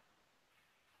area.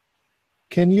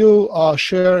 Can you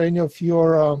share any of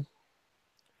your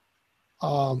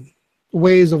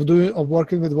ways of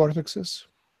working with vortexes?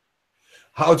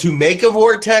 How to make a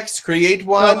vortex, create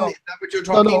one? No. Is that what you're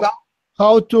talking about?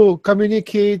 How to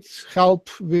communicate, help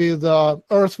with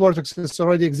Earth vortexes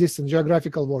already existing,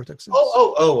 geographical vortexes.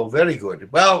 Oh, very good.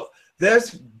 Well,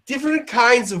 there's different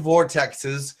kinds of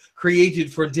vortexes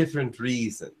created for different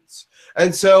reasons.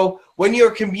 And so when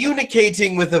you're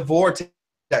communicating with a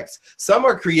vortex, some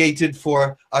are created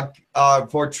for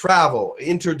travel,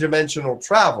 interdimensional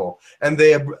travel, and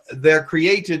they're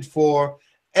created for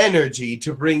energy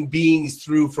to bring beings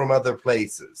through from other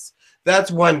places.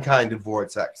 That's one kind of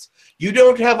vortex. You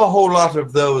don't have a whole lot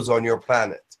of those on your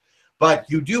planet, but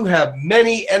you do have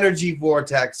many energy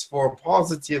vortex for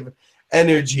positive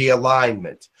energy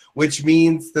alignment, which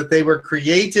means that they were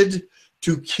created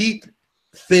to keep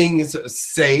things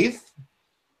safe.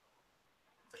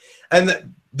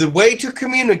 And the way to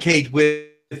communicate with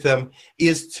them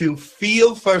is to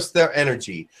feel first their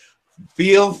energy.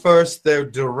 Feel first their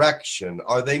direction.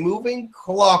 Are they moving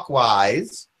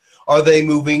clockwise? Are they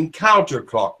moving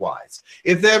counterclockwise?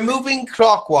 If they're moving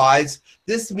clockwise,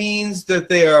 this means that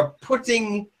they are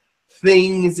putting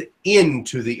things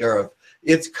into the earth.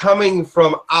 It's coming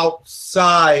from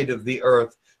outside of the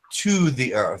earth to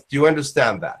the earth. Do you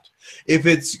understand that? If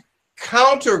it's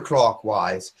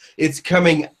counterclockwise, it's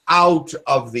coming out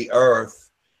of the earth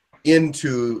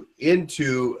into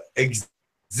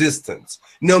existence.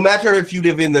 No matter if you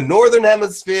live in the northern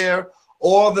hemisphere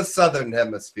or the southern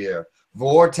hemisphere,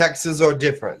 vortexes are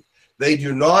different. They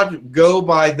do not go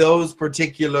by those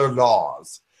particular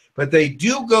laws, but they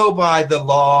do go by the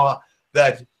law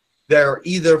that they're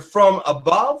either from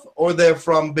above or they're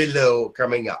from below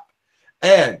coming up.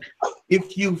 And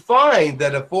if you find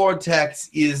that a vortex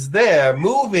is there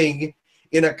moving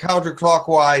in a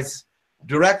counterclockwise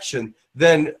direction,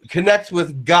 then connect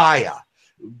with Gaia.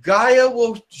 Gaia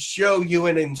will show you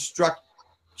and instruct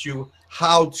you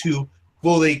how to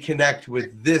fully connect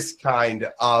with this kind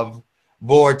of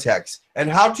vortex and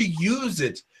how to use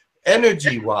it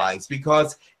energy-wise,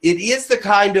 because it is the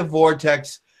kind of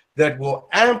vortex that will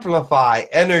amplify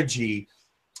energy,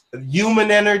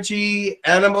 human energy,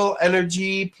 animal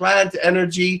energy, plant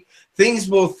energy. Things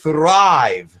will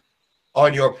thrive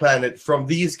on your planet from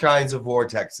these kinds of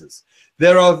vortexes.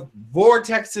 There are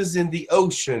vortexes in the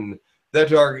ocean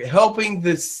that are helping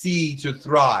the sea to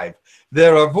thrive.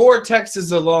 There are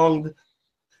vortexes along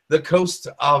the coast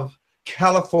of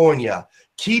California,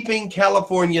 keeping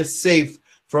California safe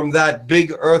from that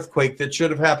big earthquake that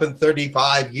should have happened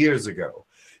 35 years ago.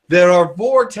 There are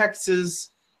vortexes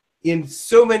in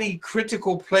so many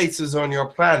critical places on your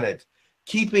planet,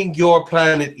 keeping your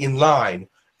planet in line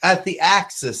at the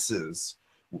axes.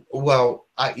 Well,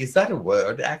 is that a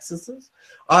word, axes?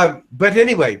 But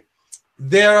anyway,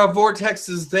 there are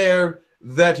vortexes there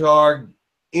that are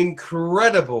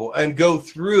incredible and go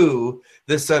through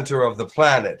the center of the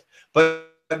planet. But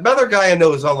Mother Gaia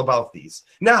knows all about these.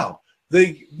 Now,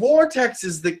 the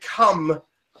vortexes that come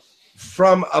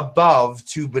from above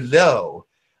to below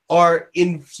are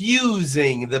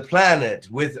infusing the planet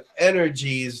with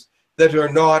energies that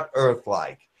are not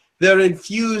Earth-like. They're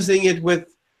infusing it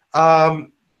with a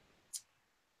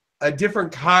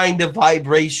different kind of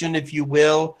vibration, if you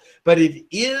will, but it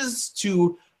is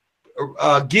to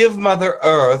give Mother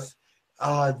Earth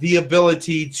the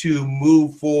ability to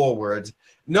move forward.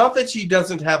 Not that she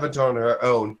doesn't have it on her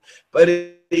own, but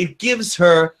it gives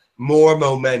her more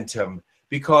momentum,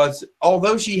 because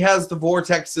although she has the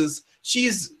vortexes,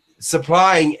 she's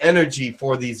supplying energy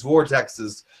for these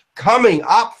vortexes coming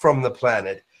up from the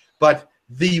planet, but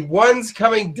the ones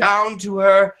coming down to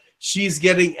her, she's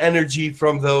getting energy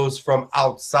from those from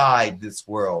outside this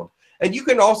world. And you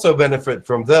can also benefit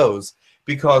from those,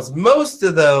 because most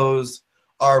of those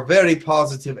are very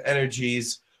positive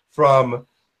energies from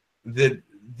the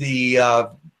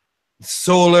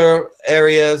solar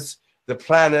areas, the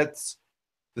planets,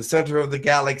 the center of the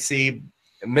galaxy,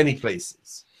 many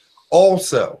places.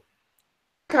 Also,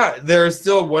 there is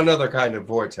still one other kind of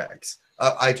vortex.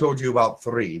 I told you about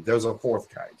 3. There's a 4th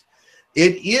kind.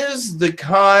 It is the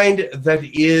kind that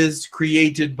is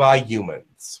created by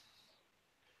humans.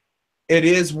 It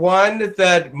is one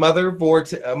that Mother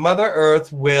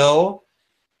Earth will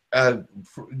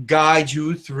guide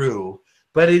you through,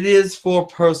 but it is for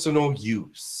personal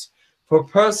use, for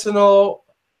personal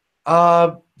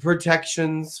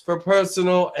protections, for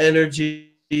personal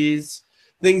energies,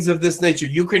 things of this nature.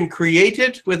 You can create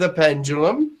it with a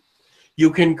pendulum. You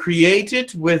can create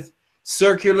it with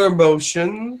circular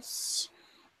motions,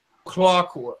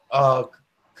 counterclockwise.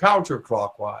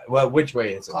 Well, which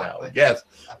way is it now? Yes,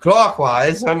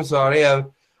 clockwise. I'm sorry.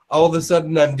 All of a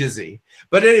sudden, I'm dizzy.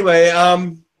 But anyway,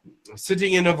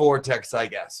 sitting in a vortex, I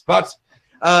guess. But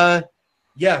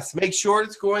yes, make sure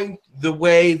it's going the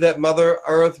way that Mother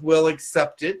Earth will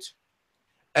accept it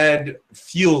and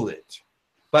fuel it.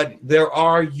 But there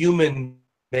are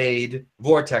human-made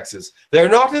vortexes. They're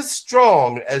not as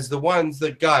strong as the ones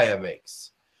that Gaia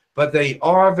makes, but they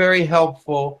are very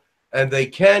helpful, and they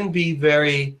can be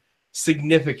very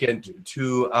significant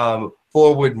to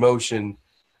forward motion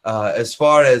as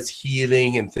far as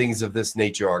healing and things of this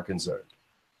nature are concerned.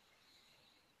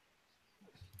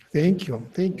 Thank you.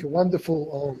 Thank you.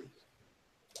 Wonderful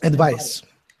advice.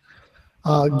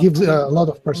 Gives a lot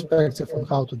of perspective on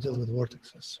how to deal with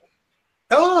vortexes.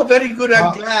 Oh, very good.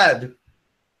 I'm glad.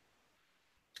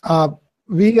 I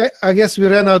guess we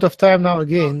ran out of time now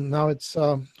again. Now it's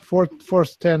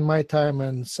 4:10 my time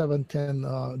and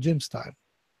 7:10 Jim's time.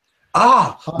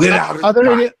 Are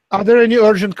there any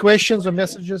urgent questions or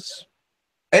messages?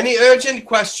 Any urgent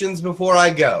questions before I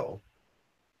go?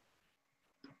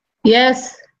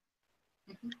 Yes.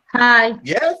 Hi.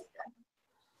 Yes.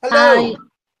 Hello. Hi.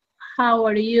 How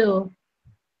are you?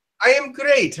 I am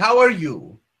great. How are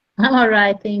you? I'm all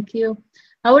right, thank you.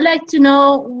 I would like to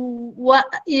know what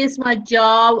is my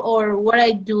job or what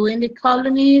I do in the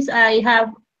colonies. I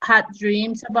have had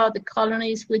dreams about the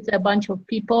colonies with a bunch of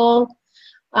people,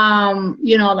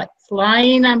 you know, like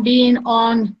flying and being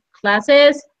on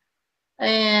classes.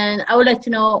 And I would like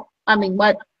to know, I mean,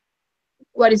 what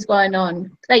is going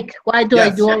on? Like, why do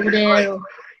I do over there?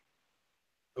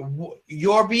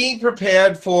 You're being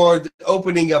prepared for the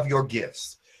opening of your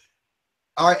gifts.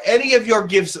 Are any of your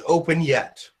gifts open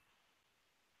yet?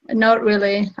 Not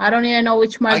really. I don't even know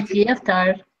which my gifts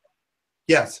are.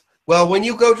 Yes. Well, when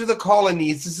you go to the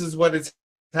colonies, this is what is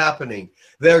happening.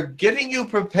 They're getting you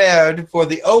prepared for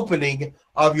the opening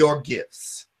of your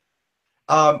gifts.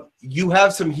 You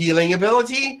have some healing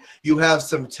ability. You have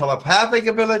some telepathic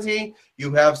ability.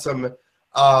 You have some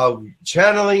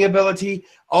channeling ability,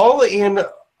 all in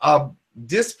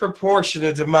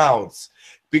disproportionate amounts,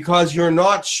 because you're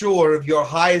not sure of your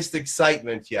highest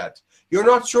excitement yet. You're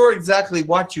not sure exactly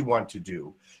what you want to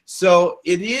do. So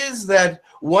it is that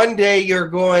one day you're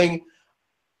going,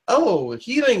 oh,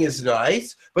 healing is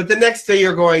nice, but the next day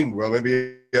you're going, well,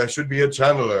 maybe I should be a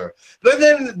channeler. But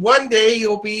then one day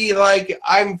you'll be like,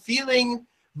 I'm feeling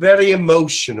very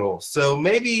emotional, so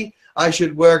maybe I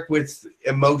should work with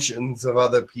emotions of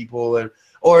other people,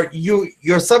 or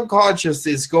your subconscious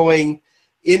is going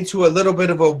into a little bit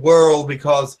of a whirl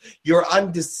because you're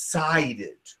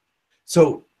undecided.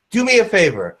 So do me a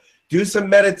favor, do some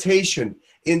meditation,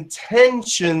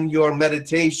 intention your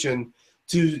meditation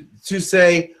to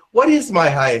say, what is my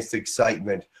highest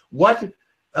excitement? What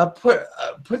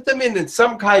put them in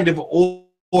some kind of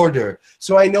order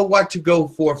so I know what to go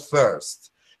for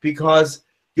first, because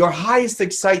Your highest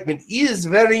excitement is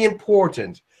very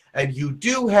important, and you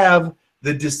do have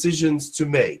the decisions to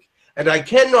make. And I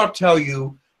cannot tell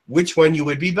you which one you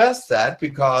would be best at,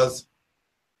 because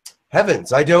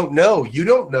heavens, I don't know. You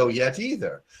don't know yet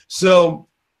either. So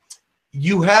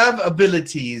you have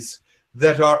abilities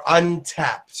that are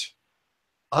untapped.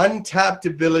 Untapped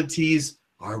abilities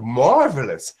are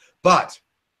marvelous, but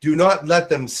do not let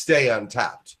them stay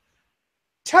untapped.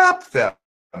 Tap them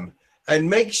and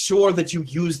make sure that you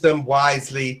use them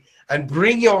wisely and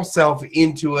bring yourself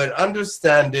into an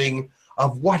understanding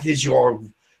of what is your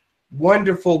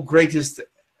wonderful, greatest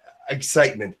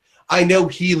excitement. I know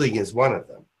healing is one of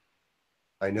them.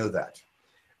 I know that.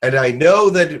 And I know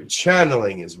that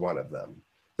channeling is one of them.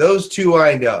 Those two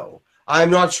I know.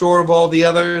 I'm not sure of all the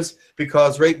others,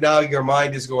 because right now your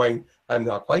mind is going, I'm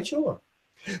not quite sure.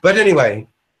 But anyway,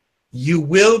 you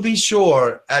will be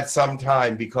sure at some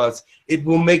time, because it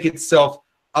will make itself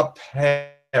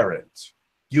apparent.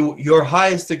 Your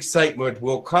highest excitement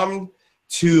will come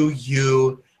to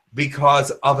you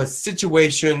because of a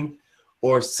situation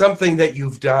or something that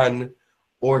you've done,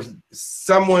 or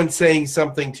someone saying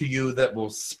something to you that will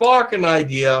spark an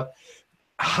idea.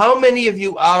 How many of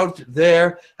you out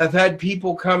there have had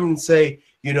people come and say,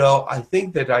 you know, I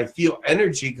think that I feel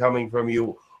energy coming from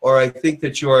you, or I think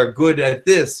that you are good at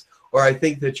this, or I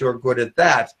think that you're good at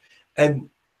that. And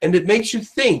it makes you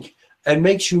think and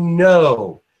makes you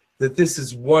know that this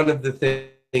is one of the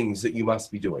things that you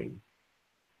must be doing.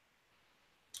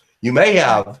 You may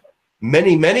have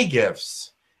many, many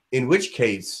gifts, in which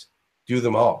case, do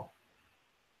them all.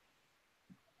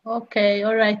 Okay,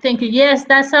 all right, thank you. Yes,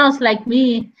 that sounds like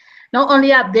me. Not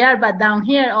only up there, but down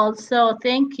here also.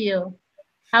 Thank you.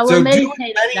 I will So do meditate as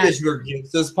on many that. as your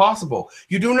gifts as possible.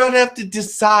 You do not have to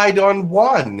decide on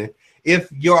one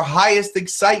if your highest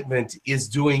excitement is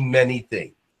doing many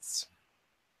things.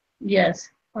 Yes,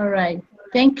 all right.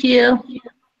 Thank you.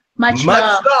 Much Much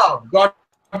love. love. God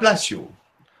bless you.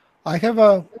 I have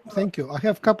a thank you. I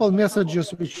have a couple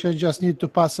messages which I just need to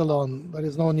pass along. There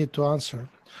is no need to answer.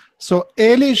 So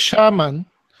Eli Shaman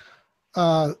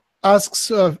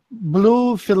asks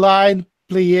blue feline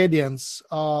Pleiadians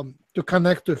to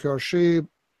connect to her. She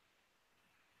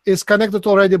is connected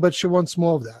already, but she wants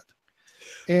more of that.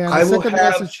 And I the second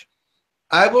message.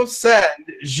 I will send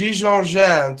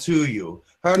𝗂𝐧𝐧𝐸 to you.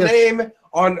 Her Yes. name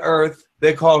on Earth,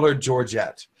 they call her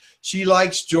Georgette. She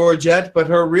likes Georgette, but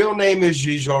her real name is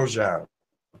𝗂𝐧𝐲.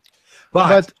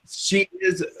 But she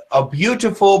is a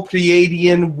beautiful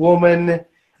Pleiadian woman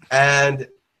and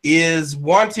is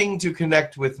wanting to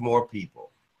connect with more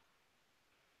people.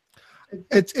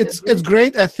 It's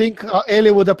great. I think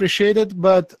Eli would appreciate it,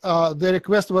 but the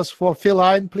request was for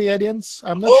feline Pleiadians.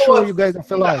 I'm not sure you guys are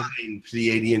feline.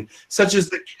 Pleiadian, such as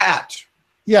the cat.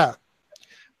 Yeah.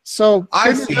 So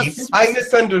I see. I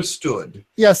misunderstood.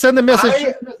 Yeah, send a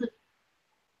message.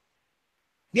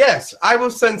 Yes, I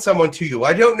will send someone to you.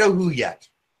 I don't know who yet.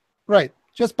 Right.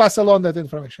 Just pass along that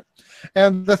information.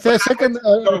 And the second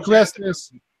request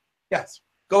is... Yes,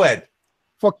 go ahead.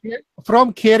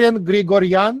 From Karen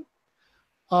Grigoryan.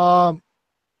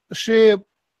 She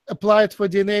applied for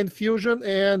DNA infusion,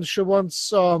 and she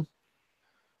wants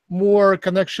more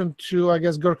connection to, I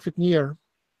guess, Girk Fitneer.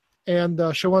 And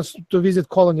she wants to visit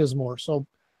colonies more. So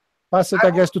pass it,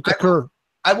 I guess, to her.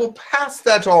 I will pass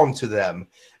that on to them.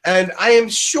 And I am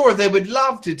sure they would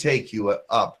love to take you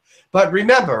up. But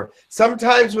remember,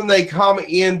 sometimes when they come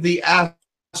in the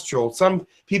astral, some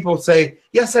people say,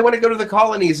 yes, I want to go to the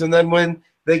colonies. And then when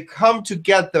they come to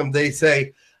get them, they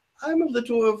say, I'm a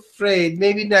little afraid,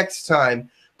 maybe next time.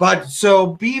 But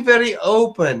so be very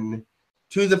open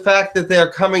to the fact that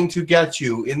they're coming to get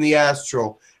you in the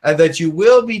astral, and that you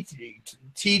will be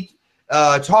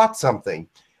taught something.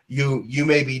 You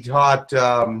may be taught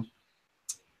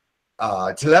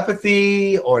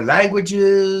telepathy or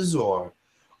languages, or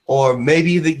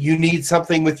maybe that you need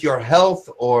something with your health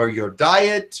or your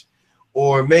diet,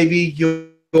 or maybe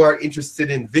you are interested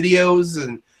in videos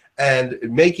and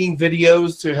making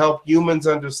videos to help humans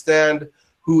understand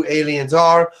who aliens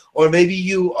are, or maybe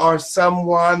you are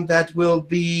someone that will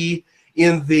be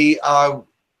in the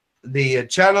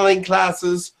channeling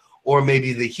classes, or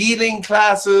maybe the healing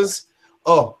classes.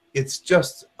 Oh, it's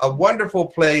just a wonderful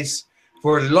place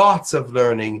for lots of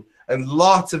learning and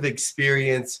lots of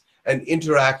experience and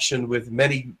interaction with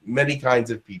many, many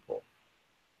kinds of people.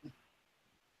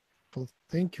 Well,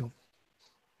 thank you.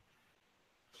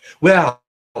 Well,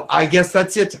 I guess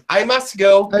that's it. I must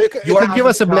go. You can give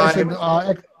us a blessing,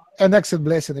 an exit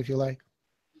blessing if you like.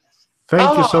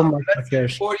 Thank you so much,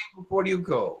 Lakesh. Before you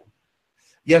go.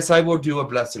 Yes, I will do a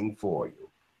blessing for you.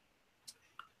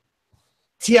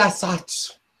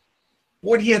 𝐂𝐴𝐴𝐻,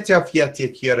 Borieta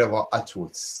fiatet kierava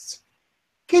atust.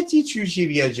 Ketichu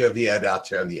jivia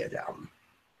viadata viadam.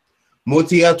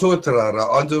 Motiatotra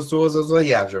ondosoza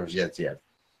zoyajoviatia.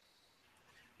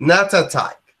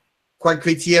 Natatai.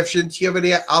 Quaquitiefshin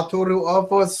tiavaria autoru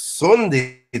ovo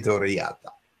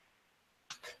sonditoriata.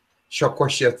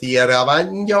 Shokoshatia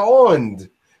vanya ond.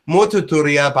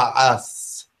 Mototuria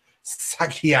baas.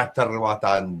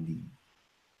 Sakiatarwatandi.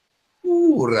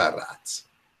 Urarat.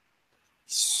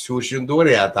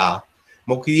 Sushundoriata.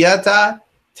 Mokiata.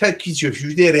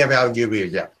 Tekichuderia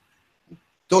valgivia.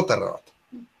 Totarot.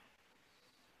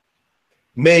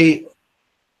 May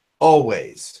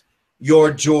always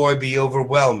your joy be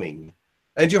overwhelming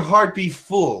and your heart be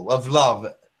full of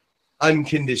love,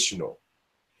 unconditional.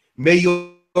 May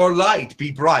your light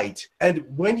be bright, and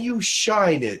when you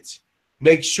shine it,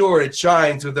 make sure it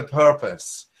shines with a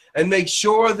purpose, and make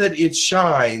sure that it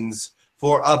shines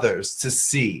for others to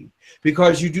see,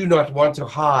 because you do not want to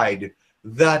hide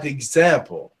that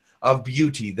example of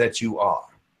beauty that you are.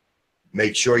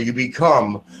 Make sure you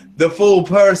become the full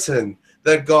person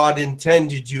that God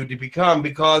intended you to become,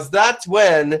 because that's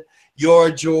when your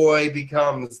joy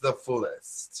becomes the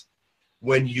fullest.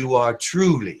 When you are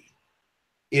truly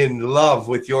in love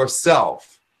with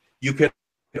yourself, you can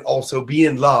also be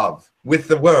in love with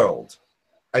the world,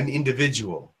 an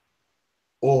individual,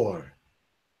 or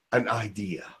an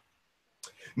idea.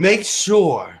 Make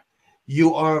sure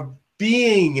you are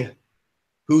being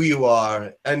who you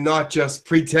are and not just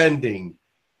pretending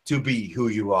to be who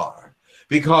you are,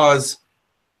 because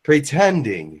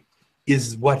pretending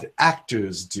is what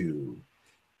actors do,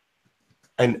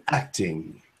 and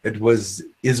acting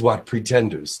is what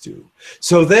pretenders do.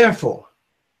 So therefore,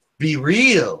 be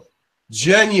real,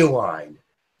 genuine,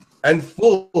 and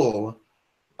full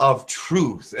of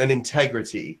truth and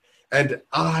integrity, and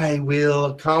I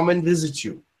will come and visit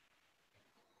you.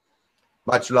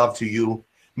 Much love to you,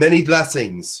 many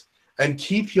blessings, and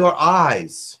keep your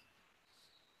eyes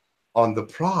on the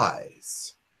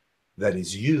prize that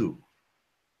is you.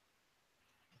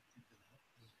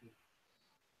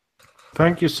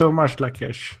 Thank you so much,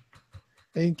 Lakesh.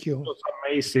 Thank you. It was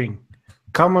amazing.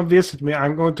 Come and visit me.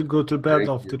 I'm going to go to bed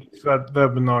after this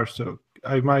webinar, so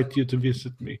I invite you to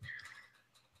visit me.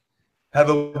 Have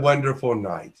a wonderful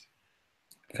night.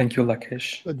 Thank you,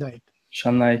 Lakesh. Good night.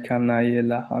 Shanai kanai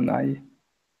lahanai.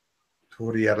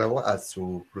 Toriarawa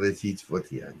asu pretit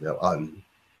fotia an.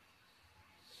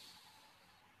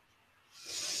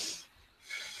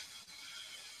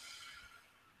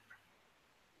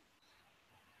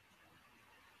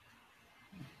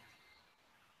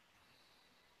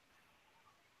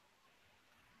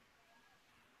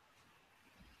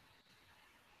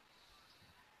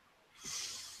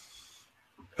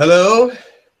 Hello.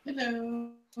 Hello.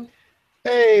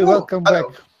 Hey, welcome back.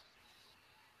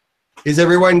 Is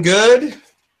everyone good?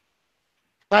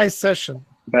 Nice session.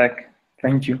 Back.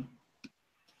 Thank you.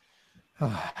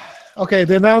 Okay,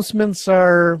 the announcements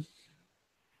are...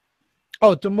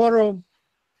 Oh, tomorrow...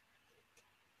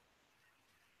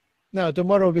 No,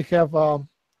 tomorrow we have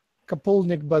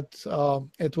Kapulnik, but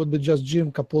it would be just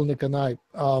Jim, Kapulnik, and I.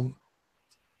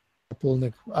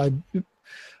 Kapulnik.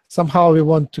 Somehow we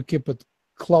want to keep it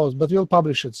closed, but we'll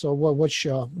publish it. So watch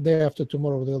day after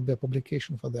tomorrow, there'll be a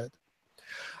publication for that.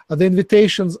 The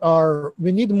invitations are,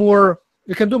 we need more,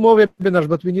 we can do more webinars,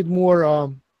 but we need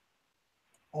more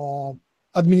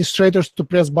administrators to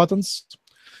press buttons.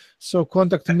 So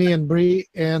contact me and Bree,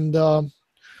 and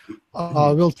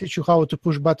we'll teach you how to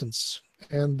push buttons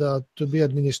and to be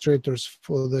administrators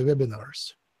for the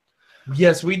webinars.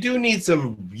 Yes, we do need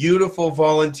some beautiful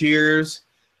volunteers.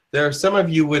 There are some of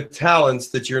you with talents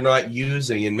that you're not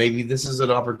using, and maybe this is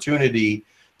an opportunity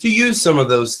to use some of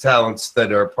those talents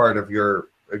that are part of your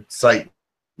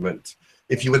excitement.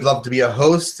 If you would love to be a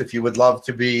host, if you would love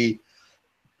to be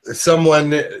someone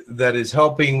that is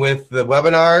helping with the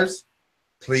webinars,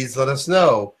 please let us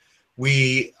know.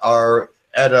 We are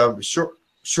at a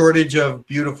shortage of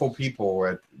beautiful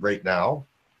people right now.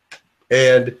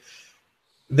 And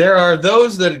there are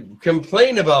those that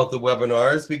complain about the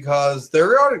webinars because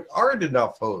there aren't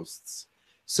enough hosts.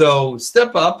 So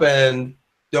step up and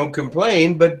don't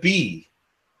complain, but be.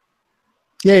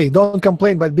 Yay, don't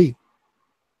complain, but be.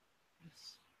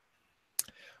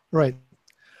 Right.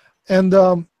 And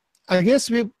I guess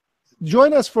we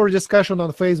join us for discussion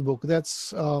on Facebook.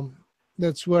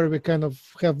 That's where we kind of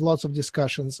have lots of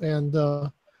discussions. And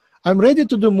I'm ready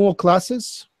to do more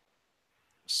classes.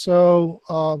 So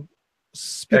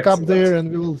speak up there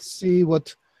and we will see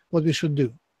what we should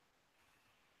do.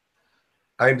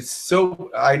 I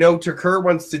know Takur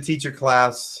wants to teach a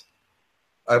class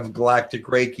of Galactic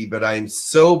Reiki, but I'm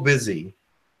so busy.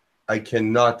 I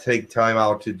cannot take time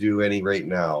out to do any right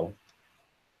now.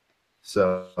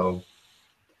 So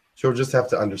she'll just have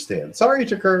to understand. Sorry,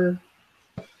 Girk.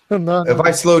 No, if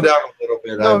I slow down a little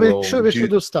bit, I will. We should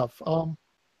do stuff.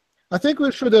 I think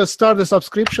we should start the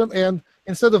subscription, and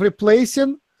instead of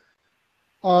replacing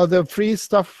the free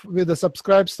stuff with the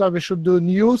subscribe stuff, we should do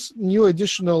new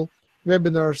additional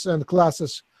webinars and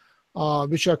classes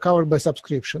which are covered by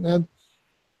subscription. And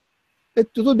it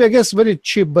would be, I guess, very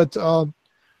cheap, but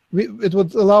it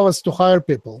would allow us to hire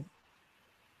people,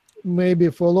 maybe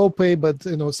for low pay, but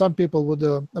some people would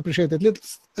appreciate at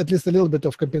least a little bit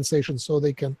of compensation, so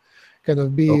they can kind of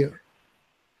be. Okay.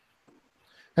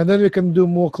 And then we can do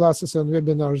more classes and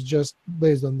webinars just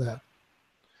based on that.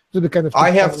 It'll be kind of.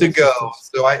 I have to go,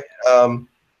 so I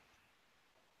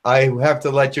have to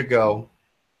let you go.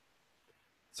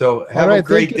 So have a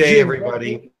great day,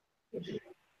 everybody.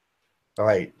 All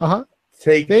right.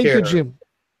 Take care. Thank you, Jim.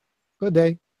 Good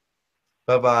day.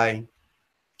 Bye-bye.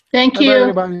 Thank you.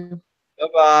 Everybody.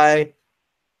 Bye-bye.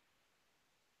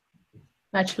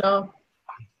 Much love.